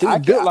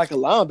 Dude, good like a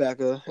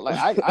linebacker.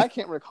 I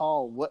can't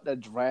recall what the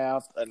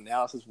draft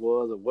analysis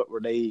was or what were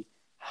they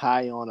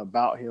high on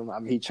about him. I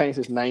mean, he changed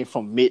his name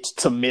from Mitch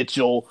to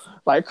Mitchell.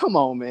 Like, come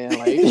on, man.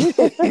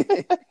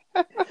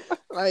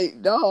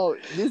 Like, dog,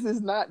 this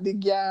is not the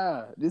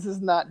guy. This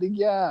is not the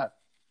guy.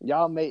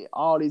 Y'all made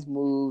all these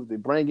moves. They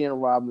bring in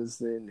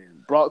Robinson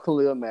and brought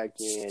Khalil Mack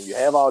in. You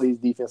have all these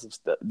defensive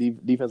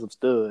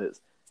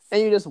studs,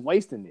 and you're just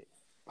wasting it.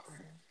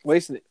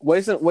 Wasting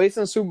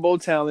Super Bowl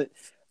talent.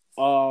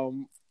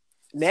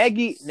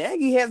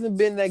 Nagy hasn't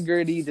been that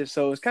good either,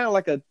 so it's kind of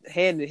like a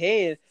hand in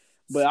hand.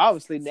 But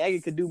obviously,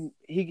 Nagy could do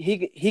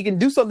he can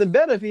do something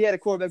better if he had a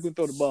quarterback who could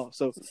throw the ball.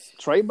 So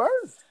Trey Burke,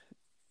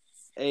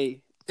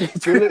 hey,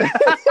 feeling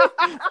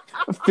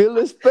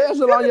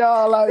special on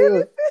y'all out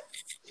here.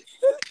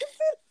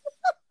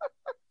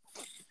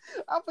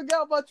 I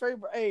forgot about Trey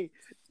Burke. Hey,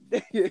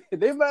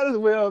 they might as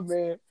well,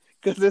 man.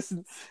 Because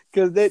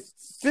that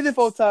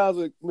 54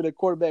 times with a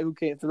quarterback who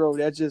can't throw,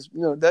 that's just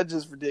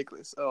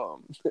ridiculous.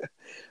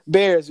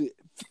 Bears,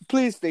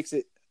 please fix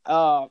it.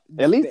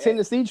 At least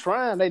Tennessee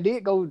trying. They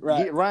did go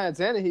get Ryan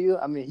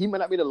Tannehill. I mean, he might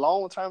not be the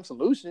long-term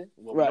solution.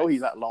 Well, we know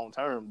he's not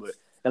long-term, but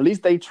at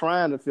least they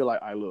trying to feel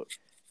like, all right, look,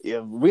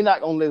 if we're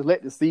not going to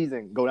let the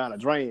season go down the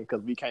drain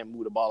because we can't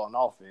move the ball on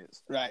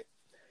offense. Right.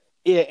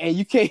 Yeah, and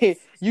you can't,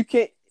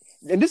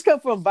 and this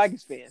comes from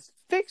Vikings fans.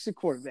 Fix the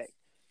quarterback.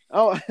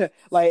 Oh,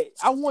 like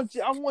I want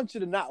you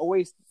to not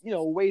waste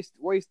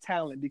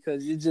talent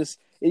because you're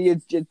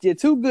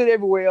too good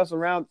everywhere else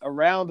around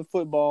the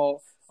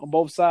football on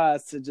both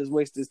sides to just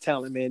waste this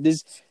talent, man.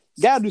 This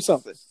gotta do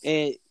something,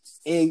 and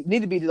it need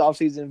to be this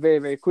offseason very,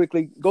 very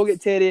quickly. Go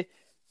get Teddy,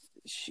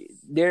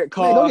 Derek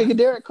Carr. Go get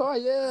Derek Carr,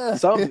 yeah.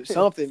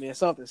 Something, man,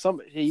 something.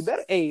 Hey, you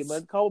better,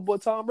 man, call my boy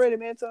Tom Brady,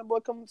 man. Tell him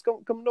boy come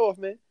north,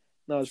 man.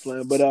 No, I was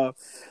playing, but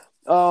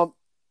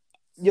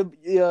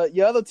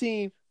your other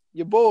team.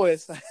 Your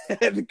boys,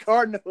 the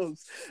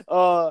Cardinals,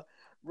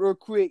 real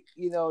quick,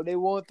 they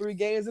won 3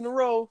 games in a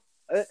row.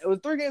 It was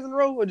 3 games in a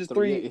row or just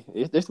 3?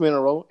 It's 3 in a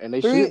row, and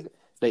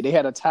they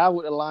had a tie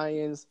with the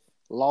Lions,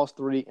 lost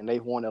 3, and they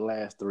won the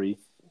last 3.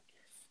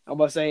 I'm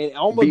about to say,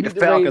 almost beat the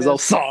Falcons. Oh,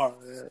 sorry.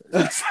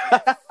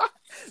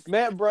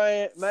 Matt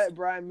Bryant,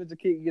 Mr.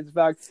 Kick gets the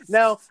Falcons.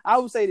 Now, I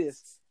would say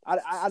this.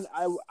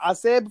 I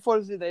said before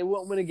this, they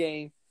wouldn't win a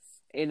game.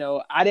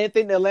 I didn't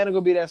think the Atlanta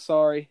would be that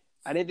sorry.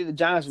 I didn't think the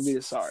Giants would be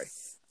that sorry.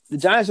 The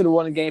Giants should have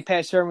won the game.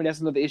 Pat Sherman, that's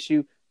another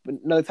issue, but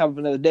another time of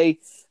another day.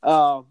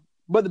 But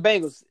the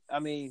Bengals, I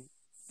mean,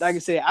 like I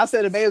said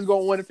the Bengals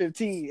going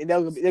 1-15, and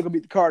they're gonna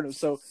beat the Cardinals.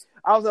 So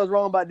I was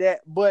wrong about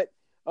that. But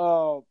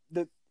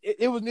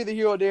it was neither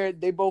here or there.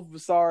 They both were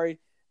sorry.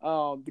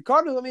 The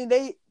Cardinals, I mean,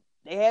 they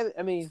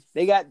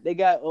got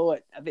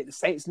I think the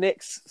Saints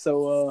next.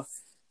 So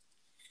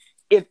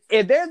if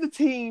they're the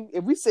team,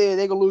 if we say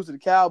they're gonna lose to the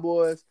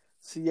Cowboys,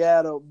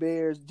 Seattle,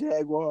 Bears,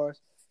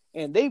 Jaguars,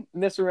 and they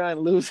mess around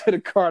and lose to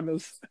the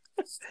Cardinals.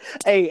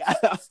 Hey,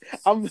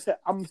 I'm with you.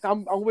 I'm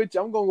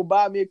gonna go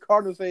buy me a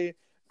Cardinals hat,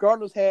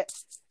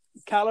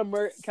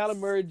 Kyler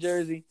Murray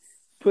jersey,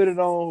 put it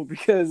on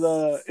because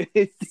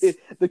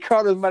the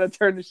Cardinals might have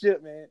turned the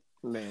ship, man.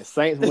 Man,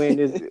 Saints win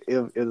this.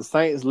 if the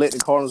Saints let the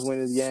Cardinals win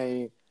this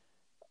game,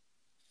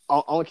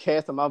 I'm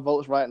casting my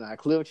votes right now.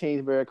 Cliff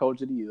Kingsbury,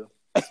 Coach of the Year.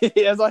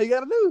 That's all you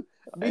gotta do.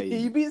 Hey.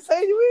 You beat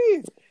Saints, you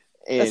win.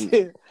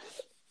 And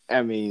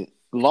I mean,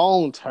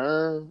 long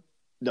term,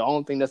 the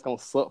only thing that's gonna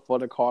suck for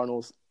the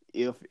Cardinals,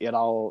 if at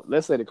all,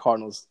 let's say the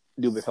Cardinals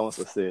do become a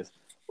success,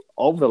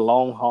 over the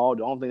long haul,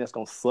 the only thing that's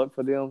gonna suck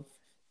for them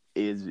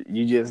is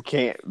you just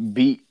can't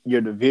beat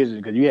your division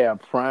because you have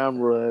prime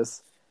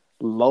Russ,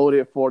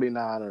 loaded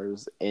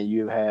 49ers, and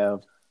you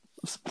have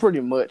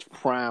pretty much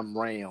prime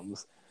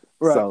Rams.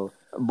 Right. So,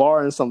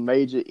 barring some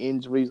major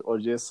injuries or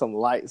just some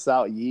lights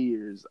out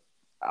years,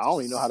 I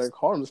don't even know how the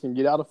Cardinals can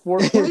get out of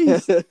fourth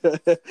place. I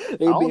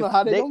don't know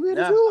how they're going to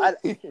be able to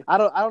do it. I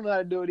don't know how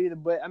to do it either,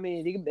 but I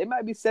mean, they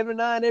might be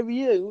 7-9 every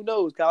year. Who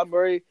knows?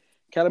 Kyler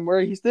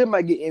Murray, he still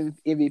might get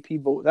MVP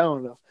votes. I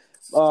don't know.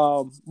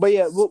 But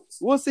yeah,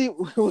 we'll see.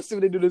 We'll see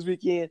what they do this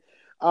weekend.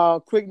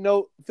 Quick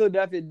note: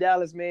 Philadelphia,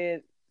 Dallas,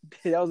 man,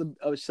 that was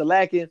a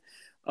shellacking.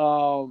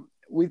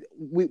 We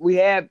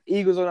have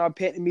Eagles on our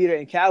pentameter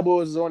and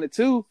Cowboys is on it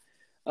too.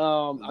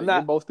 I'm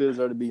not. Both still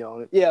deserve to be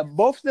on it. Yeah,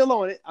 both still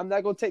on it. I'm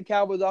not gonna take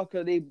Cowboys off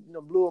because they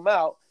blew them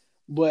out.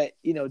 But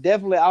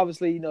definitely,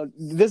 obviously,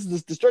 this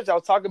is the stretch I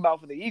was talking about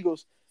for the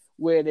Eagles,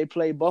 where they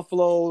play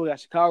Buffalo, got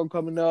Chicago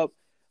coming up.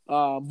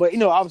 But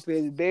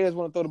obviously, the Bears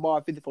want to throw the ball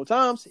 54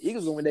 times. The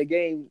Eagles gonna win that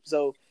game.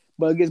 So,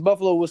 But against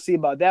Buffalo, we'll see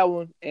about that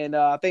one. And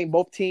I think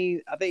both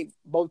teams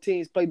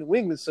play New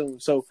England soon.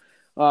 So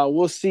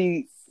we'll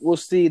see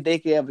if they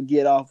can ever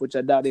get off, which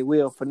I doubt they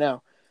will for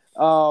now.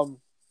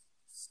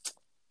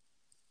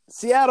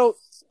 Seattle,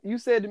 you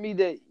said to me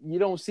that you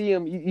don't see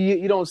them.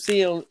 You don't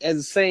see them as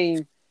the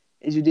same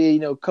as you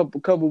did, a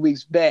couple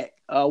weeks back.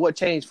 What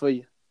changed for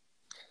you?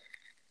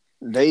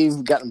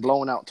 They've gotten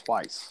blown out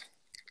twice.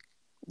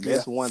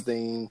 That's one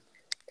thing,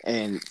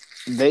 and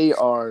they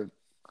are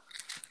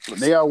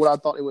what I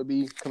thought they would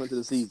be coming to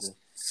the season.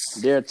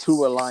 They're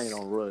too reliant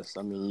on Russ.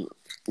 I mean,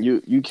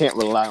 you can't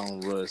rely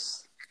on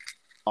Russ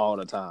all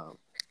the time,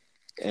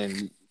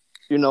 and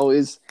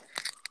it's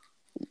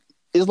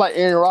like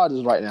Aaron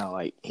Rodgers right now.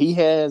 Like, he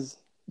has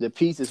the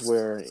pieces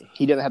where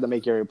he doesn't have to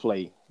make every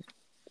play.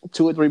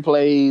 2 or 3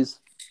 plays,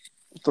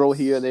 throw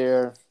here,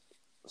 there,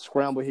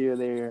 scramble here,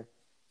 there.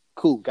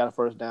 Cool, got a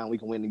first down. We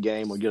can win the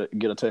game or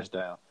get a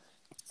touchdown.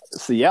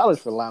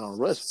 Seattle's relying on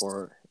Russ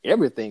for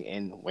everything,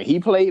 and when he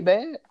played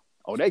bad,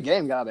 that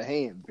game got out of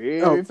hand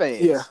very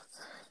fast.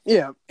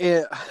 Yeah.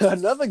 And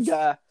another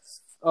guy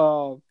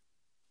who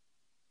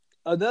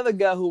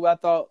I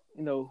thought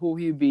who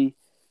he'd be,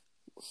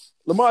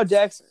 Lamar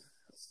Jackson.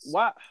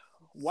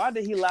 Why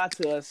did he lie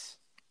to us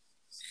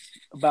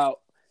about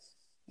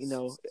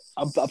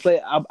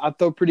I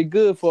throw pretty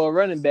good for a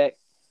running back.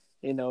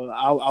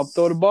 I'll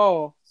throw the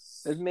ball.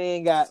 This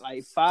man got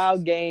like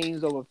 5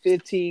 games over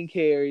 15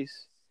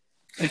 carries,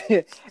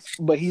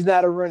 but he's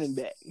not a running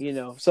back.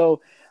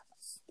 So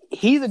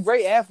he's a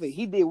great athlete.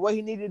 He did what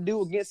he needed to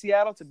do against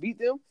Seattle to beat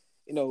them.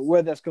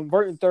 Whether that's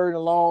converting 3rd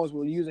and longs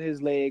with using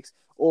his legs,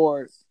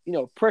 or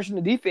pressuring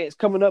the defense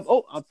coming up.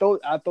 I throw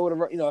it. I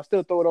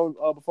still throw it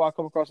over before I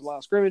come across the line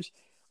of scrimmage.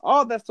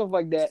 All that stuff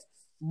like that.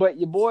 But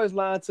your boys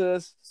lying to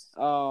us.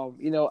 I'm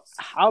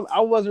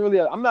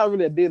not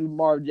really a big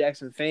Lamar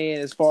Jackson fan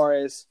as far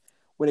as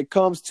when it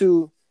comes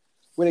to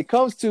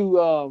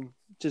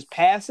just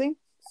passing.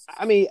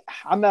 I mean,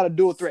 I'm not a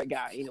dual threat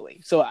guy anyway.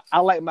 So I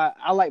like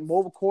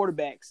mobile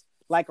quarterbacks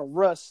like a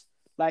Russ,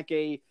 like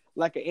a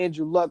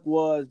Andrew Luck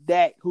was,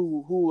 Dak,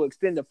 who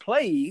extend the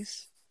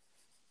plays,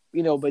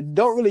 but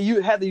don't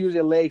really have to use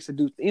their legs to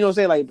do, what I'm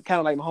saying? Like, kind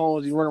of like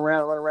Mahomes, you run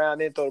around,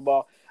 then throw the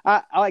ball.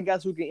 I like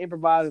guys who can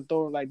improvise and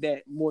throw it like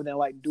that more than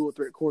like dual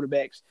threat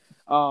quarterbacks.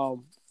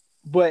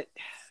 But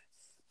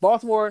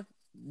Baltimore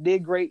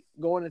did great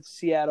going into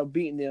Seattle,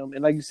 beating them,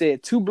 and like you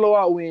said, 2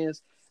 blowout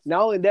wins.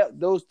 Not only that,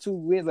 those 2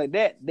 wins like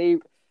that, they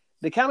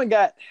kind of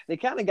got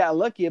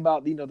lucky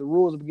about the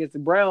rules against the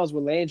Browns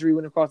when Landry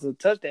went across the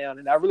touchdown,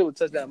 and I really would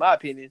touchdown in my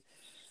opinion.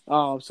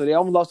 So they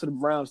almost lost to the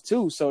Browns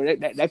too. So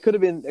that could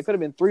have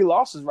been 3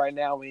 losses right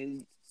now,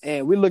 and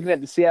we're looking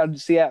at the Seattle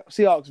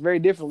Seahawks very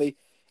differently.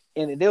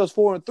 And if they was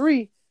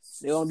 4-3,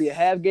 they're gonna be a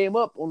half game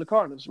up on the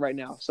Cardinals right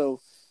now. So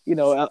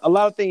a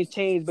lot of things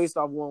change based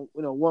off one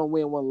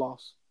win, 1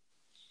 loss.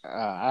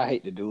 I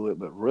hate to do it,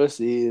 but Russ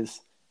is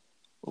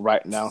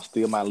right now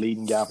still my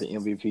leading guy for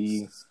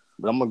MVP.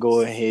 But I'm gonna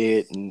go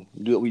ahead and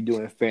do what we do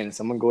in fairness.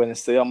 I'm gonna go ahead and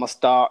sell my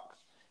stock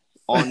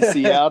on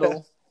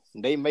Seattle.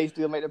 They may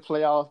still make the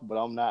playoffs, but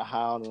I'm not high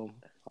on them.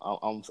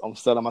 I'm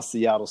selling my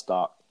Seattle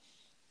stock.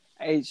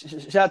 Hey,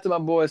 shout out to my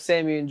boys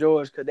Sammy and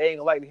George, because they ain't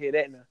gonna like to hear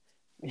that now.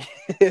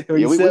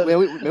 We got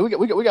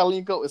to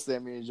link up with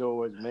Sammy and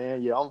George,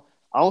 man. Yeah,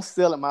 I'm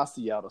selling my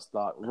Seattle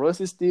stock.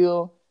 Russ is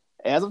still,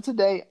 as of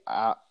today,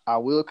 I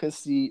will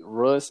concede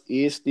Russ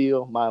is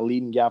still my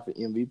leading guy for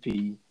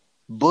MVP,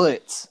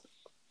 but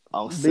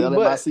I'm selling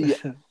my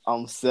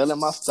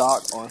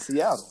stock on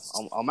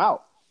Seattle. I'm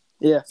out.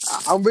 Yeah,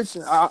 I'm with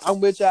you.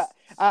 I'm with you.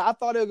 I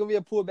thought it was gonna be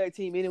a pullback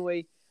team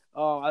anyway.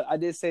 I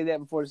did say that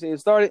before the season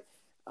started.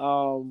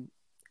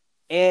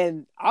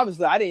 And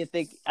obviously, I didn't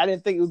think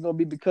it was going to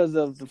be because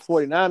of the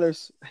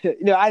 49ers.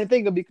 I didn't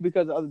think it would be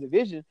because of other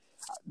division.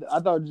 I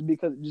thought it was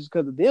just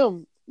because of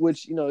them,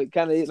 which, it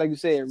kind of, like you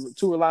said,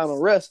 too reliant on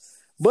rest.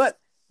 But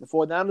the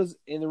 49ers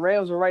and the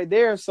Rams are right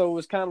there, so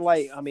it's kind of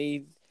like, I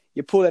mean,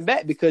 you're pulling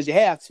back because you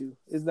have to.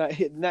 It's not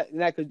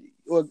because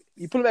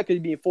you pull back because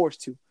you're being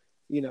forced to,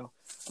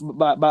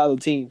 by other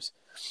teams.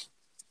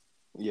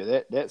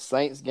 Yeah, that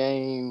Saints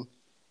game,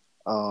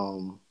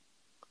 the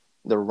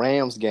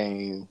Rams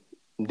game.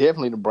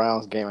 Definitely the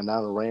Browns game, and not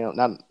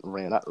the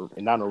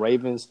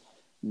Ravens.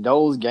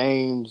 Those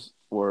games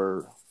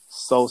were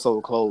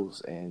so close,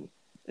 and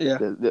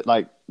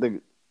the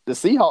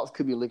Seahawks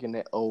could be looking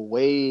at a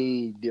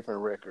way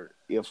different record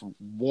if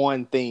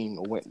one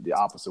thing went the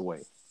opposite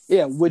way.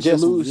 Yeah, would you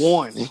lose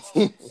one?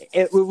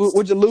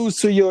 Would you lose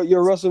to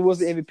your Russell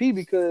Wilson MVP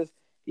because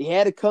he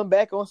had to come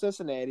back on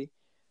Cincinnati?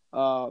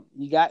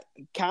 You got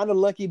kind of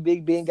lucky.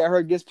 Big Ben got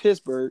hurt against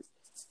Pittsburgh.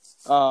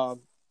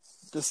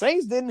 The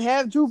Saints didn't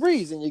have Drew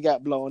Brees, and you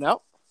got blown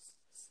out.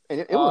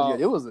 And it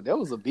was a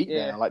beatdown.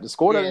 Yeah. Like the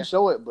score doesn't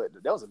show it, but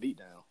that was a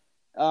beatdown.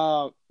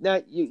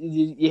 Now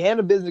you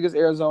handled business against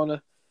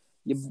Arizona.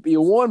 You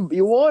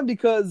won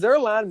because their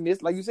line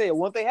missed. Like you said,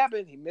 one thing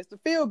happened. He missed the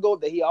field goal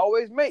that he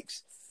always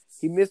makes.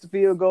 He missed the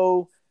field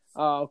goal.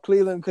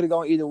 Cleveland could have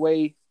gone either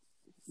way.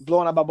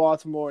 Blown out by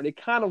Baltimore. They're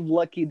kind of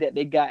lucky that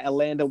they got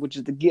Atlanta, which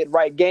is the get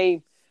right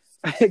game.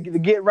 the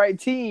get right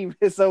team.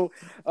 So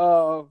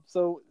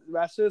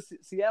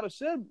Seattle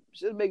should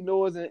make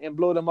noise and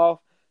blow them off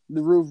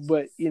the roof.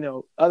 But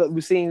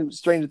we've seen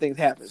stranger things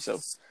happen. So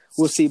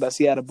we'll see about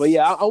Seattle. But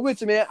yeah, I'm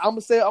with you, man. I'm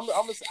gonna say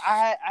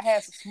I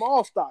had some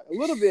small stock, a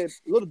little bit.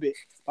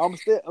 I'm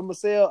gonna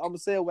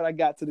sell what I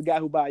got to the guy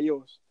who buy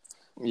yours.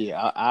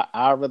 Yeah,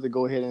 I'd rather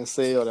go ahead and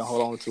sell than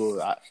hold on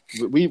to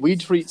it. We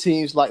treat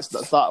teams like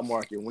the stock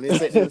market. When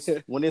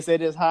it's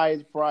at its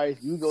highest price,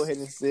 you go ahead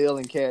and sell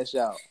and cash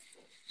out.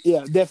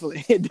 Yeah,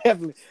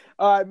 definitely.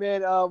 All right,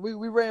 man.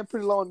 We ran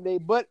pretty long today,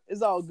 but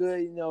it's all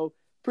good.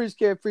 Preach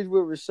Care, Preach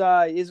with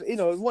Rashad is it's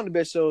one of the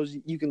best shows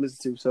you can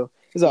listen to. So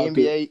it's all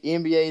good.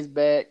 NBA's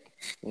back.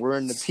 We're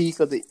in the peak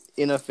of the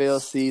NFL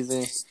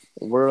season.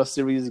 World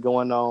Series is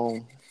going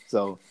on.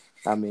 So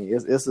I mean,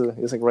 it's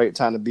a great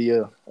time to be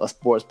a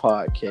sports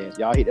podcast.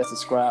 Y'all hit that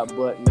subscribe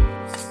button,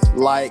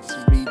 likes,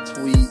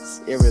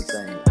 retweets,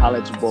 everything. Holla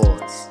at your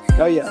boys.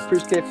 Oh yeah,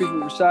 Preach Care, Preach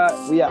with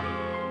Rashad. We out.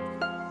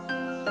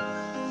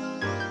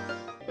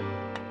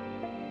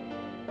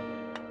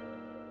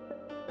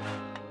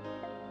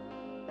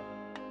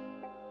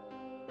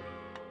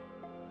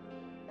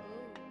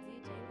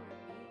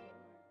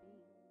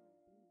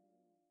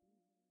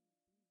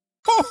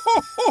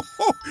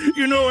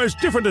 As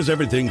different as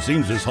everything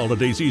seems this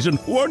holiday season,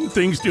 one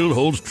thing still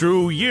holds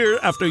true year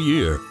after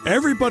year.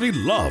 Everybody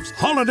loves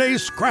holiday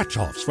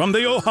scratch-offs from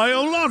the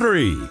Ohio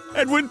Lottery.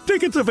 And with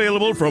tickets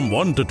available from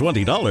 $1 to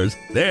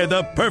 $20, they're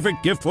the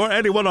perfect gift for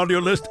anyone on your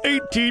list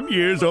 18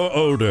 years or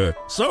older.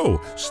 So,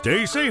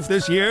 stay safe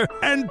this year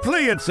and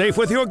play it safe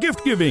with your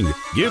gift giving.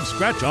 Give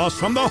scratch-offs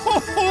from the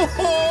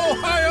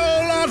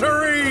Ohio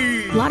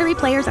Lottery! Lottery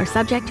players are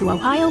subject to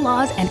Ohio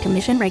laws and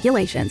commission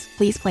regulations.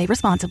 Please play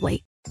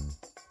responsibly.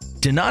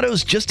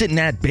 Donato's just didn't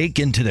add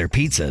bacon to their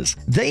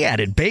pizzas. They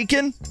added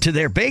bacon to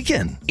their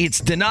bacon. It's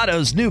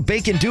Donato's new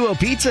Bacon Duo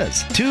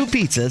pizzas. 2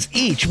 pizzas,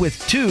 each with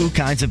 2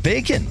 kinds of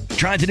bacon.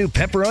 Try the new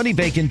Pepperoni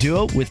Bacon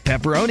Duo with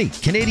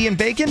pepperoni, Canadian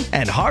bacon,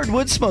 and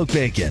hardwood smoked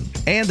bacon.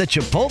 And the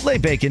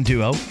Chipotle Bacon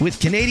Duo with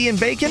Canadian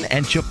bacon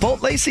and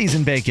Chipotle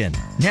seasoned bacon.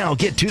 Now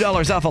get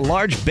 $2 off a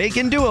large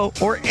Bacon Duo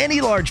or any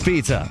large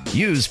pizza.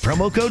 Use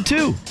promo code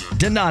 2.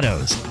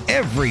 Donato's.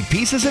 Every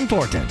piece is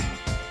important.